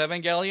than End of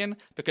Evangelion,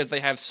 because they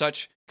have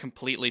such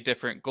completely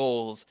different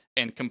goals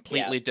and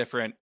completely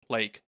different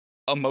like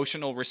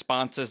emotional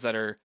responses that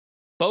are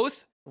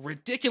both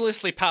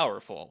ridiculously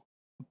powerful.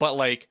 But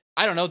like,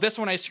 I don't know, this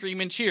one I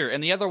scream and cheer,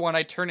 and the other one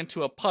I turn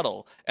into a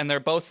puddle, and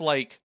they're both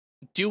like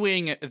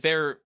doing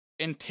their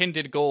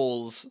intended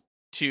goals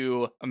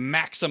to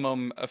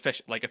maximum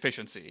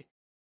efficiency.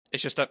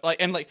 It's just like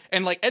End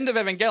of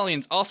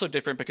Evangelion's also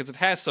different because it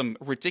has some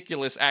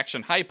ridiculous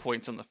action high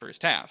points in the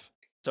first half.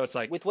 So it's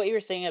like, with what you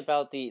were saying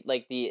about the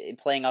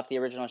playing off the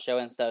original show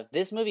and stuff,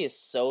 this movie is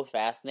so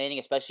fascinating,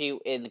 especially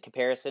in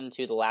comparison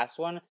to the last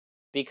one,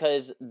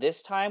 because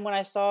this time when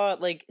I saw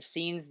like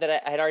scenes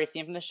that I had already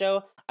seen from the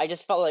show, I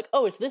just felt like,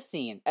 oh, it's this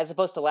scene, as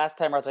opposed to last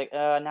time where I was like,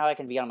 now I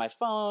can be on my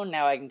phone,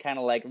 now I can kind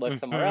of like look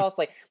somewhere else.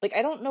 Like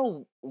I don't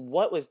know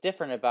what was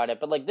different about it,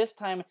 but like this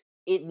time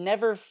it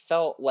never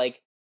felt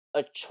like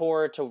a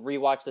chore to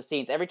rewatch the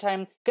scenes every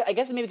time. I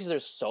guess maybe because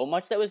there's so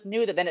much that was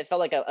new that then it felt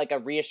like a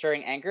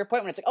reassuring anchor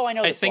point when it's like, oh, I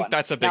know this. I think one.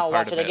 that's a big now I'll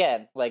part watch of it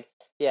again. Like,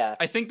 yeah.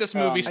 I think this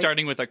movie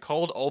starting with a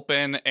cold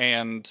open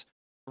and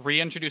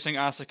reintroducing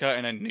Asuka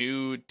in a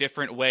new,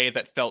 different way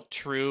that felt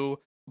true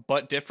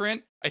but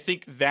different. I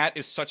think that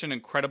is such an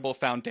incredible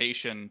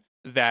foundation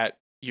that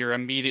you're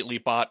immediately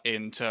bought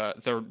into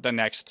the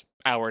next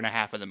hour and a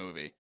half of the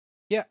movie.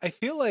 Yeah, I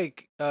feel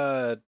like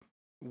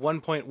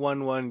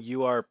 1.11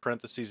 you are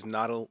parentheses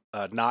not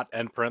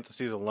end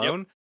parentheses alone.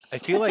 Yep. I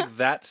feel like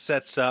that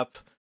sets up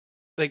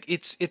like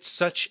it's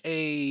such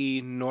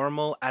a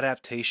normal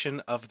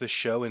adaptation of the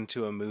show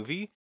into a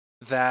movie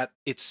that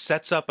it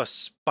sets up a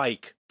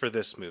spike for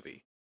this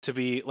movie to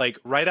be like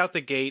right out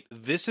the gate.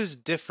 This is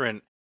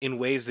different in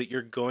ways that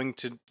you're going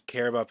to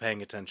care about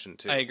paying attention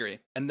to. I agree.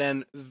 And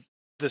then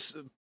this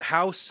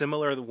how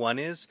similar the one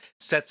is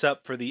sets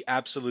up for the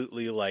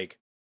absolutely like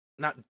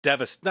not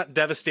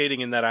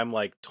devastating in that I'm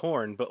like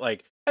torn, but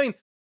like, I mean,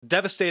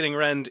 devastating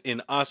rend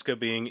in Asuka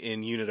being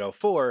in Unit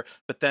 04,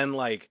 but then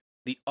like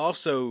the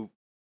also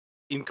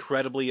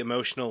incredibly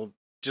emotional,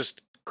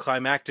 just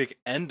climactic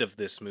end of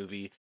this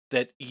movie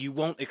that you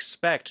won't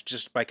expect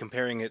just by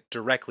comparing it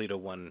directly to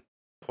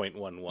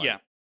 1.11. Yeah.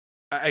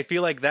 I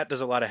feel like that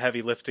does a lot of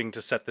heavy lifting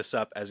to set this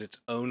up as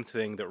its own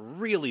thing that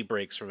really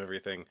breaks from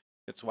everything.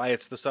 It's why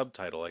it's the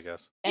subtitle, I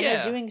guess. And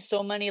they're doing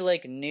so many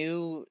like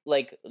new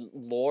like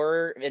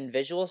lore and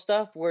visual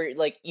stuff where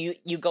like you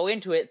go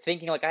into it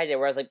thinking like I did,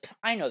 where I was like,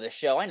 I know the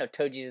show, I know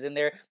Toji's in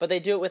there, but they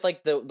do it with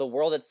like the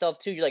world itself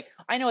too. You're like,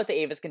 I know what the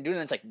Avis can do,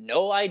 and it's like,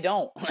 no, I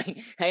don't. Like,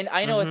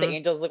 I know what the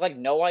angels look like.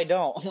 No, I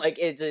don't. Like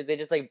they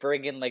just like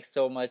bring in like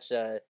so much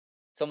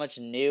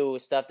new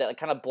stuff that like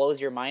kind of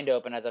blows your mind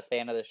open as a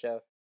fan of the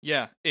show.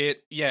 Yeah,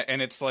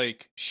 and it's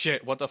like,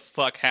 shit, what the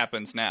fuck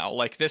happens now?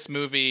 Like this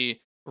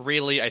movie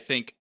really, I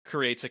think,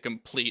 creates a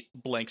complete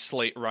blank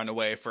slate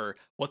runaway for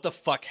what the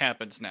fuck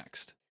happens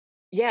next.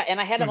 Yeah,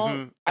 and I had a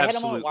moment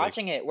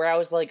watching it where I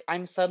was like,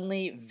 I'm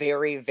suddenly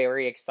very,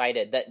 very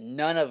excited that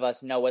none of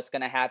us know what's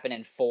going to happen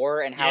in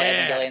 4 and how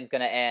Evangelion's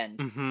going to end.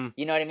 Mm-hmm.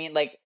 You know what I mean?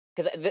 Like,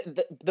 because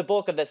the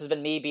bulk of this has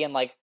been me being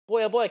like,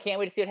 boy, oh boy, I can't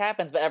wait to see what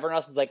happens. But everyone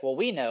else is like, well,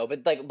 we know.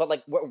 But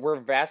we're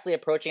vastly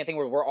approaching a thing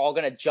where we're all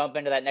going to jump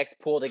into that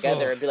next pool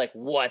together and be like,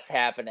 what's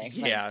happening?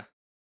 Yeah. Like,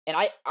 and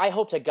I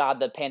hope to God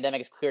the pandemic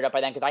is cleared up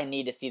by then, because I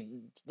need to see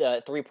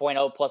the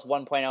 3.0 plus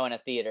 1.0 in a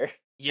theater.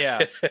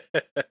 Yeah.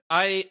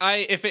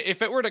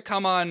 If it were to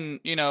come on,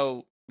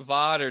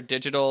 VOD or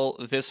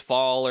digital this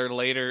fall or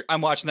later,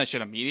 I'm watching that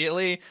shit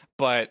immediately.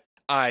 But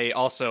I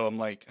also am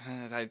like,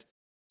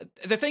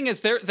 the thing is,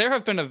 there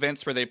have been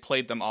events where they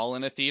played them all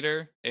in a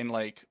theater in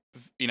like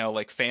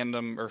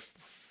fandom or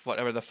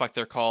whatever the fuck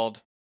they're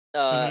called.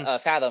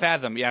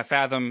 Fathom.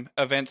 Fathom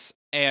events.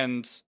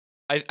 And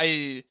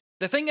I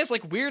the thing is,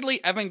 like, weirdly,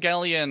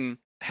 Evangelion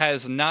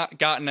has not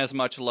gotten as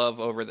much love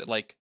over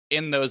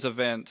in those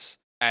events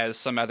as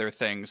some other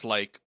things.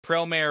 Like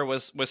Promare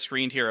was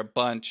screened here a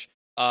bunch.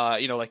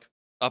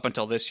 up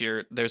until this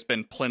year, there's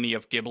been plenty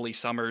of Ghibli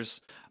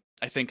summers.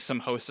 I think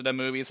some Hosoda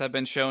movies have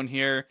been shown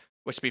here,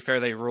 which to be fair,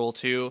 they rule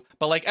too.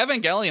 But like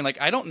Evangelion, like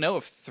I don't know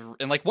if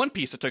and like One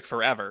Piece, it took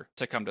forever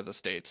to come to the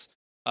States.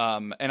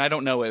 And I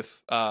don't know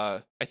if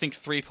I think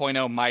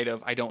 3.0 might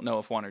have. I don't know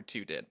if 1 or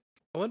 2 did.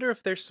 I wonder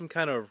if there's some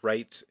kind of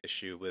rights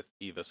issue with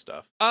EVA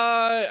stuff.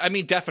 I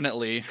mean,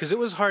 definitely, because it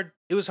was hard.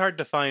 It was hard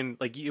to find.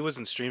 Like, it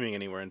wasn't streaming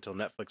anywhere until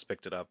Netflix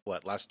picked it up.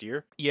 What, last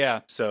year?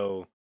 Yeah.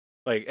 So,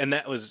 like, and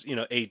that was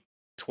a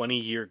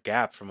 20-year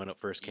gap from when it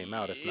first came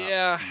out. If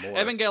not more.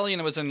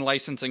 Evangelion was in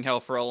licensing hell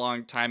for a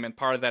long time, and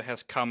part of that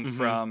has come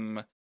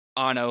from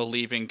Anno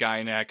leaving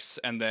Gainax,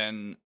 and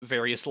then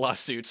various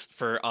lawsuits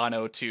for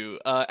Anno to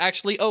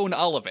actually own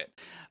all of it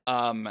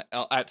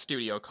at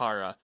Studio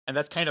Khara, and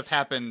that's kind of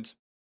happened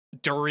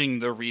during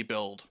the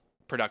rebuild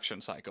production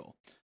cycle.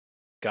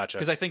 Gotcha.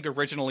 Because I think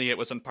originally it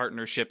was in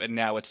partnership, and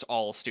now it's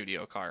all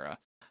Studio Khara.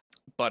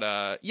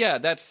 But yeah,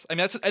 it's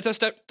an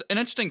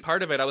interesting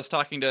part of it. I was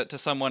talking to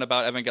someone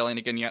about Evangelion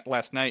again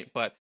last night,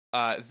 but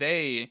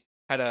they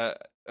had a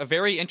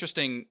very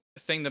interesting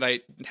thing that I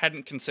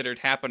hadn't considered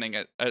happening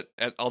at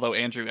although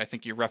Andrew, I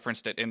think you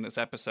referenced it in this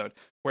episode,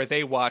 where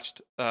they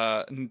watched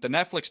the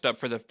Netflix dub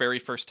for the very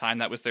first time.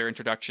 That was their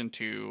introduction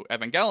to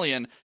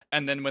Evangelion,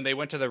 and then when they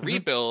went to the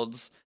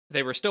rebuilds,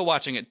 they were still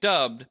watching it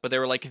dubbed, but they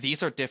were like,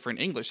 these are different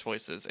English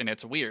voices, and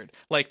it's weird.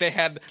 Like, they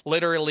had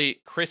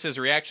literally Chris's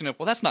reaction of,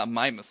 well, that's not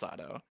my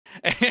Misato.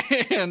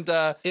 And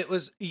it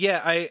was,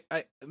 I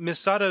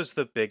Misato's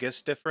the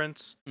biggest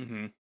difference.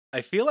 Mm-hmm.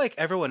 I feel like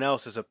everyone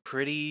else is a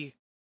pretty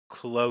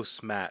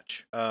close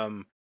match.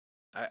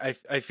 I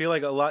feel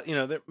like a lot,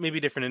 there may be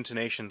different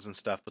intonations and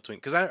stuff between,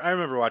 because I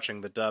remember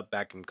watching the dub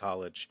back in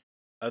college,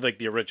 like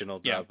the original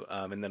dub,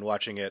 and then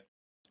watching it,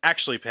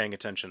 actually paying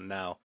attention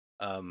now.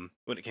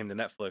 When it came to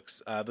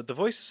Netflix, but the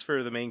voices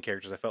for the main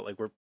characters I felt like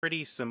were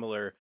pretty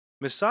similar.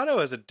 Misato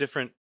has a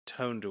different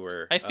tone to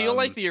her. I feel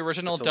like the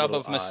original dub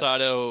of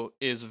Misato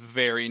is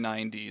very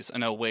 90s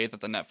in a way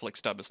that the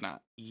Netflix dub is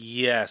not.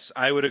 Yes,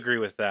 I would agree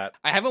with that.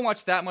 I haven't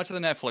watched that much of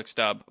the Netflix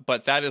dub,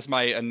 but that is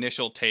my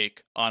initial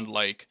take on,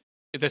 like,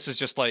 this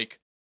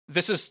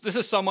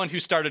is someone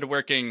who started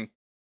working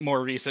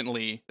more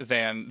recently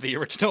than the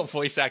original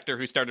voice actor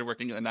who started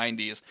working in the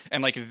 90s,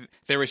 and like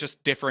there was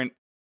just different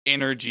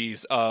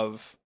energies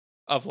of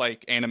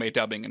like anime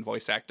dubbing and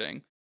voice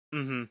acting.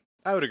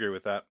 I would agree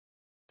with that.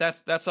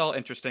 That's all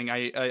interesting.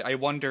 I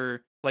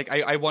wonder, like,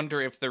 I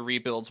wonder if the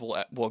rebuilds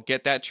will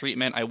get that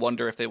treatment. I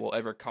wonder if they will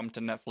ever come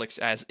to Netflix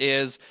as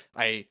is.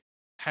 I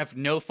have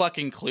no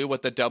fucking clue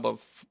what the dub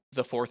of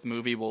the 4th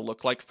movie will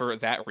look like for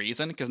that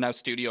reason, because now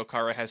Studio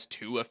Khara has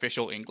 2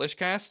 official English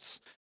casts.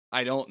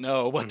 I don't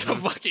know what the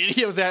fuck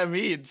any of that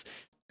means.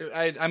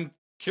 I'm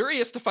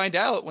curious to find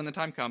out when the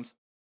time comes.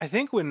 I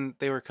think when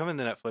they were coming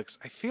to Netflix,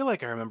 I feel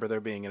like I remember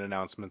there being an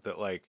announcement that,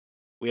 like,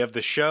 we have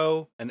the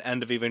show, an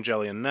end of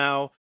Evangelion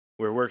now,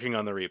 we're working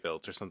on the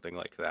rebuilds or something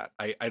like that.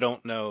 I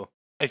don't know.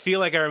 I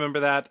feel like I remember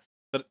that,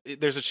 but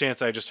there's a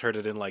chance I just heard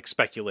it in, like,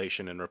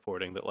 speculation and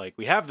reporting that, like,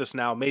 we have this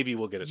now, maybe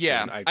we'll get it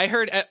soon. I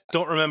heard...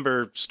 don't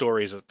remember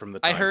stories from the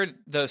time. I heard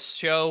the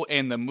show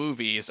and the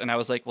movies, and I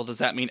was like, well, does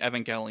that mean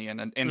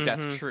Evangelion and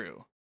Death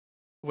True?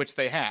 Which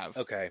they have.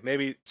 Okay,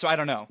 maybe... So I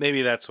don't know.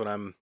 Maybe that's what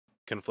I'm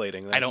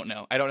conflating then. I don't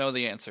know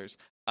the answers.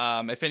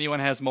 If anyone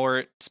has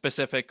more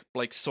specific,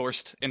 like,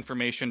 sourced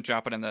information,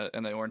 drop it in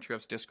the Orange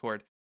Groves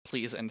Discord,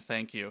 please and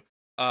thank you.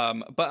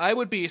 But I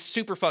would be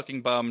super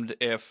fucking bummed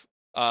if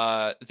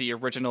the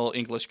original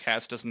English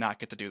cast does not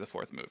get to do the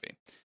 4th movie.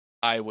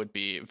 I would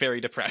be very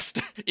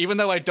depressed. Even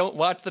though I don't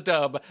watch the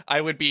dub,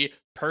 I would be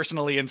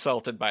personally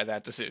insulted by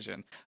that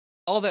decision.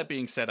 All that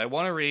being said, I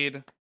want to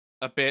read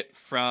a bit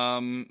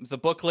from the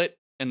booklet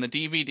and the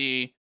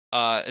DVD.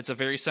 It's a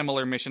very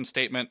similar mission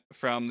statement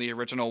from the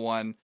original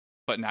one,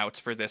 but now it's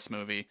for this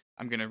movie.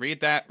 I'm going to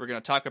read that, we're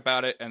going to talk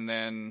about it, and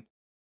then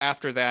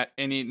after that,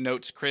 any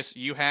notes, Chris,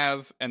 you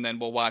have, and then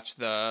we'll watch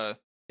the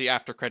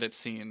after credits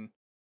scene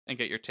and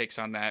get your takes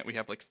on that. We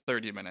have like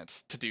 30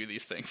 minutes to do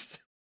these things.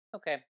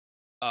 Okay.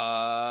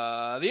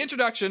 The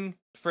introduction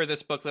for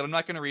this booklet, I'm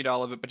not going to read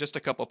all of it, but just a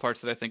couple parts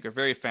that I think are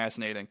very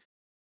fascinating,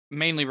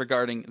 mainly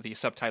regarding the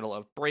subtitle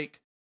of Break,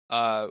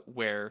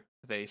 where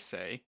they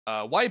say,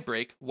 why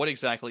break? What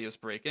exactly is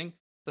breaking?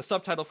 The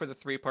subtitle for the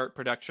 3-part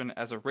production,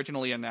 as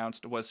originally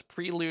announced, was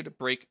Prelude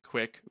Break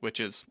Quick, which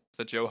is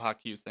the Joe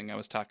Hakyu thing I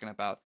was talking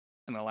about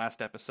in the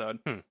last episode.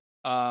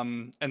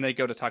 And they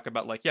go to talk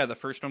about, like, the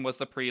first one was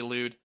the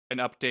prelude, an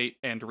update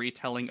and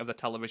retelling of the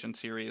television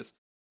series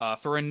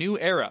for a new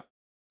era,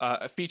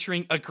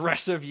 featuring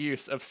aggressive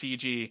use of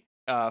CG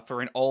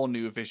for an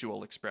all-new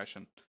visual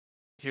expression.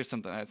 Here's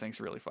something I think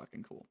is really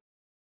fucking cool.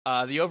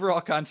 The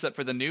overall concept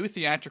for the new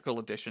theatrical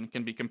edition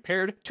can be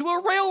compared to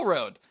a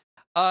railroad.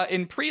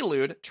 In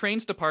Prelude,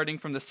 trains departing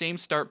from the same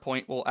start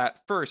point will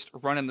at first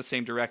run in the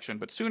same direction,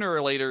 but sooner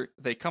or later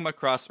they come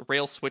across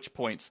rail switch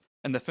points,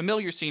 and the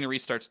familiar scenery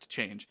starts to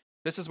change.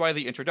 This is why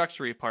the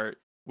introductory part,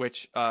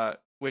 which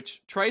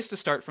tries to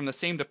start from the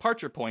same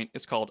departure point,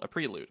 is called a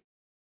prelude.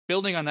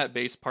 Building on that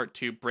base, Part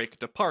 2, Break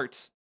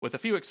departs with a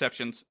few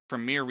exceptions,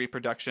 from mere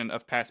reproduction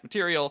of past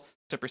material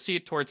to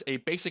proceed towards a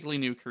basically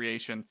new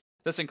creation.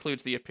 This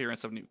includes the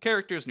appearance of new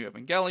characters, new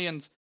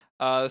Evangelions.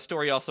 The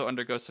story also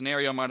undergoes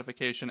scenario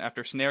modification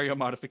after scenario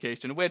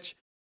modification, which,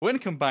 when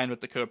combined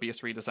with the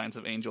copious redesigns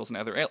of angels and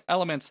other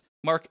elements,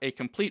 mark a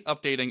complete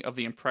updating of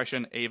the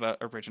impression Eva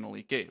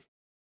originally gave.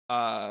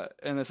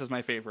 And this is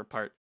my favorite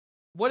part.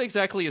 What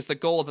exactly is the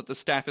goal that the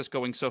staff is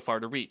going so far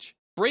to reach?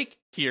 Break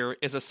here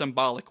is a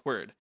symbolic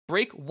word.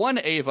 Break one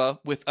Eva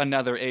with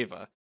another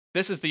Eva.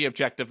 This is the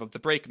objective of the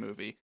Break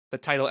movie. The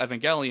title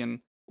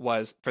Evangelion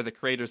was, for the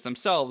creators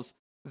themselves,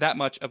 that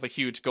much of a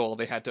huge goal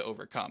they had to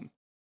overcome.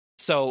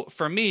 So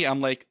for me, I'm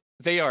like,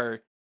 they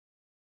are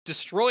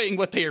destroying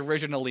what they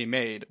originally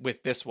made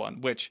with this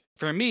one, which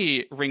for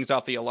me rings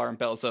off the alarm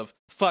bells of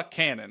fuck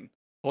canon.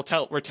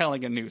 We're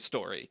telling a new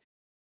story.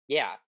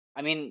 Yeah.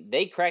 I mean,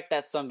 they cracked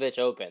that sumbitch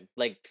open,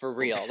 like for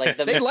real. Like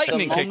They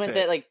lightning kicked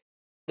it.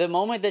 The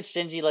moment that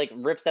Shinji like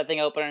rips that thing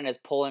open and is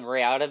pulling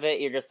Rei out of it,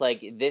 you're just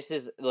like, this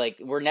is like,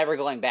 we're never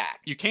going back.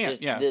 You can't.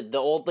 Just, yeah. The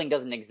old thing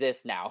doesn't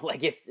exist now.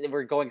 Like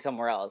we're going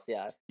somewhere else.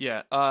 Yeah.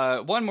 Yeah.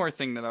 One more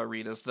thing that I'll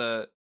read is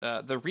the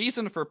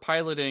reason for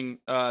piloting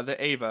the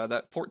Eva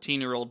that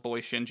 14-year-old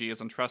boy Shinji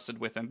is entrusted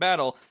with in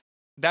battle.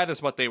 That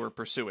is what they were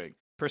pursuing.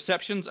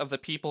 Perceptions of the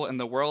people in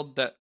the world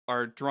that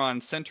are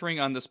drawn centering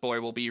on this boy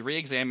will be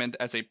re-examined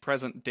as a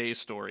present-day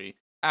story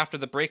after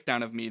the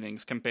breakdown of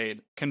meanings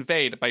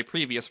conveyed by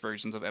previous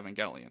versions of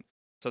Evangelion.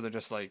 So they're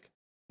just like,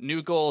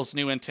 new goals,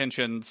 new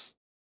intentions,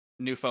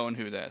 new phone,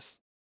 who this?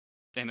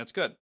 And it's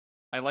good.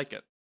 I like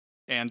it.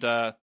 And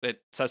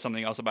it says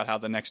something else about how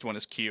the next one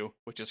is Q,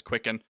 which is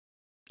Quicken,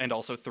 and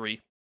also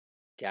 3.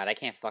 God, I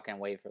can't fucking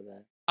wait for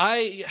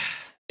that.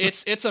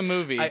 It's a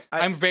movie.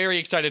 I'm very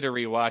excited to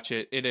rewatch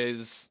it. It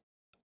is...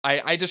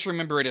 I just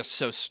remember it as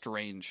so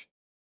strange.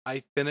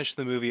 I finished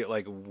the movie at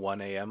like 1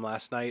 a.m.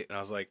 last night, and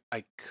I was like,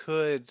 I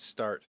could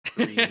start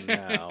 3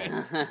 now.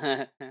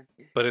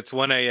 But it's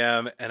 1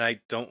 a.m., and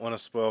I don't want to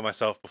spoil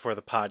myself before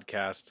the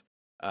podcast.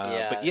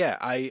 But yeah,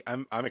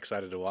 I'm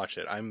excited to watch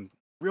it. I'm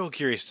real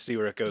curious to see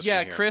where it goes from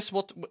here. Chris,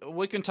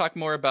 we can talk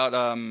more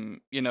about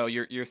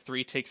your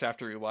 3 takes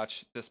after we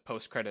watch this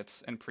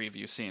post-credits and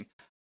preview scene.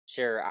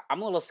 Sure,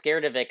 I'm a little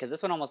scared of it because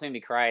this one almost made me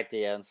cry at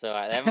the end, so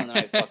that one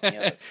might fuck me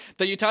up.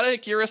 The Utada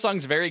Akira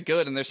song's very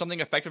good, and there's something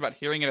effective about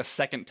hearing it a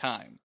second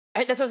time.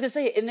 That's what I was gonna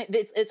say, and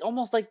it's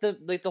almost like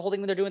the whole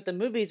thing that they're doing with the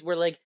movies, where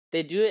like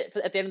they do it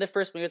at the end of the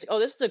first movie. It's like, oh,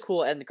 this is a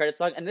cool end credit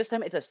song, and this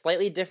time it's a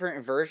slightly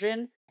different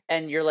version,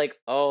 and you're like,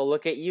 oh,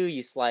 look at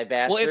you sly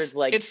bastards!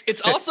 Well,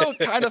 it's also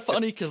kind of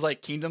funny because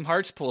like Kingdom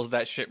Hearts pulls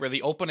that shit, where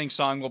the opening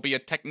song will be a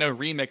techno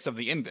remix of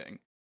the ending.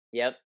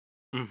 Yep.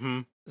 Mm-hmm.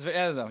 I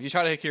don't know.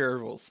 Utada Akira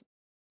rules.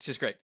 It's just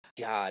great.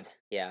 God,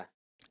 yeah.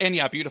 And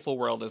yeah, Beautiful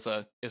World is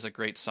a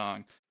great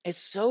song. It's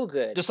so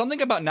good. There's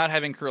something about not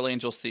having Cruel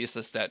Angel's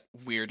Thesis that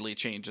weirdly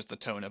changes the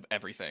tone of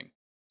everything.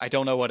 I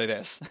don't know what it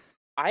is.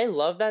 I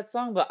love that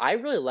song, but I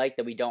really like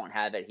that we don't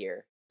have it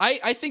here.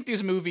 I think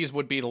these movies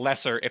would be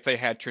lesser if they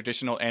had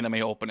traditional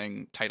anime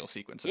opening title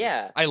sequences.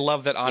 Yeah. I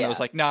love that Anno was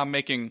like, nah, I'm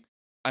making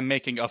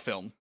a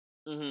film.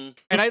 Mm-hmm.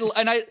 And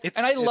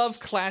I love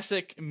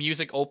classic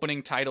music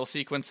opening title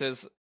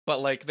sequences, but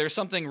like there's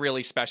something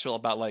really special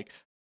about like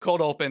cold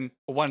open,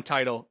 one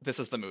title, this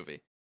is the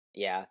movie.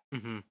 Yeah.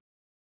 Mm-hmm.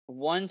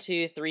 1,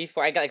 2, 3,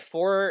 4. I got like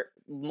 4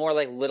 more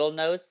like little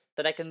notes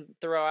that I can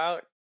throw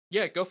out.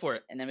 Yeah, go for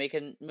it. And then we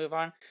can move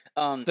on.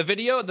 The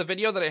video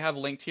that I have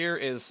linked here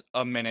is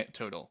a minute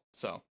total.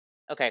 So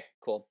okay,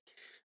 cool.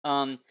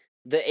 The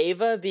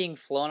Eva being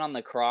flown on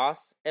the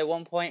cross at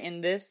one point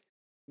in this,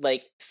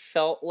 like,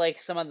 felt like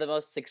some of the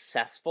most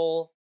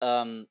successful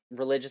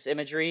religious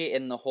imagery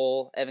in the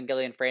whole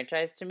Evangelion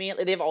franchise to me.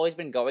 Like, they've always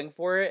been going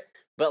for it,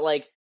 but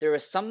like there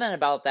was something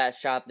about that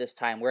shot this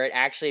time where it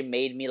actually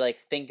made me like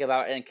think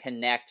about and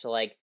connect,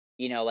 like,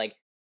 you know, like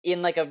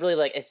in like a really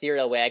like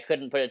ethereal way. I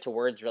couldn't put it to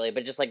words really,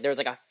 but just like there was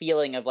like a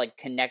feeling of like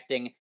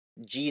connecting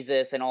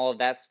Jesus and all of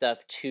that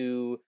stuff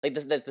to like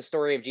the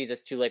story of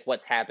Jesus to like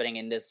what's happening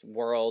in this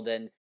world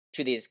and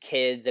to these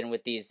kids and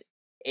with these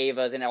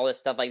Evas and all this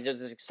stuff. Like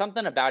there's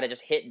something about it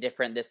just hit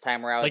different this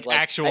time where I was like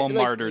actual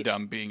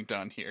martyrdom being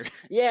done here.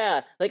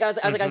 Yeah, like I was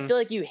like, I feel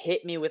like you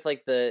hit me with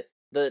like the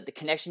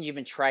connection you've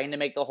been trying to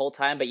make the whole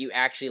time, but you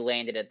actually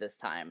landed it this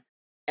time,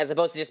 as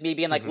opposed to just me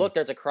being like, look,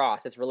 there's a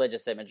cross. It's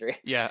religious imagery.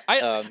 Yeah,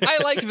 I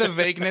like the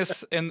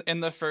vagueness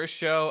in the first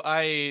show.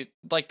 I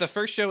like the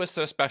first show is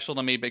so special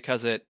to me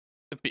because it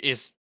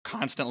is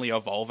constantly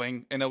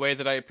evolving in a way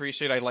that I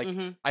appreciate.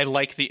 I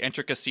like the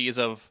intricacies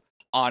of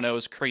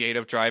Anno's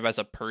creative drive as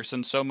a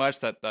person so much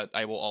that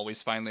I will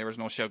always find the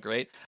original show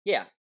great.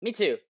 Yeah, me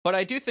too. But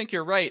I do think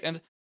you're right,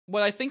 and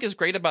what I think is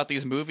great about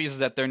these movies is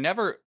that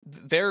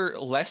they're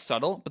less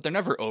subtle, but they're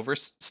never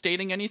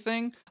overstating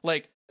anything.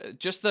 Like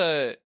just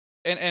this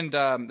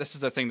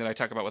is the thing that I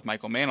talk about with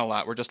Michael Mann a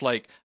lot. We're just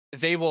like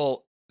they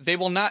will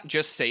not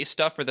just say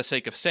stuff for the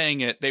sake of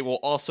saying it. They will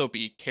also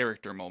be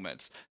character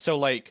moments. So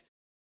like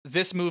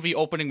this movie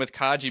opening with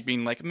Kaji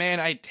being like, man,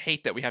 I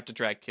hate that we have to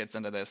drag kids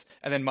into this.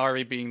 And then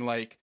Mari being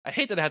like, I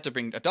hate that I have to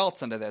bring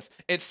adults into this.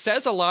 It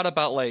says a lot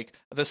about like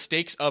the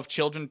stakes of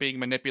children being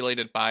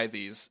manipulated by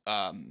these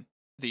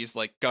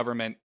like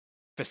government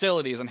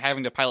facilities and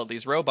having to pilot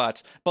these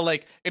robots. But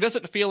like, it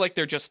doesn't feel like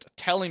they're just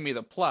telling me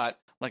the plot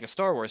like a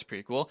Star Wars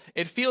prequel.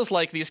 It feels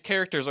like these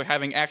characters are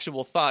having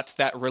actual thoughts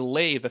that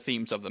relay the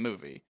themes of the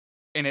movie.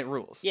 And it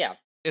rules. Yeah.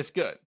 It's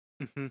good.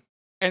 Mm-hmm.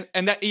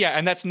 And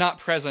that's not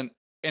present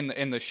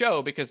in the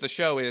show, because the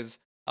show is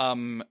a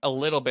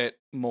little bit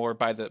more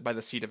by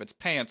the seat of its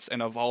pants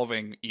and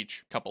evolving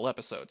each couple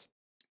episodes.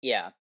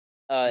 Yeah.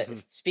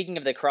 Speaking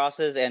of the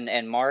crosses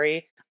and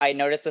Mari, I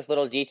noticed this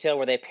little detail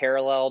where they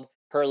paralleled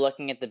her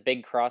looking at the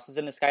big crosses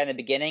in the sky in the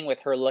beginning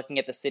with her looking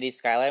at the city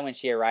skyline when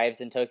she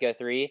arrives in Tokyo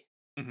 3.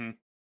 Mm-hmm.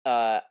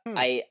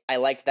 I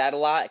liked that a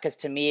lot, because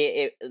to me,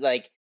 it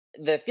like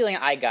the feeling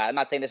I got, I'm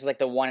not saying this is like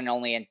the one and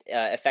only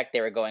effect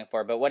they were going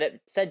for, but what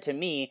it said to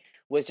me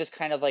was just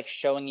kind of like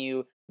showing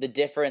you the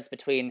difference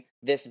between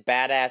this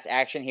badass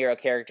action hero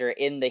character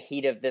in the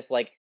heat of this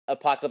like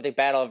apocalyptic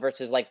battle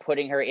versus like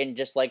putting her in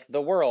just like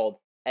the world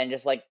and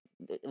just like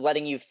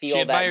letting you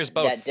feel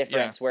that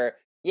difference where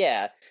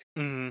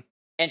Mm-hmm.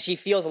 and she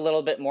feels a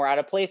little bit more out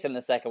of place in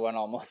the second one,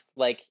 almost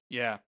like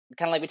kind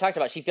of like we talked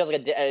about. She feels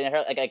like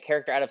a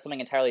character out of something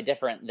entirely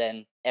different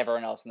than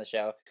everyone else in the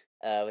show,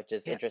 which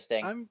is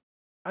interesting.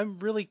 I'm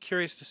really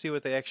curious to see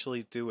what they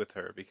actually do with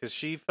her, because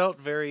she felt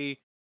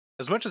very,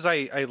 as much as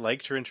I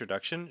liked her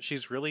introduction,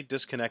 she's really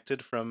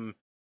disconnected from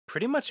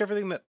pretty much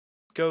everything that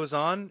goes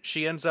on.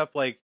 She ends up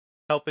like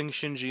helping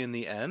Shinji in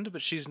the end,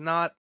 but she's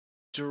not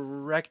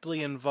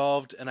directly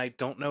involved, and I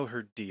don't know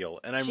her deal.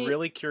 And I'm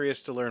really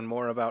curious to learn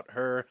more about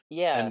her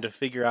and to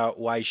figure out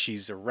why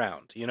she's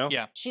around, you know?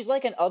 Yeah. She's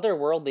like an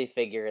otherworldly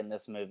figure in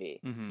this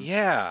movie. Mm-hmm.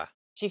 Yeah.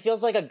 She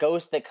feels like a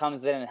ghost that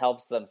comes in and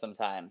helps them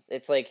sometimes.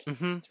 It's like,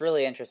 it's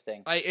really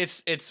interesting.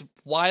 It's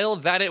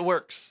wild that it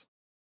works.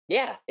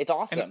 Yeah, it's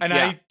awesome. And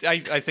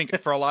I think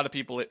for a lot of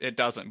people it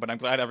doesn't, but I'm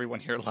glad everyone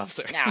here loves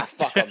it. Nah,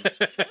 fuck them.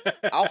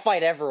 I'll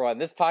fight everyone.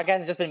 This podcast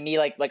has just been me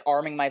like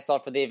arming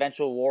myself for the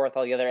eventual war with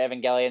all the other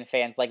Evangelion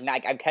fans. Like,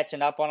 I'm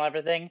catching up on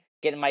everything,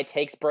 getting my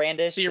takes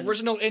brandished. The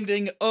original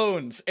ending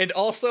owns, and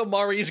also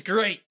Mari's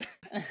great.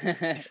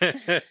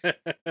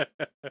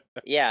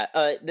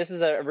 Yeah, this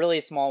is a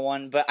really small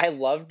one, but I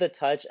loved the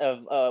touch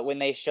of when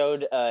they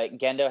showed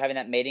Gendo having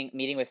that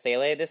meeting with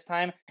Sele this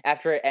time.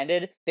 After it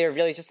ended, they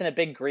revealed he's just in a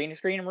big green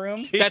screen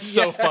room. That's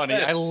so funny.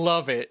 I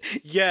love it.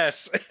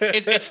 Yes.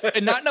 It's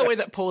not in a way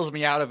that pulls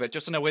me out of it,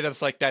 just in a way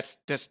that's like it's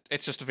just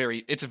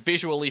it's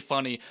visually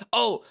funny.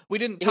 Oh, we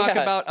didn't talk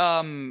about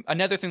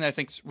another thing that I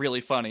think's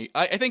really funny.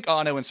 I think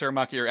Anno and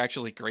Surumaki are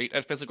actually great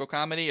at physical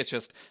comedy. It's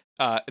just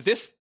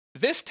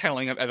this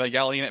telling of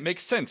Evangelion, it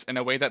makes sense in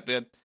a way that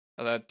the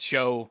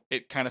show,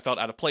 it kind of felt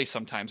out of place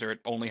sometimes, or it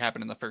only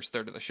happened in the first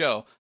third of the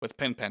show with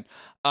Pin.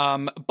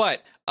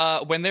 But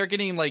when they're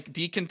getting like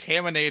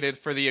decontaminated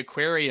for the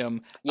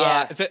aquarium,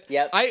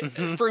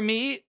 for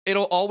me,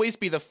 it'll always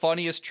be the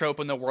funniest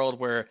trope in the world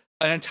where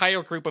an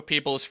entire group of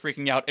people is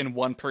freaking out and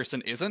one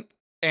person isn't,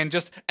 and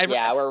just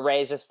where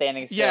Ray's just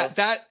standing still. Yeah,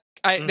 that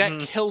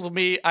killed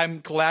me. I'm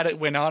glad it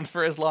went on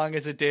for as long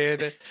as it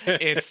did.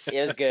 It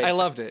was good. I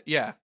loved it.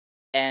 Yeah.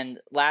 And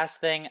last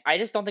thing, I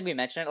just don't think we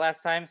mentioned it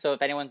last time, so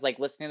if anyone's like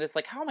listening to this,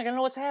 like, how am I gonna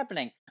know what's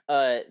happening?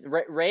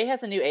 Ray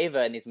has a new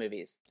Ava in these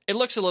movies. It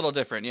looks a little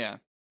different, yeah.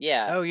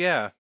 Yeah. Oh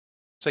yeah,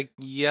 it's like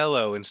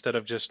yellow instead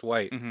of just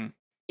white. Mm-hmm.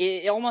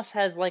 It almost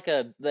has like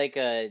a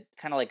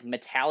kind of like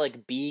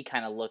metallic bee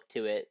kind of look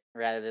to it,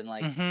 rather than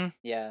like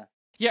Yeah,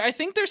 I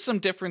think there's some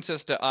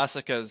differences to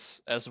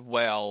Asuka's as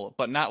well,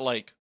 but not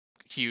like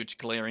huge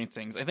glaring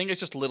things. I think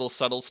it's just little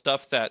subtle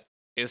stuff that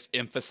is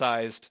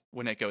emphasized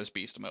when it goes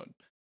beast mode.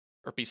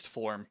 Or beast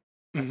form.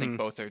 I think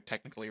both are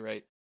technically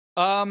right.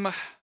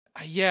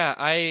 Yeah,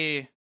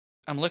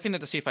 I'm looking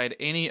at to see if I had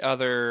any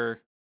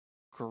other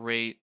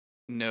great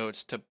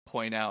notes to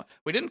point out.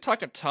 We didn't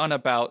talk a ton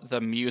about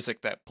the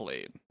music that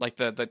played, like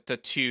the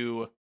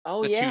two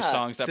two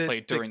songs that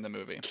played during the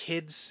movie.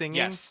 Kids singing.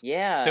 Yes,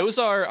 yeah. Those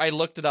are, I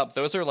looked it up.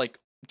 Those are like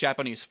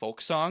Japanese folk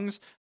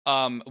songs.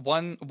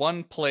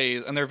 One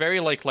plays, and they're very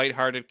like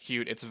lighthearted,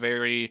 cute. It's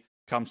very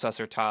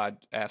Kamsasur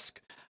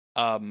Todd-esque.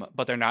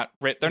 But they're not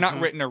not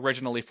written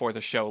originally for the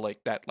show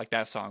like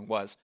that song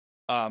was.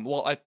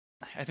 Well, I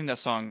think that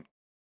song,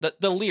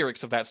 the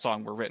lyrics of that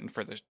song were written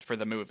for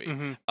the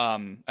movie.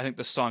 I think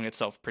the song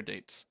itself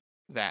predates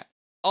that.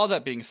 All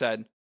that being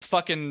said,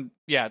 fucking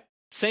yeah,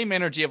 same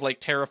energy of like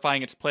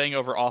terrifying. It's playing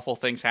over awful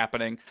things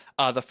happening.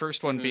 The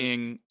first one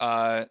being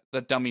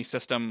the dummy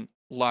system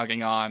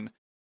logging on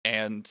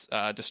and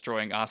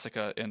destroying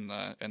Asuka in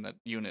the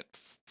unit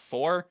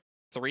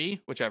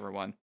 3, whichever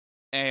one.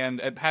 And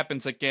it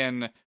happens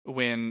again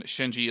when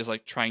Shinji is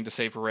like trying to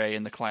save Rei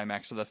in the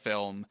climax of the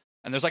film,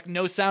 and there's like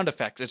no sound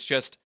effects. It's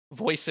just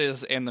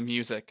voices and the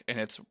music, and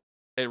it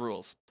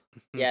rules.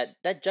 Yeah,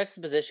 that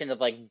juxtaposition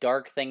of like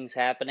dark things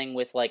happening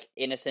with like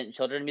innocent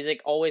children music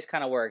always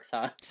kind of works,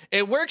 huh?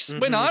 It works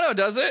when Anno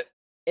does it.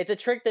 It's a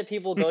trick that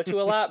people go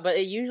to a lot, but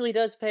it usually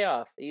does pay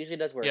off. It usually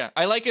does work. Yeah,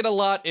 I like it a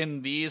lot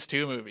in these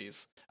two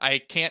movies.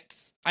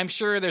 I'm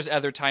sure there's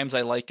other times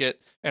I like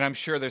it, and I'm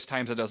sure there's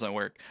times it doesn't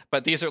work.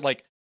 But these are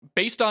like,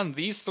 based on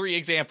these 3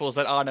 examples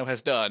that Anno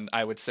has done,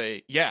 I would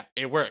say, yeah,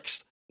 it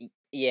works.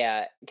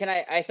 Yeah,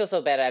 I feel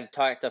so bad I've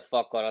talked to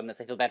fuckload on this.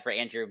 I feel bad for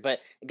Andrew,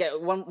 but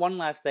one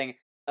last thing.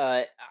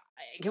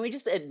 Can we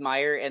just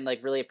admire and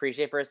like really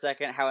appreciate for a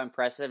second how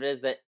impressive it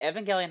is that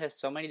Evangelion has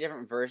so many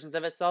different versions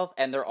of itself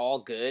and they're all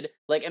good?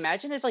 Like,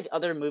 imagine if like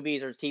other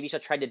movies or TV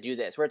shows tried to do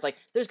this, where it's like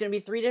there's gonna be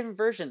 3 different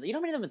versions. You know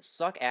how many of them would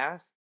suck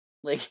ass?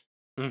 Like,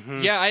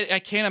 yeah, I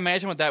can't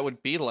imagine what that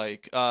would be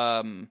like.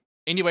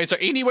 Anyways,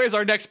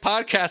 our next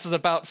podcast is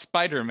about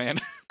Spider-Man.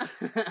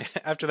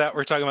 After that,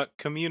 we're talking about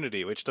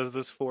Community, which does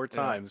this 4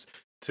 times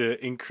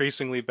to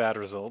increasingly bad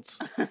results.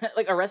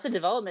 Like Arrested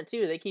Development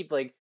too. They keep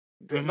like,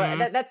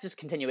 but that's just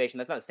continuation.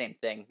 That's not the same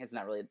thing. It's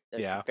not really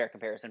a fair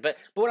comparison. But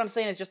what I'm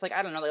saying is just like,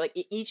 I don't know. Like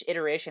each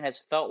iteration has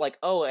felt like,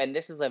 oh, and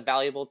this is a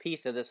valuable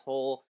piece of this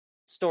whole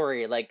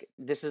story. Like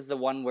this is the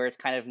one where it's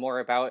kind of more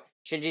about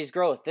Shinji's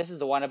growth. This is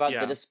the one about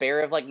the despair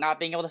of like not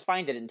being able to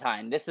find it in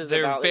time.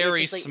 They're about,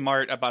 very just, like,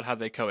 smart about how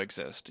they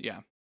coexist.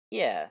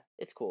 Yeah,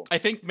 it's cool. I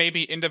think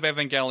maybe End of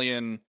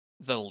Evangelion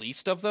the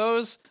least of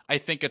those. I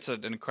think it's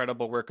an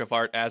incredible work of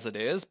art as it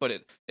is, but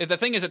the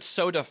thing is, it's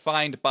so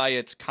defined by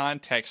its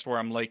context where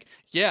I'm like,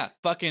 yeah,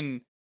 fucking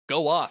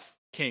go off,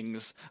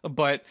 kings.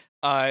 But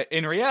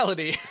in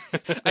reality,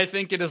 I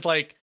think it is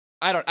like,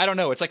 I don't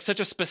know. It's like such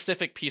a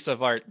specific piece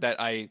of art that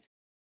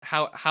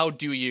how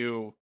do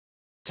you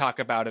talk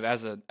about it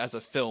as a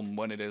film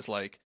when it is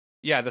like,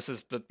 yeah, this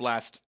is the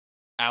last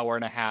hour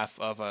and a half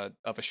of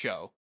a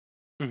show.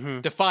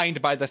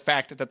 Defined by the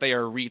fact that they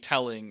are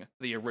retelling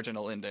the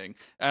original ending.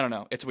 I don't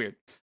know. It's weird.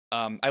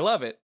 I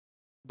love it,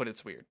 but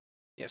it's weird.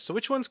 Yeah, so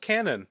which one's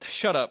canon?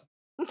 Shut up.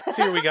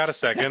 Here, we got a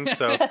second,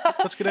 so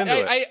let's get into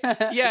it.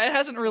 Yeah, it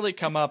hasn't really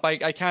come up.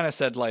 I kind of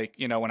said, like,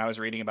 you know, when I was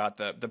reading about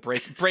the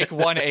break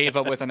one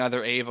Eva with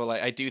another Eva,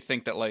 like, I do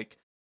think that, like,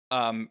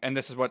 and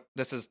this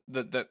is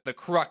the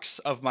crux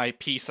of my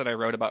piece that I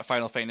wrote about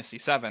Final Fantasy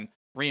VII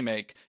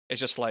Remake, is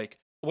just like,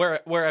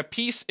 where a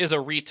piece is a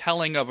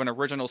retelling of an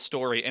original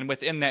story, and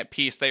within that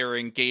piece they are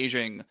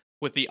engaging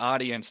with the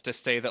audience to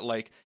say that,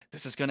 like,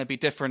 this is going to be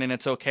different and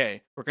it's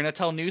okay. We're going to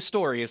tell new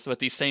stories with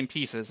these same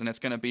pieces and it's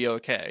going to be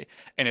okay.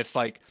 And it's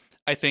like,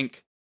 I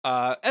think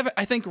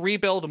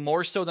Rebuild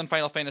more so than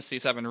Final Fantasy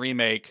VII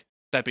Remake.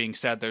 That being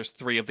said, there's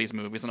 3 of these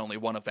movies and only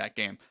 1 of that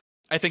game.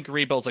 I think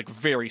Rebuild's like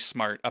very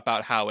smart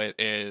about how it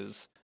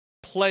is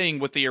playing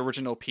with the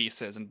original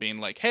pieces and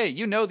being like, hey,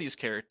 you know these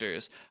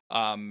characters,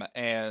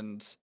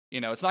 and you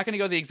know, it's not going to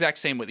go the exact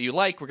same way you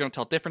like. We're going to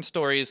tell different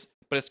stories,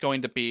 but it's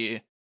going to be,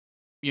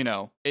 you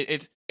know,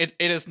 it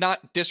is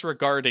not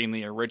disregarding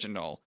the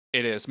original.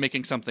 It is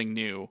making something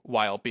new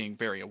while being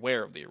very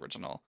aware of the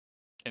original,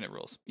 and it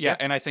rules. Yeah,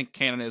 and I think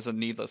canon is a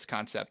needless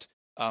concept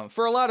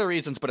for a lot of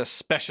reasons, but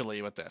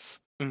especially with this.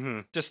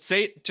 Just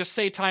say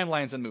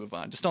timelines and move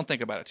on. Just don't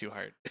think about it too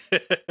hard.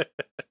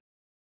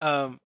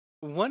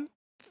 One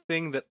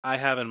thing that I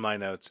have in my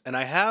notes, and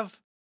I have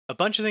a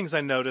bunch of things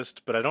I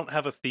noticed, but I don't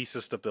have a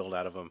thesis to build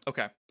out of them.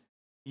 Okay.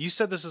 You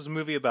said this is a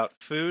movie about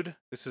food.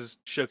 This is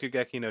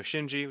Shokugeki no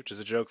Shinji, which is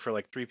a joke for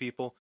like 3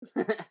 people.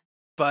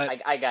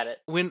 But I got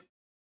it.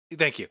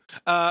 Thank you.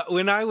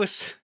 When I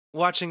was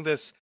watching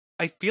this,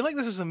 I feel like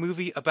this is a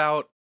movie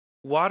about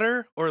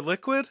water or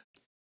liquid.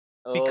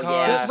 Because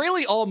well,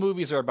 really all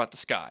movies are about the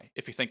sky,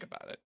 if you think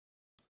about it.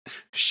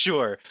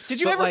 Sure. Did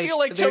you ever feel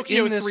like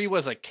Tokyo 3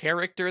 was a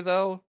character,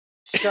 though?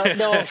 Shut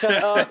up.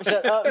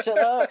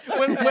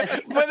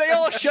 When they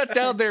all shut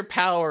down their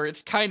power,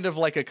 it's kind of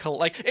like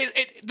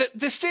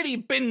the city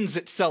bends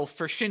itself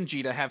for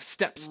Shinji to have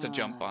steps to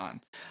jump on.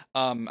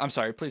 I'm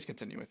sorry, please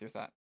continue with your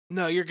thought.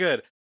 No, you're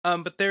good.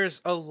 But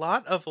there's a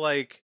lot of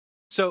like,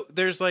 so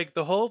there's like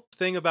the whole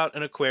thing about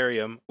an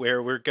aquarium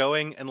where we're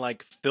going and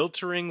like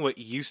filtering what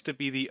used to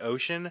be the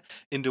ocean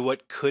into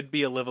what could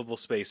be a livable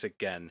space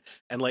again,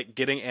 and like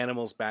getting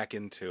animals back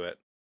into it.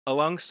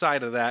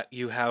 Alongside of that,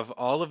 you have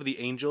all of the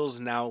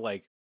angels now,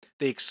 like,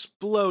 they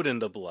explode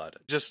into blood.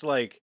 Just,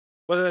 like,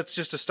 whether that's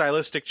just a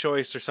stylistic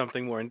choice or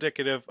something more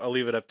indicative, I'll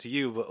leave it up to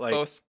you, but, like,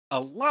 both.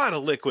 A lot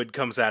of liquid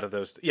comes out of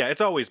those. Yeah,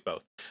 it's always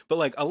both. But,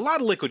 like, a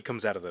lot of liquid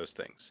comes out of those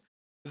things.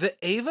 The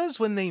Evas,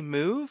 when they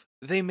move,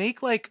 they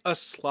make, like, a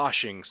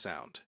sloshing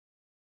sound.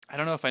 I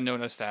don't know if I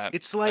noticed that.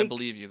 It's like, I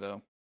believe you,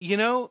 though. You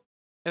know,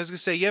 I was gonna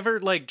say, you ever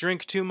like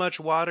drink too much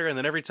water and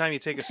then every time you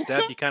take a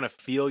step, you kind of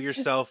feel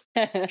yourself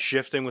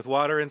shifting with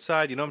water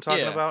inside? You know what I'm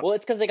talking about? Well,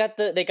 it's because they got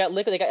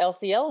liquid. They got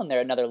LCL in there,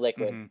 another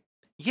liquid. Mm-hmm.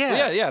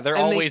 Yeah. They're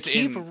always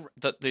in.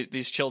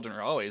 These children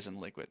are always in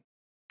liquid.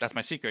 That's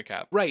my secret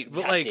cap. Right,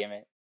 but like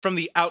from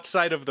the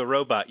outside of the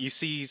robot, you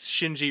see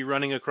Shinji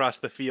running across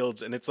the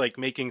fields, and it's like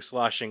making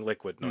sloshing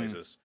liquid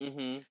noises.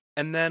 Mm-hmm.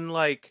 And then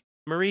like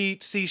Marie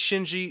sees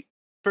Shinji.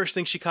 First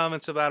thing she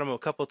comments about him a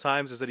couple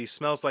times is that he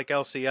smells like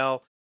LCL.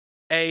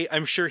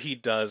 I'm sure he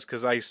does,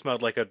 because I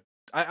smelled like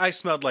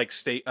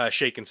steak,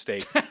 shake and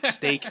steak,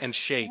 steak and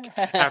shake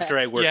after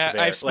I worked there.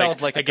 Yeah, I've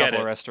smelled like a couple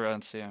of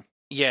restaurants. Yeah,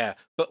 Yeah,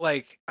 but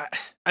like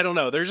I don't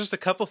know. There's just a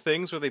couple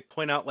things where they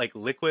point out like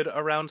liquid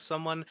around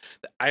someone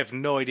that I have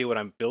no idea what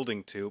I'm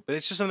building to, but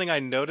it's just something I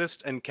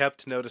noticed and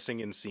kept noticing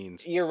in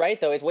scenes. You're right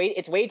though. It's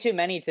way too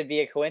many to be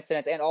a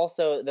coincidence, and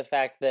also the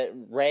fact that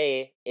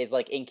Rey is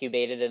like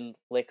incubated in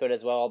liquid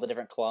as well. All the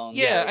different clones.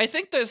 Yeah, I Yes.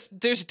 think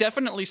there's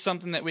definitely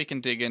something that we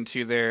can dig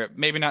into there.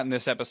 Maybe not in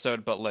this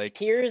episode, but like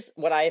Here's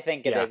what I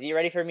think it Yeah. is. You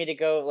ready for me to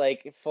go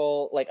like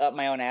full like up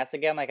my own ass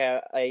again, like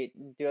I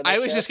do on this I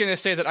was show? just gonna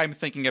say that I'm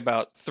thinking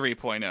about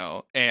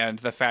 3.0 and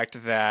the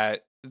fact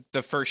that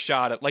the first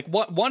shot of like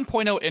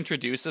 1.0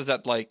 introduces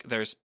that like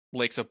there's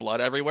lakes of blood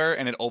everywhere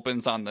and it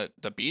opens on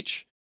the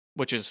beach,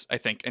 which is I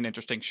think an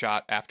interesting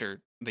shot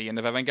after the end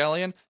of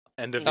Evangelion.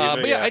 End of Viva,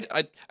 But yeah,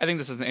 I think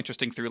this is an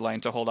interesting through line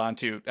to hold on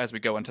to as we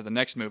go into the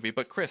next movie.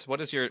 But Chris,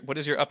 what is your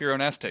up your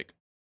own ass take?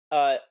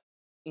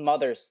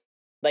 Mothers,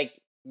 like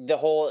the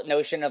whole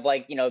notion of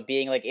like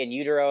being like in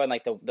utero and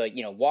like the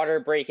water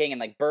breaking and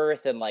like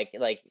birth and like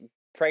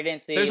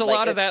pregnancy. There's a like,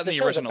 lot of this- that in the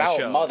show's original about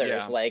show, mothers,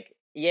 yeah. like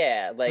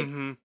like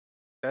Mhm.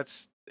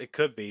 It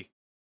could be.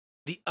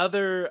 The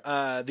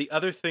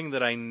other thing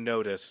that I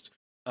noticed,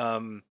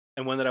 and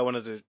one that I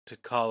wanted to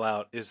call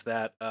out is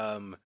that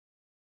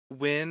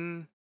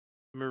when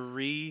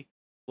Marie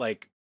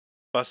like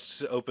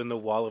busts open the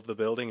wall of the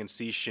building and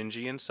sees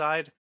Shinji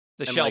inside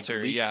The and shelter,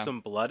 like leaks yeah. some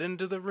blood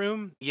into the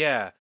room.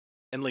 Yeah.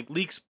 And like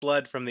leaks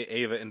blood from the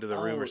Ava into the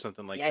room or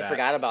something like yeah, that. I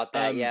forgot about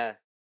that. Um, Yeah,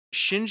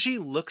 Shinji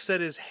looks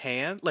at his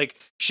hand, like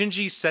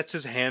Shinji sets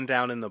his hand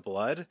down in the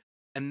blood,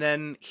 and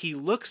then he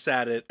looks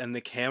at it, and the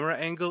camera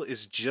angle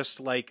is just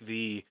like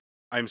the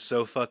 "I'm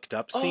so fucked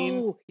up" scene.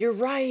 Oh, you're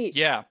right.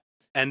 Yeah.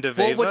 End of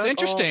Well, Ava. what's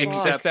interesting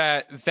is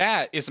Except-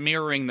 that is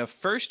mirroring the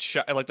first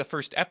shot, like the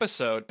first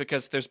episode,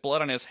 because there's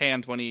blood on his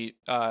hand when he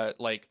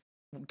like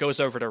goes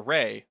over to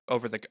Rey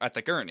at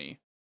the gurney.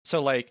 So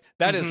like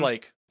that is Mhm.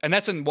 like, and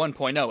that's in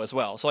 1.0 as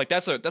well. So like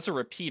that's a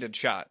repeated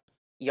shot.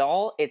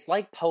 Y'all, it's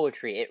like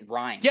poetry. It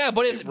rhymes. Yeah,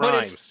 but it's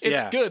rhymes,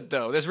 it's yeah. good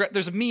though.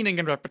 There's meaning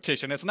in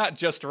repetition. It's not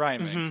just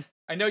rhyming. Mhm.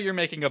 I know you're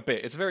making a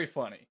bit. It's very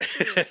funny.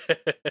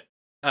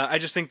 I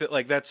just think that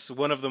like that's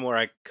one of the more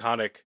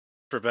iconic,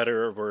 for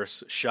better or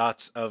worse,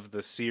 shots of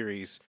the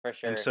series. for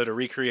sure. And so to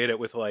recreate it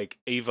with like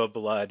Ava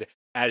blood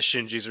as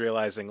Shinji's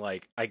realizing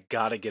like I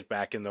gotta get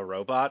back in the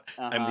robot,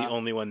 I'm the Uh-huh.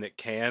 only one that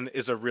can,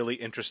 is a really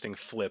interesting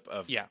flip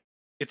of Yeah.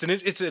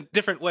 It's a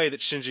different way that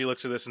Shinji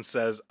looks at this and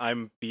says,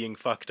 I'm being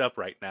fucked up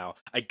right now.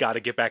 I gotta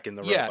get back in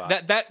the Yeah,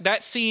 robot.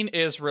 that scene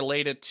is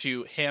related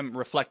to him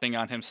reflecting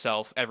on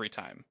himself every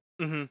time.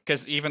 Mm-hmm.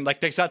 Because even like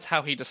that's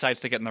how he decides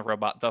to get in the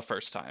robot the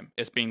first time.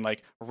 Is being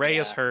like Rey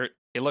is Yeah. hurt.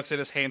 He looks at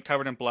his hand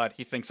covered in blood.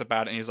 He thinks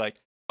about it and he's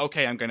like,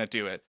 okay, I'm gonna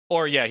do it.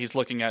 Or yeah, he's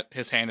looking at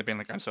his hand and being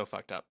like, I'm so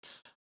fucked up.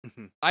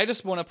 Mhm. I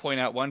just want to point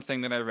out one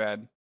thing that I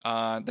read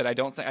that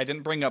I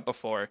didn't bring up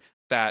before.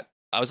 That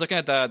I was looking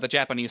at the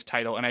Japanese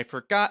title and I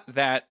forgot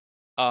that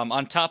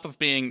on top of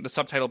being the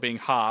subtitle being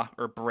Ha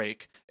or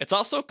break, it's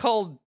also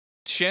called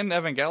Shin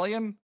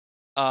Evangelion.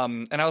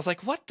 And I was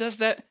like, what does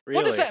that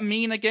Really?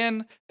 mean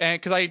again?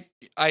 And because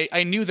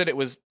I knew that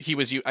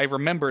I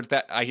remembered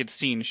that I had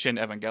seen Shin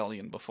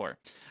Evangelion before.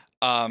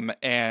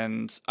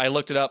 And I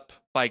looked it up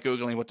by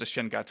Googling what does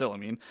Shin Godzilla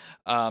mean.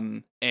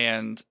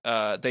 And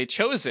they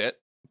chose it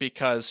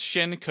because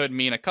Shin could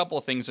mean a couple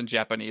of things in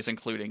Japanese,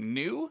 including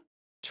new,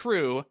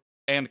 true,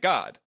 and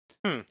God.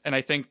 And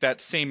I think that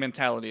same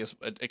mentality is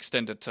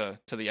extended to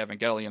the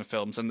Evangelion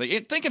films. And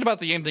thinking about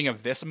the ending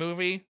of this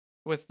movie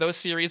with those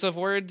series of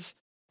words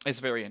is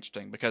very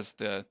interesting because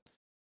the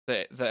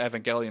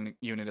Evangelion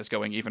unit is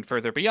going even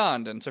further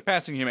beyond and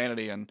surpassing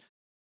humanity and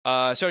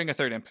showing a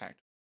third impact.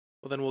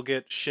 Well, then we'll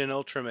get Shin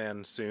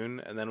Ultraman soon,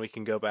 and then we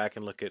can go back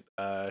and look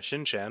at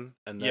Shin-Chan,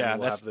 and then Yeah,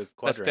 we'll have the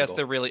quadrangle. that's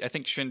the really, I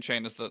think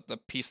Shin-Chan is the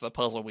piece of the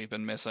puzzle we've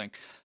been missing.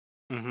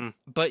 Mm-hmm.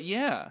 But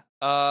yeah,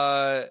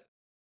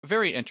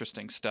 very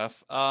interesting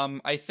stuff.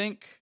 I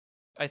think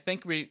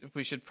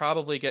we should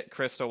probably get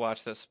Chris to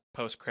watch this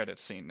post-credit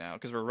scene now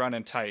because we're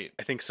running tight.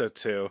 I think so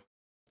too.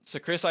 So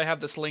Chris, I have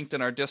this linked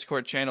in our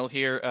Discord channel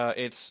here.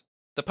 It's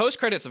the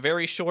post-credits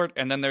very short,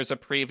 and then there's a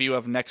preview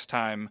of next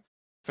time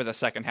for the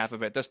second half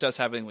of it. This does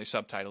have English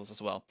subtitles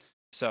as well.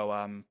 So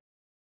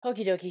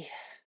Okie dokie.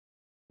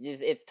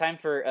 It's time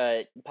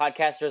for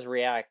podcasters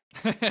react.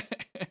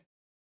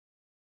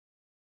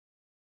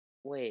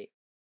 Wait.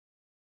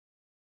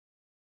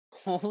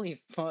 Holy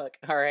fuck!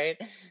 All right.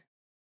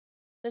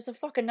 There's a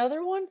fuck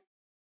another one.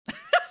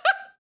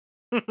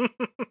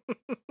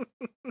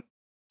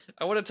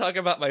 I want to talk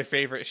about my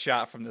favorite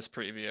shot from this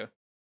preview.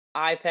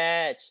 Eye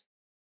patch.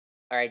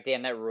 All right,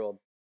 damn, that ruled.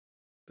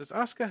 Does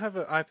Asuka have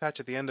an eye patch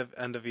at the end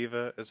of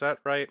Eva? Is that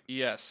right?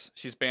 Yes,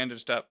 she's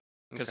bandaged up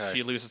because Okay.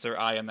 she loses her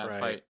eye in that Right.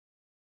 fight.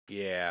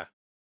 Yeah.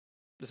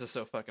 This is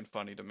so fucking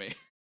funny to me.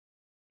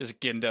 There's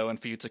Gendo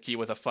and Fuyutsuki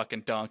with a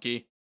fucking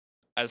donkey.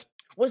 As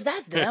Was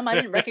that them? I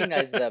didn't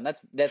recognize them.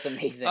 That's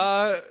amazing.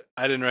 I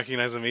didn't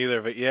recognize them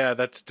either, but yeah,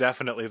 that's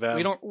definitely them.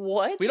 we don't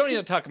What? need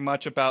to talk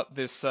much about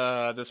this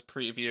this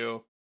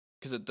preview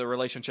because the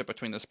relationship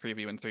between this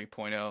preview and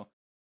 3.0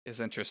 is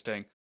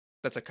interesting.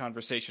 that's a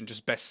conversation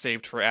just best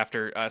saved for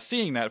after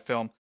seeing that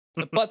film.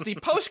 But the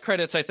post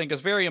credits, I think, is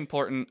very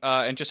important.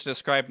 And just to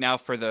describe now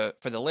for the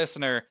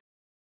listener,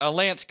 a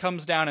lance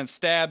comes down and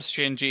stabs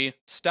Shinji,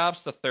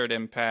 stops the third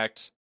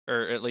impact,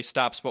 or at least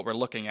stops what we're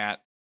looking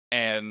at,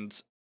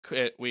 and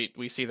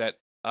we see that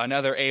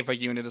another Eva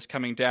unit is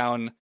coming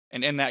down,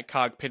 and in that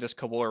cockpit is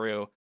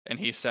Kaworu, and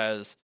he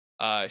says,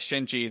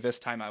 "Shinji, this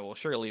time I will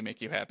surely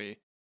make you happy,"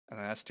 and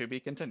that's to be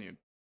continued.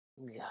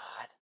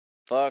 God,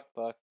 fuck.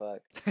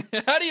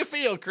 How do you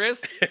feel,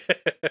 Chris?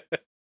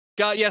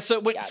 God, yeah. So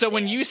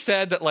when you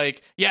said that,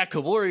 like, yeah,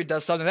 Kaworu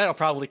does something that'll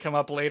probably come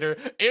up later,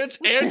 and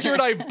Andrew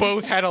and I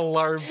both had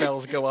alarm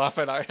bells go off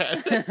in our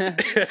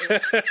head.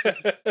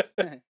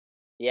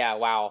 Yeah,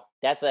 wow,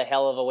 that's a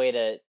hell of a way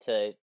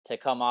to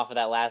come off of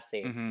that last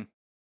scene. Mm-hmm.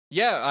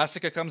 Yeah,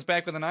 Asuka comes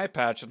back with an eye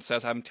patch and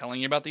says, "I'm telling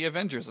you about the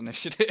Avengers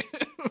Initiative."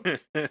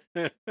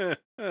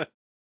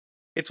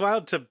 It's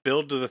wild to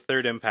build to the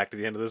third impact at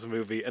the end of this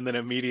movie and then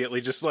immediately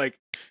just, like,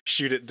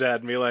 shoot it dead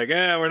and be like,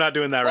 we're not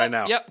doing that right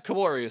now. Yep,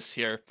 Kaworu's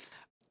here.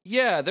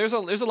 Yeah, there's a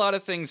lot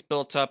of things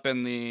built up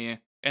in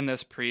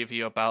this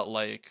preview about,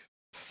 like,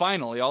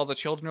 finally all the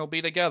children will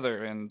be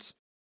together, and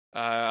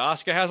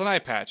Asuka has an eye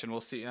patch, and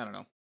we'll see. I don't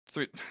know.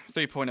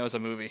 3.0 is a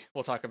movie.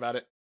 We'll talk about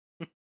it.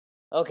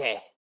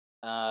 Okay.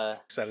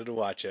 Excited to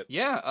watch it.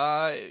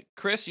 Yeah,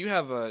 Chris, you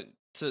have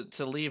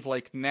to leave,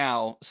 like,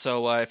 now,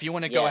 so if you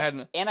want to go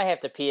ahead and I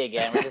have to pee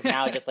again, which is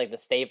now just like the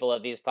staple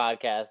of these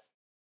podcasts.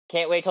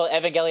 Can't wait till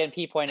Evangelion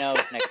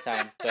P.0 next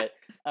time, but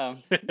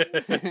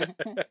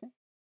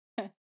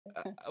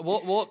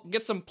we'll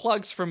get some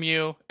plugs from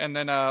you, and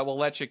then we'll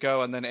let you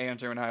go, and then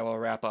Andrew and I will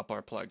wrap up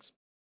our plugs.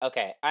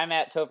 Okay, I'm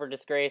at Topher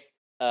Disgrace.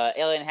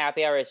 Alien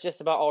Happy Hour is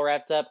just about all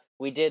wrapped up.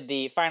 We did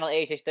the final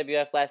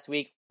AHHWF last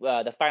week.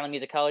 The final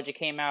Musicology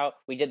came out.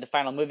 We did the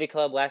final Movie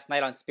Club last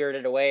night on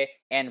Spirited Away.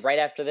 And right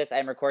after this,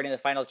 I'm recording the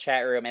final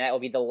chat room, and that will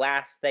be the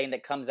last thing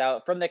that comes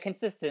out from the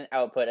consistent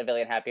output of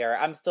Alien Happy Hour.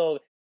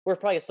 We're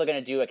probably still going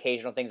to do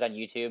occasional things on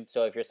YouTube,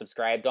 so if you're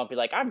subscribed, don't be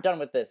like, I'm done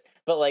with this.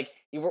 But, like,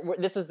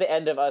 this is the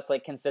end of us,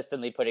 like,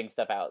 consistently putting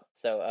stuff out.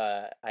 So,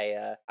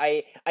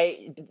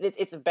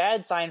 it's a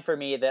bad sign for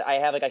me that I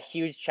have, like, a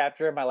huge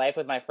chapter of my life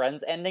with my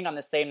friends ending on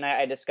the same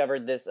night I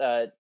discovered this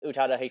Utada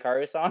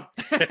Hikaru song.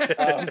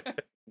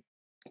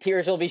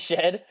 Tears will be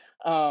shed.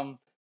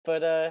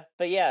 But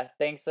yeah,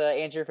 thanks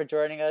Andrew for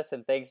joining us,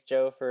 and thanks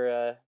Joe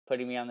for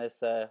putting me on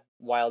this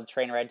wild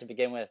train ride to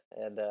begin with.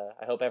 And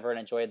I hope everyone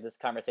enjoyed this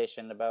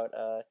conversation about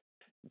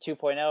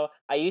 2.0.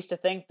 I used to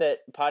think that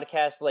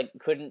podcasts, like,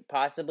 couldn't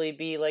possibly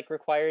be, like,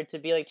 required to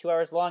be, like, 2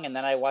 hours long, and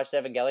then I watched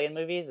Evangelion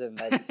movies,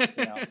 and I just,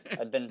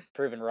 I've been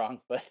proven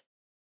wrong. But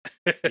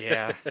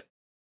yeah.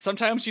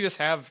 Sometimes you just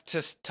have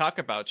to talk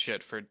about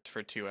shit for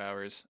 2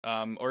 hours,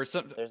 or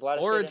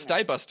it's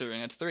Die Buster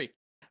and it's 3.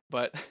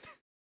 But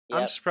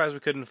I'm surprised we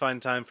couldn't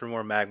find time for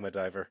more Magma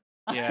Diver.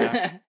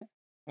 Yeah.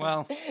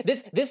 Well,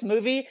 this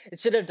movie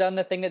should have done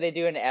the thing that they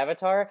do in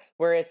Avatar,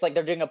 where it's like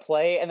they're doing a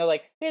play and they're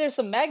like, "Hey, there's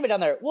some magma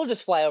down there. We'll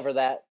just fly over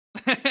that."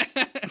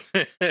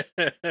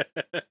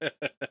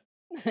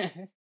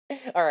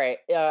 All right,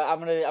 I'm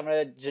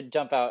gonna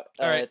jump out.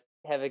 All right,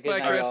 have a good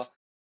night, Chris. y'all.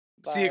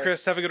 Bye. See you,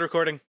 Chris. Have a good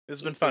recording. This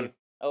has been fun. Too.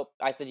 Oh,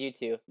 I said you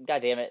too.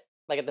 God damn it!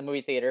 Like at the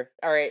movie theater.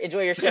 All right,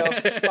 enjoy your show.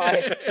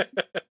 Bye.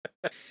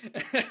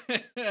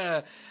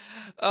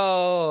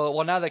 Oh,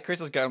 well, now that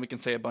Chris is gone, we can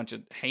say a bunch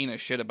of heinous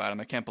shit about him.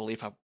 I can't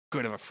believe how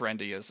good of a friend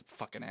he is.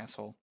 Fucking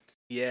asshole.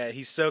 Yeah,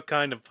 he's so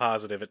kind of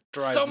positive. It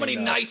drives so me many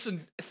nuts. nice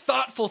and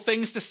thoughtful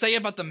things to say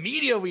about the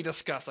media we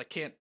discuss. I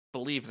can't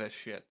believe this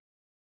shit.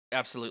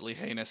 Absolutely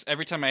heinous.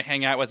 Every time I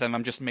hang out with him,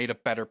 I'm just made a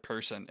better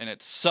person, and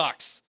it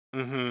sucks.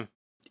 Mm-hmm.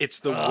 It's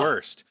the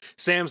worst.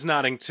 Sam's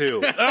nodding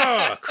too.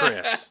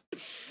 Chris.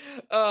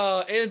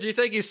 Andrew,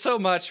 thank you so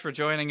much for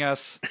joining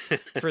us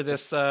for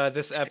this episode.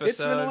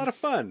 It's been a lot of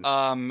fun.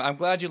 I'm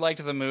glad you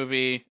liked the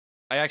movie.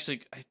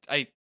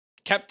 I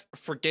kept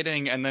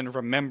forgetting and then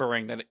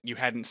remembering that you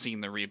hadn't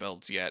seen the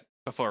rebuilds yet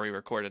before we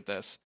recorded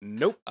this.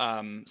 Nope.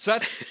 So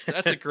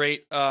that's a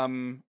great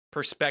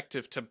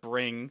perspective to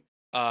bring,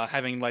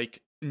 having,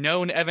 like,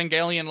 known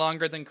Evangelion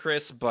longer than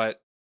Chris,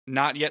 but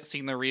not yet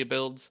seen the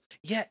rebuilds.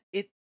 Yeah,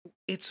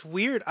 it's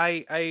weird.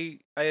 I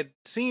had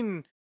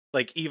seen,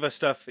 like, Eva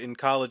stuff in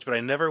college, but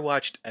I never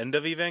watched End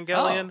of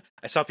Evangelion. Oh.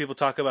 I saw people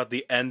talk about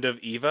the end of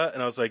Eva,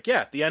 and I was like,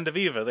 yeah, the end of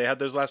Eva. They had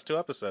those last 2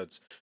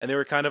 episodes, and they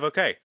were kind of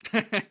okay.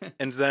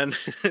 And then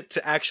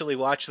to actually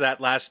watch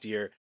that last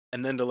year,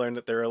 and then to learn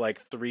that there are, like,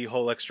 3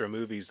 whole extra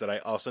movies that I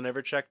also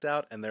never checked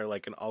out, and they're,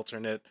 like, an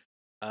alternate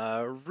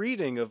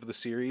reading of the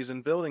series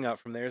and building out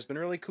from there has been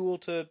really cool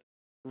to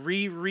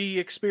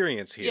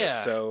re-experience here. Yeah.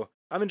 So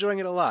I'm enjoying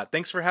it a lot.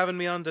 Thanks for having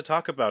me on to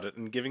talk about it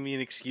and giving me an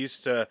excuse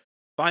to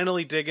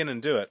finally dig in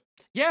and do it.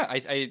 Yeah,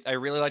 I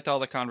really liked all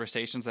the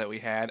conversations that we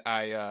had.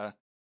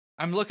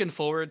 I'm looking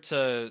forward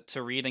to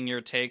reading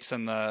your takes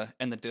in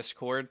the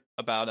Discord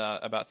about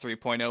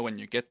 3.0 when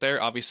you get there.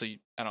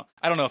 Obviously, I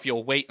don't know if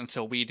you'll wait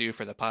until we do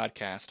for the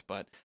podcast,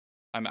 but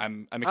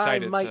I'm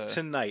excited. I might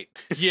tonight.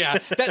 Yeah,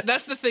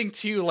 that's the thing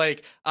too.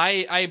 Like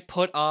I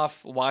put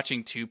off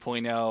watching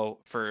 2.0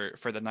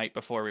 for the night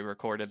before we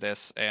recorded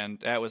this, and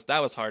that was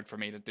hard for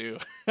me to do.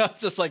 I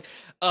was just like,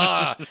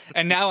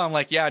 and now I'm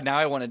like, yeah, now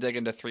I want to dig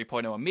into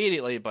 3.0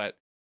 immediately, but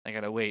I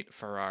gotta wait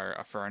for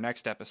our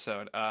next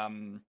episode.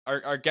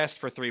 Our guest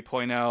for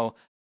 3.0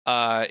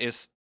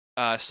 is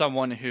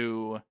someone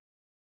who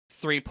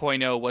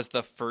 3.0 was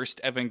the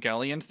first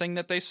Evangelion thing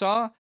that they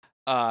saw,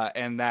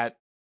 and that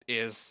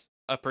is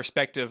a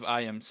perspective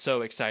I am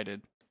so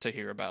excited to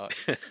hear about.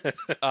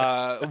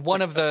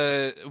 One of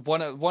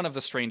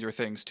the stranger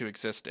things to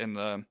exist in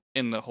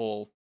the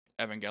whole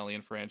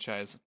Evangelion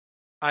franchise.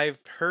 I've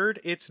heard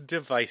it's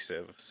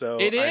divisive, so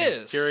It I'm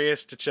is.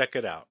 curious to check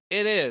it out.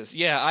 It is.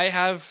 Yeah,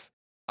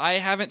 I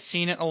haven't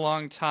seen it in a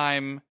long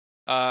time.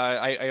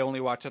 I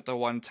only watched it the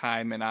one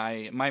time, and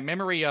my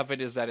memory of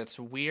it is that it's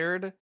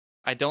weird.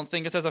 I don't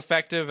think it's as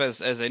effective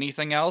as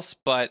anything else,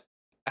 but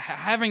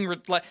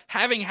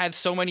having had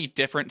so many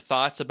different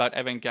thoughts about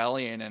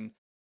Evangelion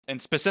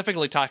and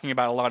specifically talking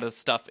about a lot of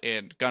stuff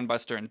in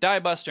Gunbuster and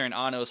Diebuster and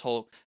Anno's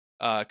whole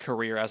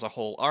career as a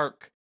whole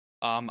arc,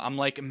 I'm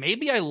like,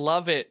 maybe I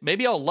love it.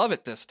 Maybe I'll love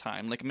it this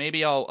time. Like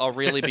maybe I'll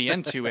really be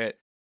into it.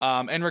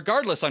 And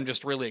regardless, I'm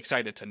just really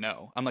excited to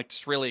know. I'm like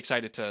just really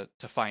excited to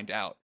find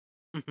out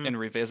and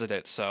revisit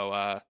it.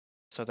 So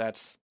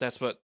that's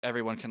what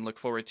everyone can look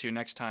forward to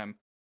next time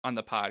on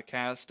the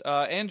podcast.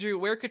 Andrew,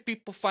 where could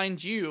people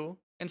find you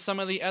and some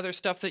of the other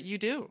stuff that you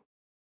do?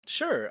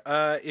 Sure.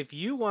 If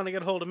you want to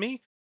get a hold of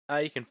me,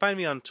 you can find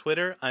me on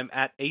Twitter. I'm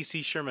at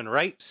AC Sherman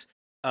Writes.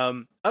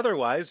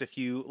 Otherwise, if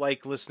you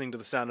like listening to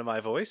the sound of my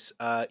voice,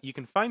 you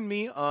can find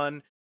me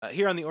on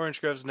here on the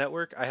Orange Groves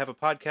Network. I have a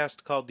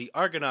podcast called the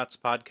Argonauts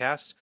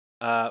Podcast.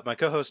 My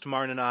co-host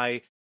Marn and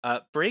I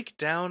break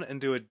down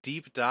and do a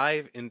deep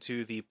dive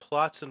into the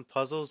plots and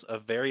puzzles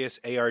of various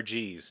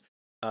ARGs,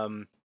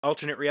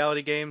 alternate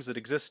reality games that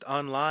exist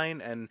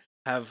online and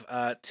have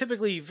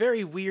typically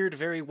very weird,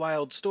 very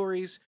wild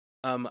stories.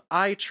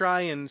 I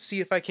try and see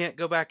if I can't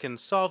go back and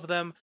solve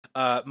them.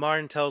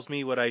 Marn tells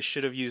me what I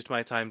should have used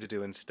my time to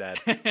do instead,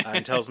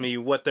 and tells me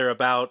what they're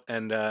about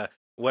and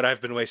what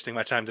I've been wasting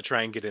my time to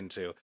try and get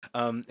into.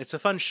 It's a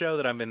fun show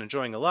that I've been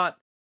enjoying a lot.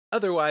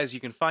 Otherwise, you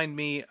can find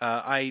me.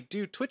 I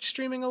do Twitch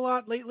streaming a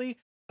lot lately.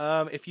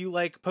 If you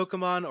like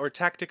Pokemon or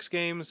tactics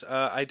games,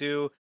 I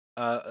do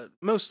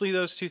mostly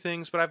those two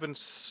things, but I've been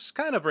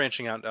kind of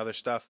branching out into other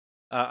stuff.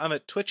 I'm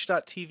at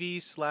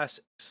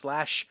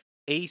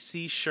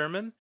twitch.tv/AC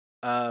Sherman.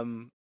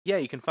 Yeah,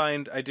 you can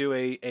find, I do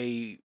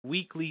a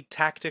weekly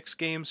tactics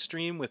game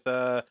stream with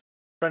a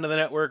friend of the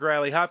network,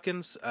 Riley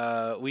Hopkins.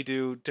 We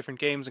do different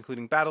games,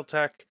 including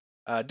Battletech,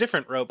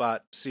 different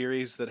robot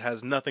series that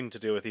has nothing to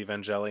do with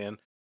Evangelion.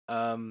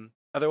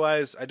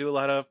 Otherwise, I do a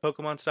lot of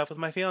Pokemon stuff with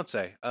my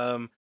fiance.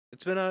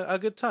 It's been a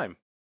good time.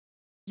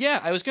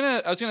 Yeah, I was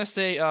gonna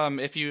say,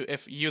 if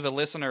you the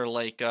listener,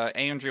 like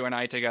Andrew and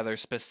I together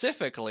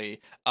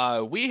specifically,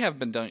 we have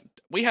done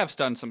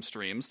some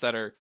streams that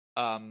are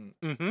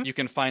you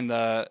can find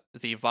the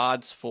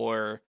VODs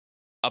for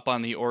up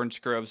on the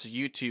Orange Groves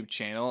YouTube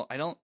channel. I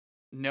don't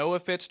know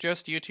if it's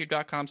just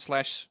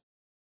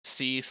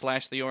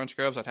youtube.com/c/the Orange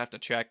Groves. I'd have to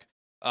check.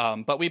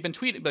 But we've been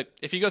tweeting. But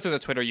if you go through the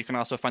Twitter, you can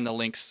also find the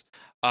links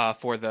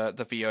for the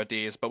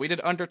VODs. But we did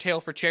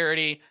Undertale for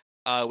charity.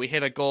 We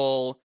hit a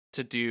goal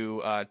to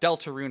do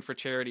Deltarune for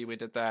charity. We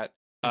did that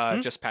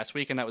just past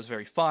week, and that was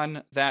very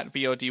fun. That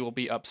VOD will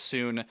be up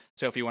soon.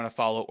 So if you want to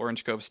follow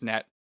Orange Groves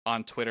Net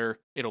on Twitter,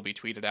 it'll be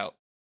tweeted out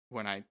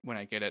when I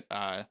get it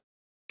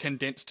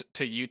condensed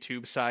to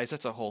YouTube size.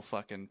 It's a whole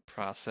fucking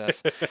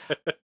process.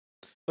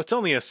 It's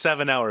only a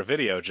 7-hour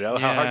video, Joe.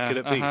 How hard could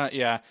it be?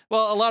 Yeah.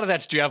 Well, a lot of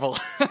that's Jevil.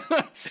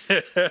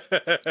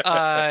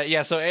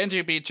 Yeah, so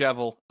Andrew beat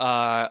Jevil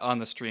on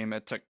the stream.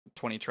 It took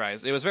 20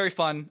 tries. It was very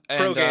fun. And,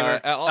 Pro gamer.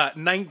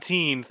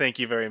 19, thank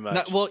you very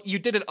much. Well, you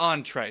did it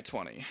on try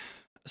 20.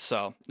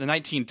 So, the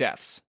 19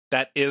 deaths.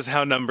 That is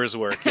how numbers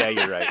work. Yeah,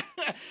 you're right.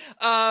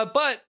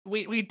 But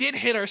we did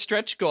hit our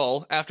stretch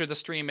goal after the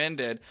stream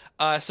ended.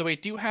 So we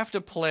do have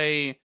to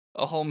play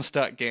a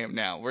Homestuck game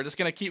now. We're just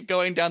going to keep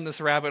going down this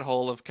rabbit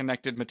hole of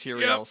connected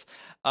materials. Yep.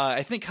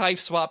 I think Hive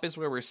Swap is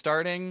where we're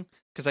starting,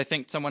 because I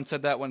think someone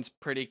said that one's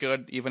pretty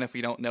good, even if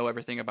we don't know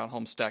everything about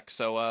Homestuck.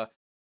 So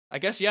I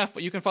guess, yeah,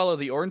 you can follow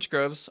the Orange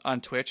Groves on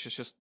Twitch. It's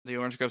just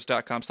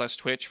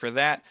theorangegroves.com/Twitch for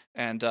that.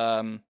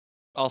 And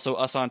also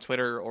us on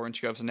Twitter,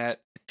 Orange Groves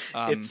Net.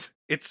 It's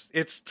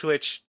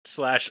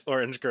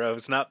Twitch/Orange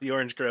Groves, not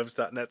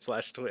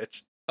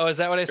theorangegroves.net/Twitch. Oh, is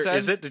that what I said? Or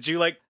is it? Did you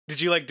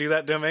do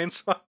that domain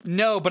swap?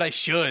 No, but I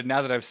should,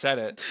 now that I've said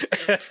it.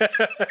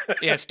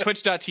 Yeah, it's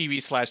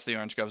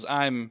twitch.tv/theorangegroves.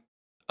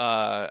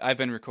 I've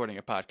been recording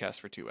a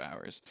podcast for 2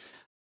 hours.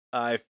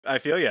 I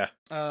feel ya.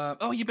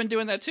 Oh, you've been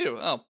doing that too.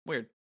 Oh,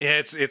 weird. Yeah,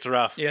 it's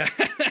rough. Yeah.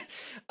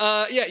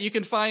 Yeah, you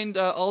can find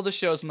all the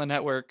shows on the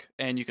network,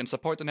 and you can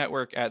support the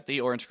network at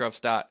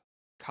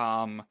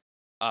theorangegroves.com.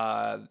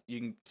 You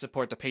can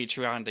support the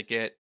Patreon to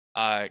get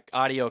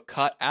audio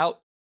cut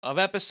out of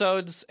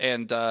episodes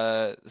and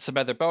some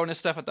other bonus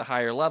stuff at the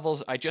higher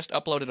levels. I just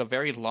uploaded a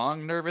very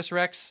long Nervous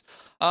Rex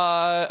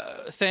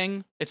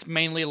thing. It's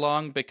mainly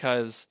long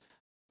because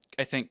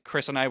I think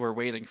Chris and I were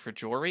waiting for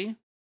Jory.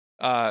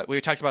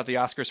 We talked about the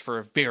Oscars for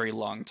a very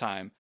long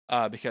time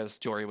because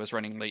Jory was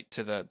running late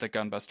to the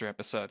Gunbuster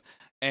episode.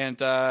 And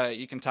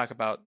you can talk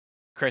about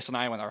Chris and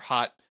I with our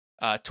hot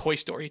Toy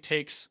Story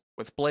takes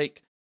with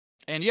Blake.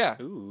 And yeah,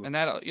 Ooh. and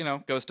that,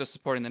 goes to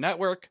supporting the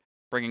network,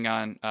 bringing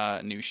on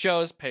new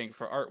shows, paying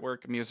for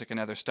artwork, music, and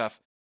other stuff,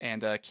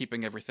 and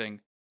keeping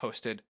everything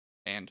hosted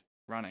and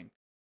running.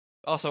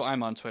 Also,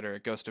 I'm on Twitter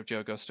at Ghost of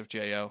Joe, Ghost of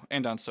Jo,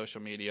 and on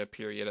social media,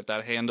 period, at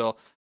that handle.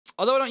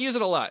 Although I don't use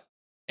it a lot.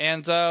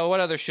 And what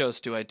other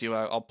shows do I do?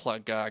 I'll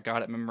plug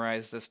Got It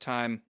Memorized this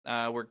time.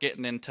 We're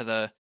getting into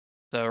the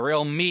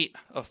real meat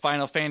of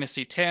Final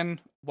Fantasy X.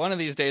 One of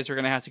these days, we're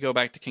going to have to go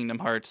back to Kingdom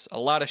Hearts. A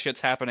lot of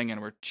shit's happening, and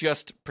we're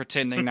just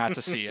pretending not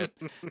to see it.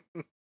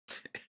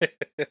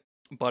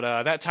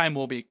 But that time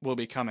will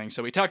be coming.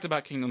 So we talked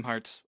about Kingdom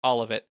Hearts,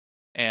 all of it,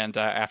 and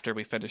after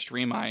we finished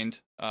Remind,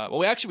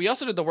 we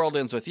also did The World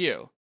Ends With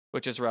You,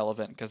 which is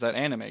relevant because that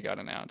anime got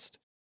announced.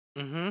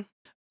 Mm-hmm.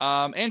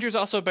 Andrew's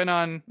also been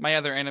on my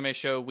other anime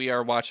show. We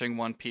are watching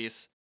One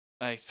Piece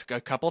a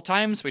couple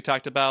times. We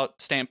talked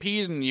about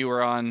Stampede, and you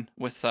were on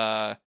with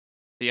the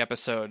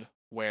episode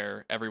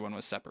where everyone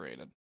was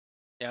separated.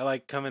 Yeah, I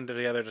like coming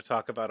together to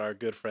talk about our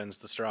good friends,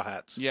 the Straw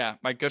Hats. Yeah,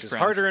 my good friends. It's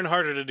harder and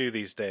harder to do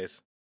these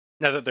days.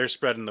 Now that they're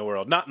spread in the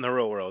world. Not in the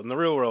real world. In the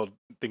real world,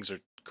 things are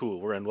cool.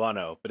 We're in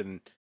Wano. But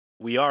in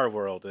We Are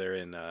world, they're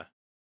in a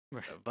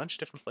bunch of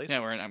different places.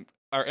 Yeah, we're in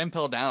our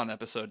Impel Down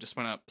episode just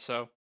went up.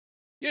 So,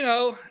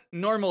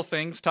 normal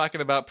things, talking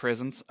about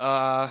prisons.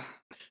 But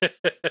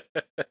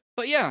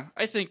yeah,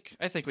 I think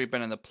we've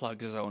been in the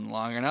plug zone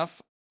long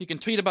enough. You can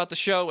tweet about the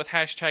show with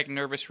hashtag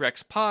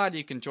NervousRexPod.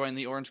 You can join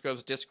the Orange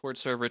Groves Discord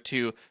server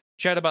to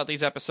chat about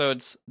these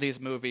episodes,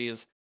 these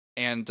movies,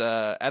 and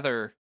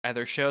other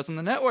shows in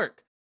the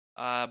network.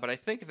 But I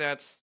think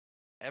that's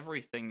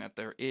everything that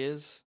there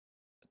is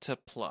to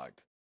plug.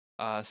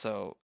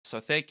 So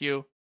thank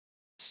you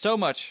so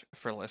much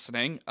for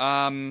listening.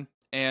 And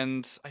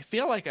I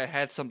feel like I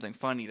had something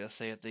funny to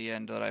say at the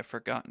end that I've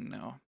forgotten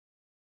now.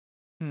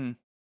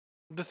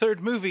 The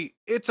third movie,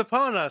 it's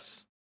upon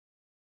us.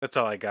 That's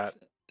all I got.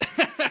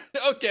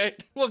 Okay,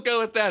 we'll go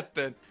with that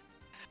then.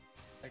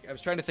 I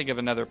was trying to think of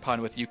another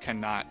pun with "you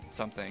cannot"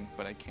 something,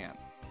 but I can't.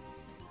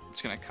 I'm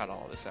just gonna cut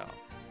all this out.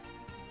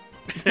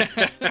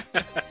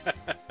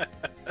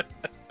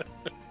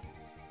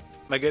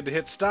 Am I good to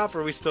hit stop,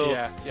 or are we still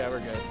Yeah, we're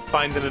good.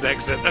 finding an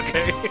exit?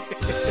 Okay.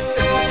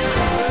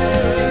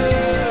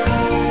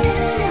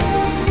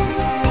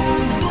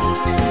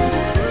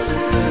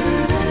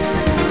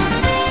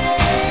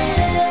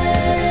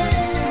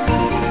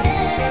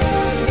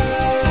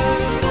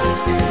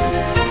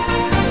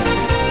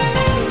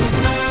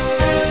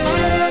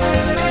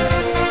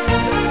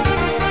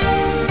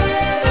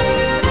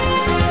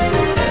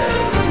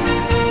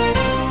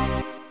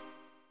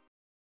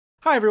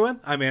 Hi, everyone.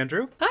 I'm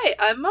Andrew. Hi,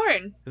 I'm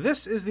Marn.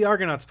 This is the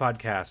Argonauts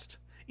podcast.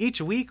 Each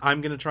week,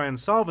 I'm going to try and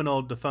solve an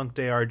old defunct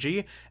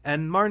ARG,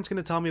 and Marn's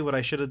going to tell me what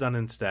I should have done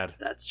instead.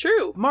 That's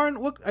true. Marn,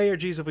 what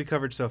ARGs have we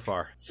covered so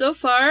far? So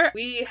far,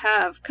 we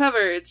have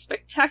covered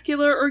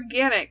Spectacular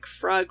Organic,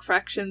 Frog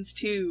Fractions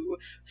 2,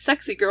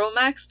 Sexy Girl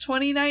Max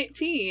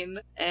 2019,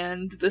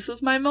 and This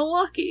Is My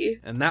Milwaukee.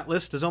 And that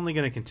list is only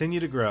going to continue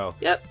to grow.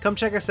 Yep. Come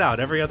check us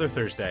out every other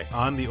Thursday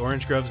on the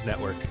Orange Groves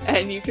Network.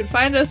 And you can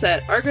find us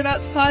at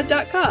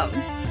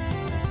argonautspod.com.